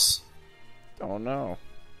anywhere else? Don't know.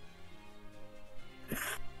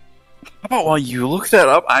 How about while you look that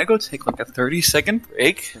up, I go take like a 30-second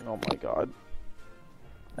break? Oh my god.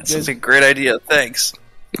 That sounds like a great idea. Thanks.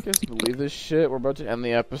 You guys believe this shit? We're about to end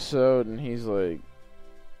the episode and he's like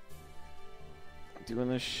doing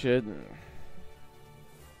this shit and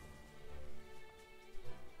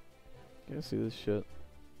you guys see this shit?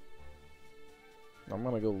 I'm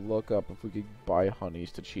gonna go look up if we could buy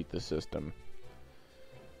honeys to cheat the system.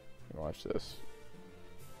 Watch this.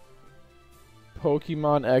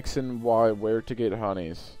 Pokemon X and Y, where to get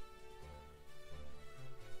honeys.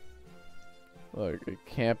 Look, it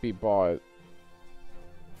can't be bought. It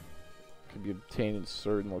can be obtained in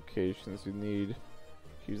certain locations. You need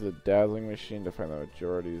to use the dazzling machine to find the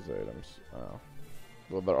majority of these items. Oh.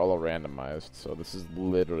 Well, they're all randomized, so this is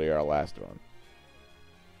literally our last one.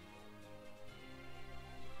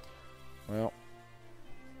 Well.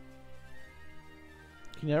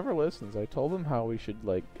 He never listens. I told him how we should,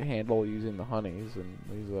 like, handle using the honeys, and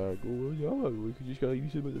he's like, well, yeah, we could just gotta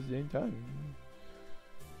use them at the same time.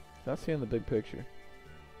 Not seeing the big picture.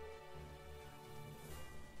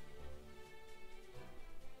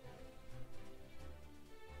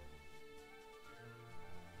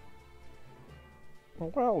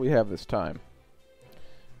 Well, while we have this time,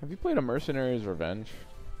 have you played A Mercenary's Revenge?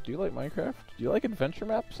 Do you like Minecraft? Do you like adventure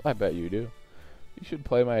maps? I bet you do. You should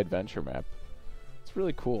play my adventure map. It's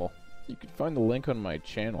really cool. You can find the link on my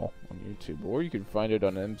channel on YouTube, or you can find it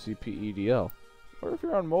on MCPEDL. Or if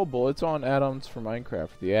you're on mobile, it's on add-ons for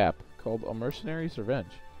Minecraft, the app, called A Mercenary's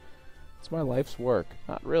Revenge. It's my life's work.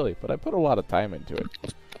 Not really, but I put a lot of time into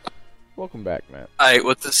it. Welcome back, Matt. Alright,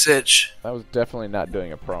 what's the sitch? I was definitely not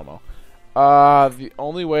doing a promo. The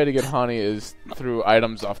only way to get honey is through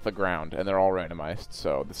items off the ground, and they're all randomized,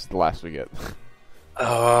 so this is the last we get.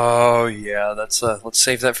 Oh, yeah, that's, let's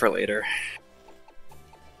save that for later.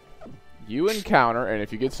 You encounter, and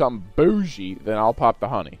if you get something bougie, then I'll pop the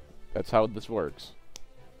honey. That's how this works.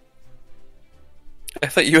 I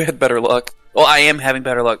thought you had better luck. Well, I am having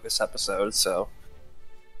better luck this episode, so...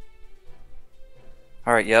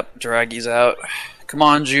 Alright, yep, Dragi's out. Come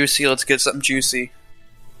on, Juicy, let's get something juicy.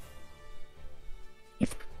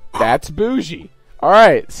 That's bougie.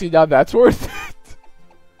 Alright, see, now that's worth it.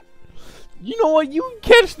 You know what? You can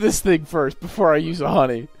catch this thing first before I use a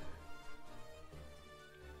honey.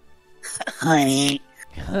 Honey.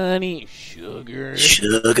 Honey, sugar.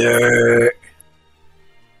 Sugar.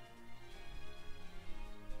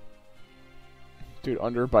 Dude,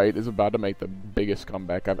 Underbite is about to make the biggest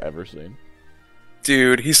comeback I've ever seen.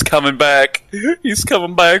 Dude, he's coming back. He's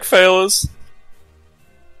coming back, fellas.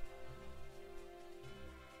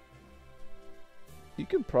 You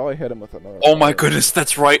could probably hit him with another. Oh my goodness,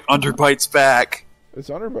 that's right. Underbite's back. It's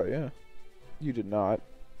Underbite, yeah. You did not.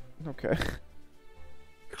 Okay.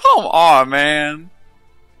 Come on, man.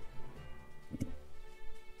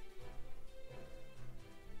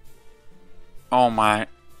 Oh my.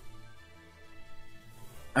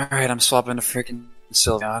 Alright, I'm swapping to freaking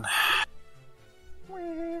Sylveon.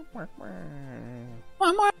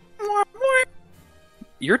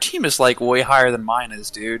 Your team is like way higher than mine is,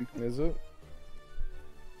 dude. Is it?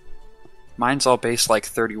 Mine's all base like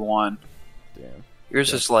 31. Damn.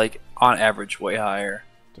 Yours is like on average way higher.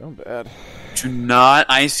 Doing bad. Do not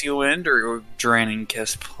Icy Wind or Draining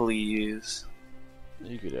Kiss, please.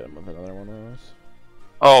 You could hit him with another one of those.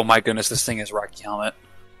 Oh my goodness, this thing is Rocky Helmet.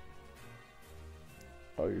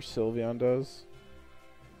 Oh, your Sylveon does?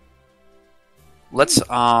 Let's,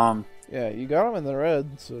 Yeah, you got him in the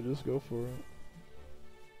red, so just go for it.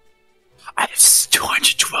 I have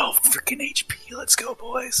 212 freaking HP. Let's go,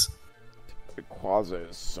 boys. Quaza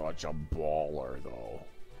is such a baller, though.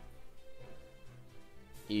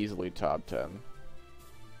 Easily top 10.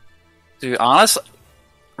 Dude, honestly,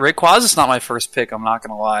 Rayquaza is not my first pick, I'm not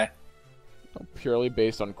gonna lie. Purely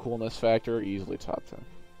based on coolness factor, easily top 10.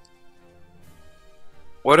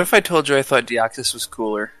 What if I told you I thought Deoxys was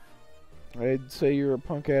cooler? I'd say you're a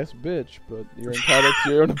punk ass bitch, but you're entitled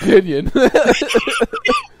to your own opinion.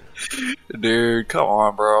 Dude, come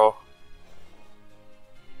on, bro.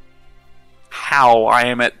 How? I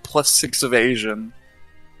am at +6 evasion.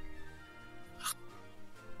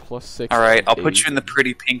 +6. Alright, I'll put you in the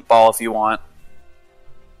pretty pink ball if you want.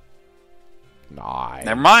 Nice.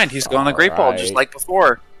 Never mind, he's going the great ball just like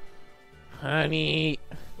before. Honey.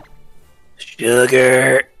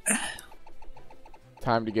 Sugar.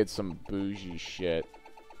 Time to get some bougie shit.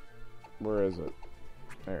 Where is it?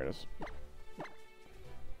 There it is.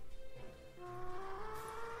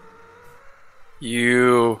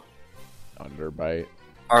 You Underbite.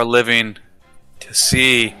 are living to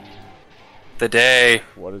see the day.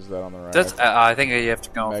 What is that on the right? That's, I think you have to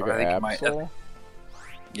go Mega for. I think you might. Absol?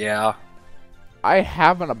 Yeah. I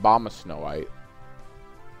have an Obama Snow White.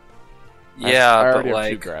 Yeah, I but already have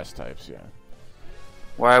two like, grass types. Yeah.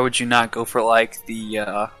 why would you not go for like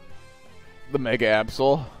the? The Mega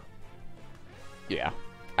Absol. Yeah.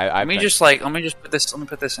 I let me think- just like let me just put this. Let me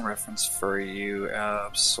put this in reference for you,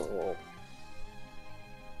 Absol.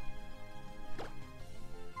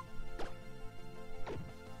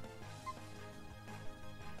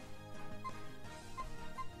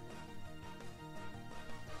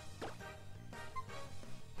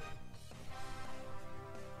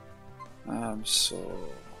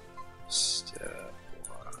 Step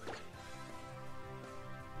one.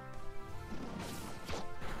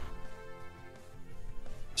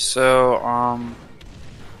 So,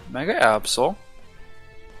 Mega Absol.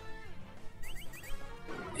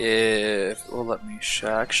 If will let me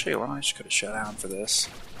actually, why don't I just go to shutdown for this?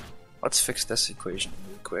 Let's fix this equation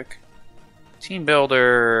really quick. Team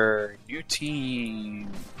builder, new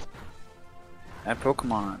team. Add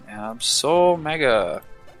Pokemon, Absol Mega.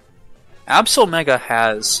 Absol Mega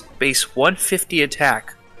has base 150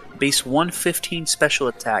 attack, base 115 special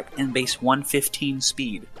attack, and base 115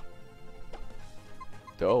 speed.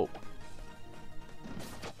 Dope.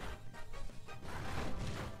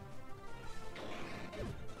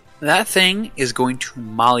 That thing is going to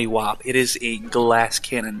mollywop. It is a glass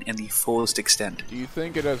cannon in the fullest extent. Do you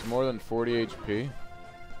think it has more than 40 HP?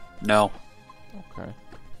 No. Okay.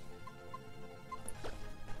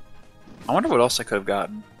 I wonder what else I could have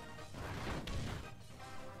gotten.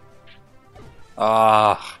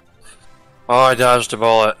 Ah. Oh, I dodged a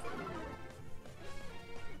bullet.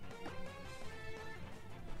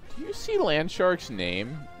 Do you see Landshark's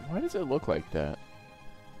name? Why does it look like that?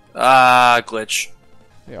 Ah, glitch.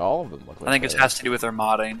 Yeah, all of them look like I think that. it has to do with their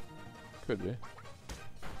modding. Could be.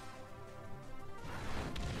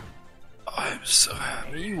 Oh, I'm so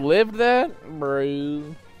happy. You lived that,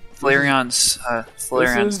 bro. Flareon's,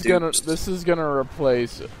 duped. This is gonna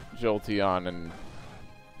replace Jolteon and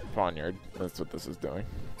Ponyard. That's what this is doing.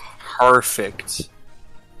 Perfect.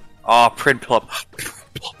 Oh, Prinplup.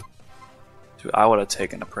 Dude, I would have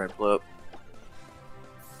taken a Prinplup.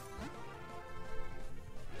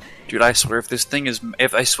 Dude, I swear if this thing is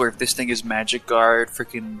Magic Guard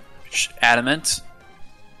freaking adamant.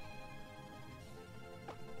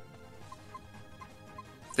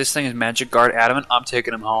 If this thing is Magic Guard adamant, I'm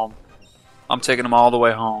taking him home. I'm taking him all the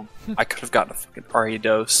way home. I could have gotten a fucking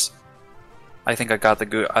Ariados. I think I got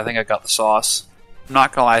the sauce. I'm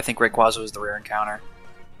not gonna lie, I think Rayquaza was the rare encounter.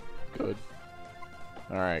 Good.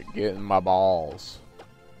 Alright, get in my balls.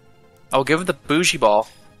 Oh, give him the bougie ball.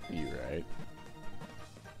 You right.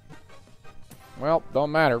 Well,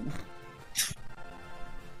 don't matter.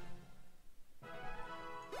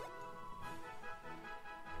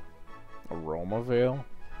 Aroma Veil?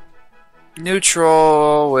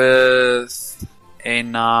 Neutral with a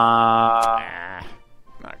Not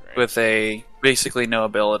great. with a basically no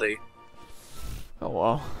ability. Oh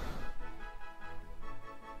well.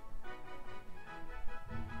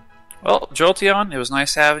 Well, Jolteon, it was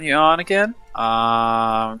nice having you on again.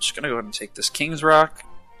 I'm just gonna go ahead and take this King's Rock.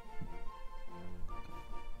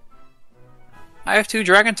 I have 2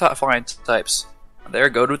 Dragon Flying types. There,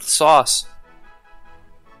 go with the sauce.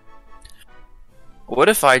 What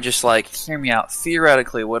if I just, like, hear me out,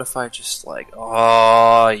 theoretically, what if I just, like,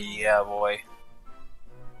 oh, yeah, boy.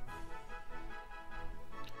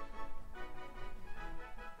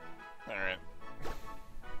 Alright.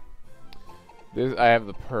 This I have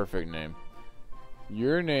the perfect name.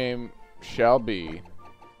 Your name shall be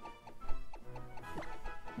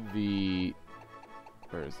the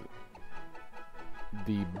where is it?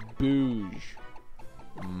 The Bouge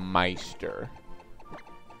Meister.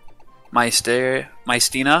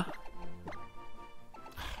 Mystina.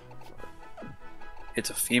 It's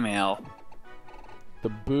a female. The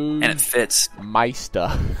Booge And it fits.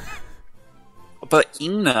 Meista. But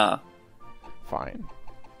Ina. Fine.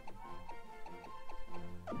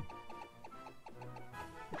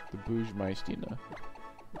 The Booge Meistina.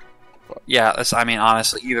 Yeah, I mean,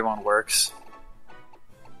 honestly, either one works.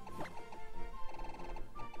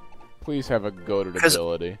 Please have a goated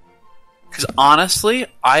ability. Because honestly,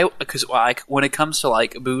 when it comes to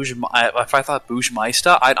like Bouge, if I thought Bouge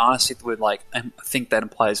Meista, I'd honestly would like think that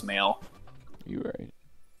implies male. You're right.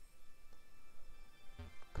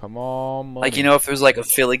 Come on, money. Like, you know, if there's like a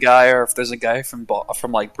Philly guy or if there's a guy from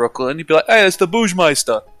like Brooklyn, you'd be like, hey, it's the Bouge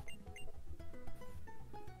Meista.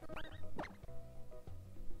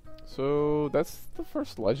 So that's the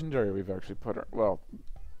first legendary we've actually put. Well,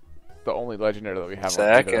 the only legendary that we have on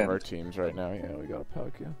Second. either of our teams right now. Yeah, we got a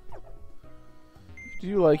Palkia. Do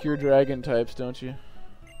you like your dragon types, don't you?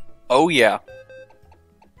 Oh yeah.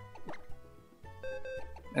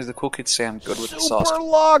 As the cool kids say, I'm good with the sauce. Super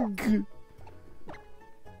Lug!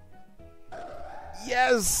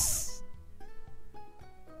 Yes!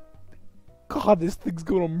 God, this thing's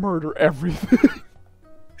gonna murder everything.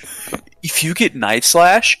 If you get Night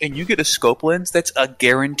Slash and you get a scope lens, that's a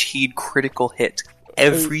guaranteed critical hit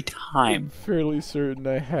every time. I'm fairly certain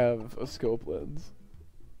I have a scope lens.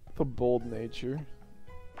 The bold nature.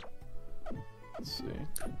 Let's see.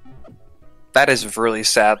 That is really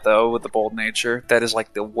sad, though, with the bold nature. That is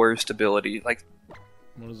like the worst ability. Like,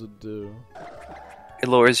 What does it do? it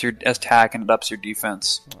lowers your attack and it ups your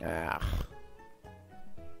defense. Ah.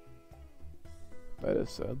 That is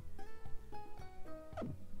sad.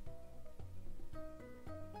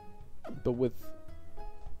 But with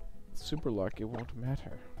Super Luck, it won't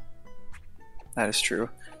matter. That is true.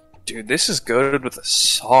 Dude, this is good with the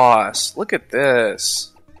sauce. Look at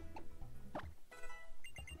this.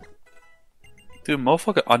 Dude,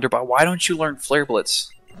 motherfucker Underbite, why don't you learn Flare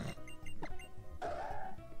Blitz?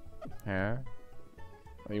 Huh?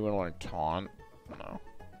 Oh, you want to learn Taunt? No.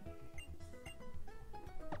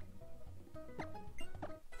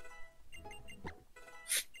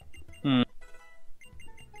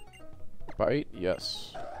 Bite?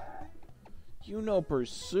 Yes. You know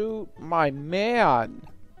Pursuit? My man!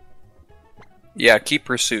 Yeah, keep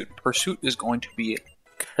Pursuit. Pursuit is going to be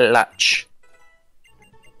clutch.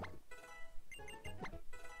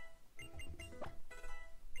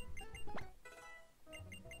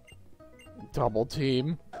 Double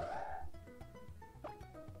team.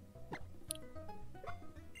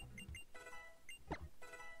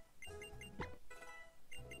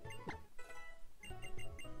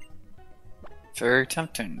 Very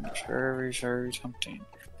tempting. Very, very tempting.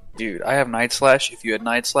 Dude, I have Night Slash. If you had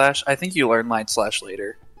Night Slash, I think you learn Night Slash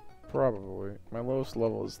later. Probably. My lowest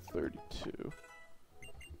level is 32.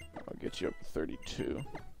 I'll get you up to 32.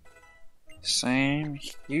 Same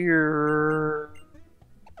here.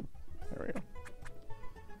 There we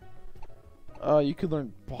go. You could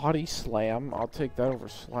learn Body Slam. I'll take that over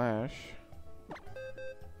Slash.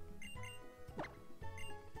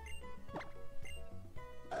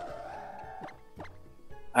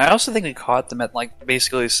 I also think we caught them at like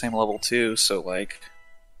basically the same level too, so like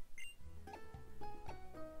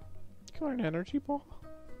You can learn Energy Ball.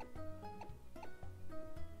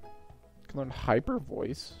 You can learn Hyper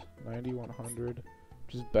Voice. 9100.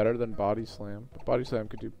 Which is better than Body Slam. But Body Slam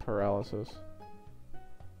could do Paralysis.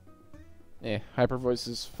 Hyper Voice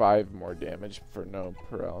is 5 more damage for no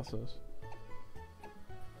paralysis.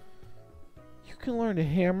 You can learn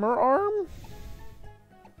Hammer Arm?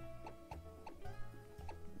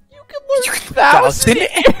 You can learn 1,000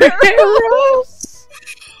 arrows!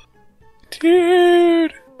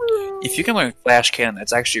 dude. If you can learn Flash Cannon,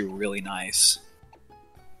 that's actually really nice.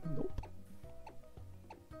 Nope.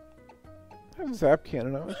 I have Zap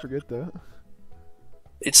Cannon, I always forget that.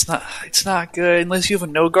 It's not good unless you have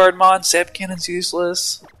a no guard mod. Zap Cannon's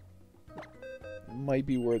useless. Might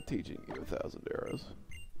be worth teaching you 1,000 arrows.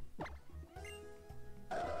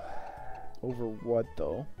 Over what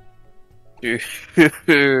though? Dude.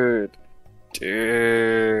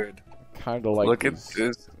 Dude. Kinda like Look at these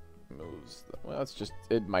this. moves. Well,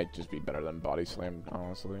 it might just be better than Body Slam,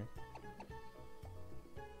 honestly.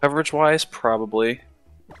 Coverage wise, probably.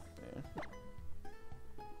 Yeah.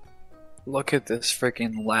 Look at this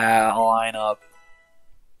freaking lineup.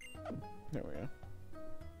 There we go.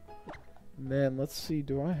 Man, let's see.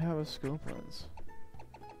 Do I have a scope lens?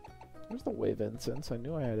 Where's the Wave Incense? I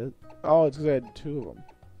knew I had it. Oh, it's because I had 2 of them.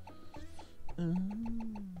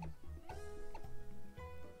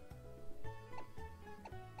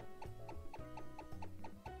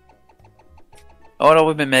 what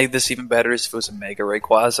would have made this even better is if it was a Mega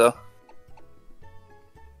Rayquaza.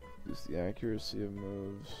 Use the accuracy of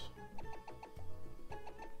moves.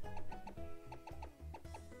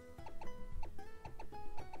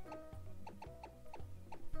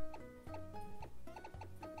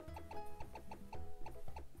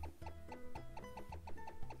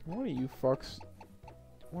 One of you fucks.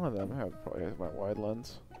 One of them probably has my wide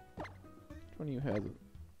lens. Which one of you has it?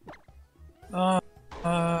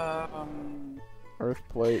 Earth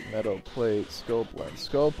plate, meadow plate, scope lens.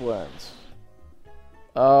 Scope lens.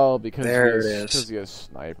 Oh, because there it is. Because he has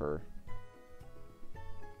sniper.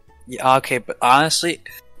 Yeah, okay, but honestly,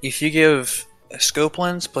 if you give a scope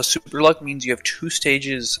lens plus super luck means you have 2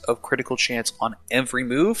 stages of critical chance on every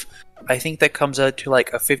move. I think that comes out to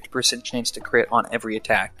like a 50% chance to crit on every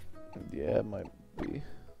attack. Yeah, it might be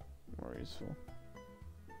more useful.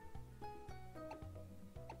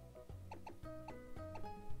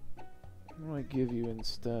 What do I give you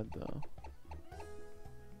instead, though?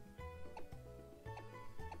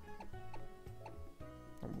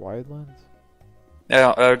 A wide lens?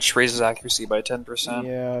 Yeah, it just raises accuracy by 10%.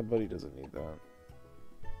 Yeah, but he doesn't need that.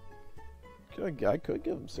 I could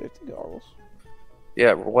give him safety goggles.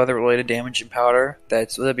 Yeah, weather-related damage and powder.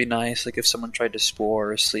 That'd be nice. Like if someone tried to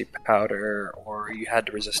spore or sleep powder, or you had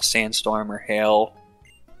to resist sandstorm or hail.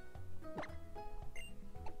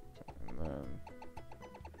 And then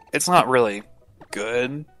It's not really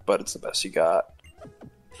good, but it's the best you got.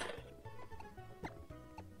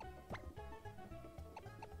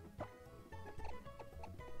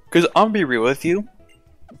 Because I'm gonna be real with you,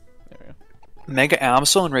 there we go. Mega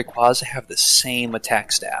Absol and Rayquaza have the same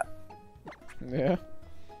attack stat. Yeah.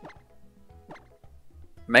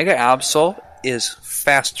 Mega Absol is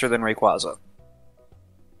faster than Rayquaza.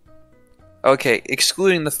 Okay,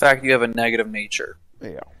 excluding the fact you have a negative nature.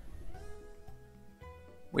 Yeah.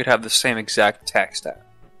 We'd have the same exact attack stat.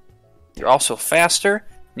 You're also faster,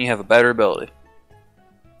 and you have a better ability.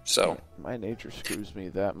 So, My nature screws me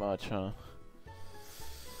that much, huh?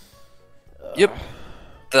 yep.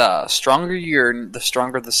 The stronger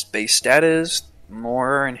the space stat is, the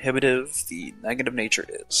more inhibitive the negative nature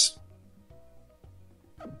is.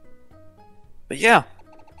 But yeah,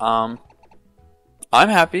 I'm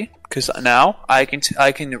happy because now I can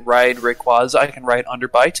ride Rayquaza. I can ride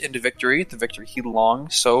Underbite into victory. The victory he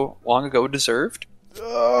so long ago deserved.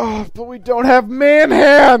 But we don't have man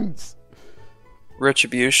hands!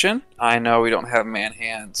 Retribution. I know we don't have man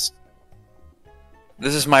hands.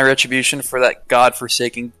 This is my retribution for that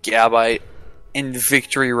godforsaken Gabite in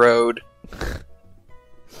Victory Road.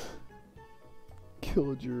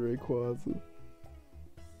 Killed your Rayquaza.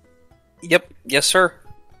 Yep, yes sir.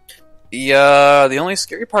 The only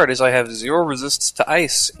scary part is I have 0 resistance to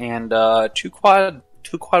ice and 2 quad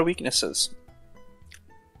weaknesses.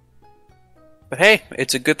 But hey,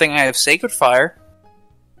 it's a good thing I have Sacred Fire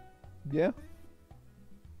Yeah.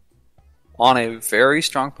 on a very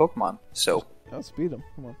strong Pokemon. So, I'll speed him.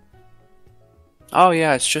 Come on. oh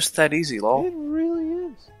yeah, it's just that easy, lol. It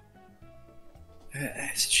really is.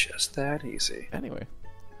 It's just that easy. Anyway,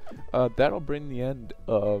 that'll bring the end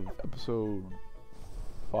of episode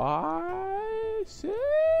 5,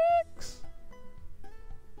 6.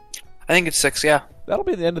 I think it's 6, yeah. That'll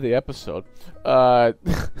be the end of the episode.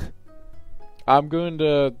 I'm going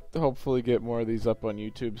to hopefully get more of these up on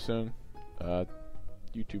YouTube soon.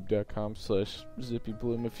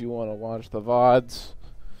 YouTube.com/ZippyBloom if you want to watch the VODs.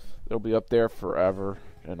 They'll be up there forever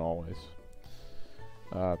and always.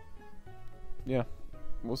 Yeah.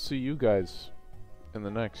 We'll see you guys in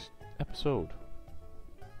the next episode.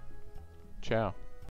 Ciao.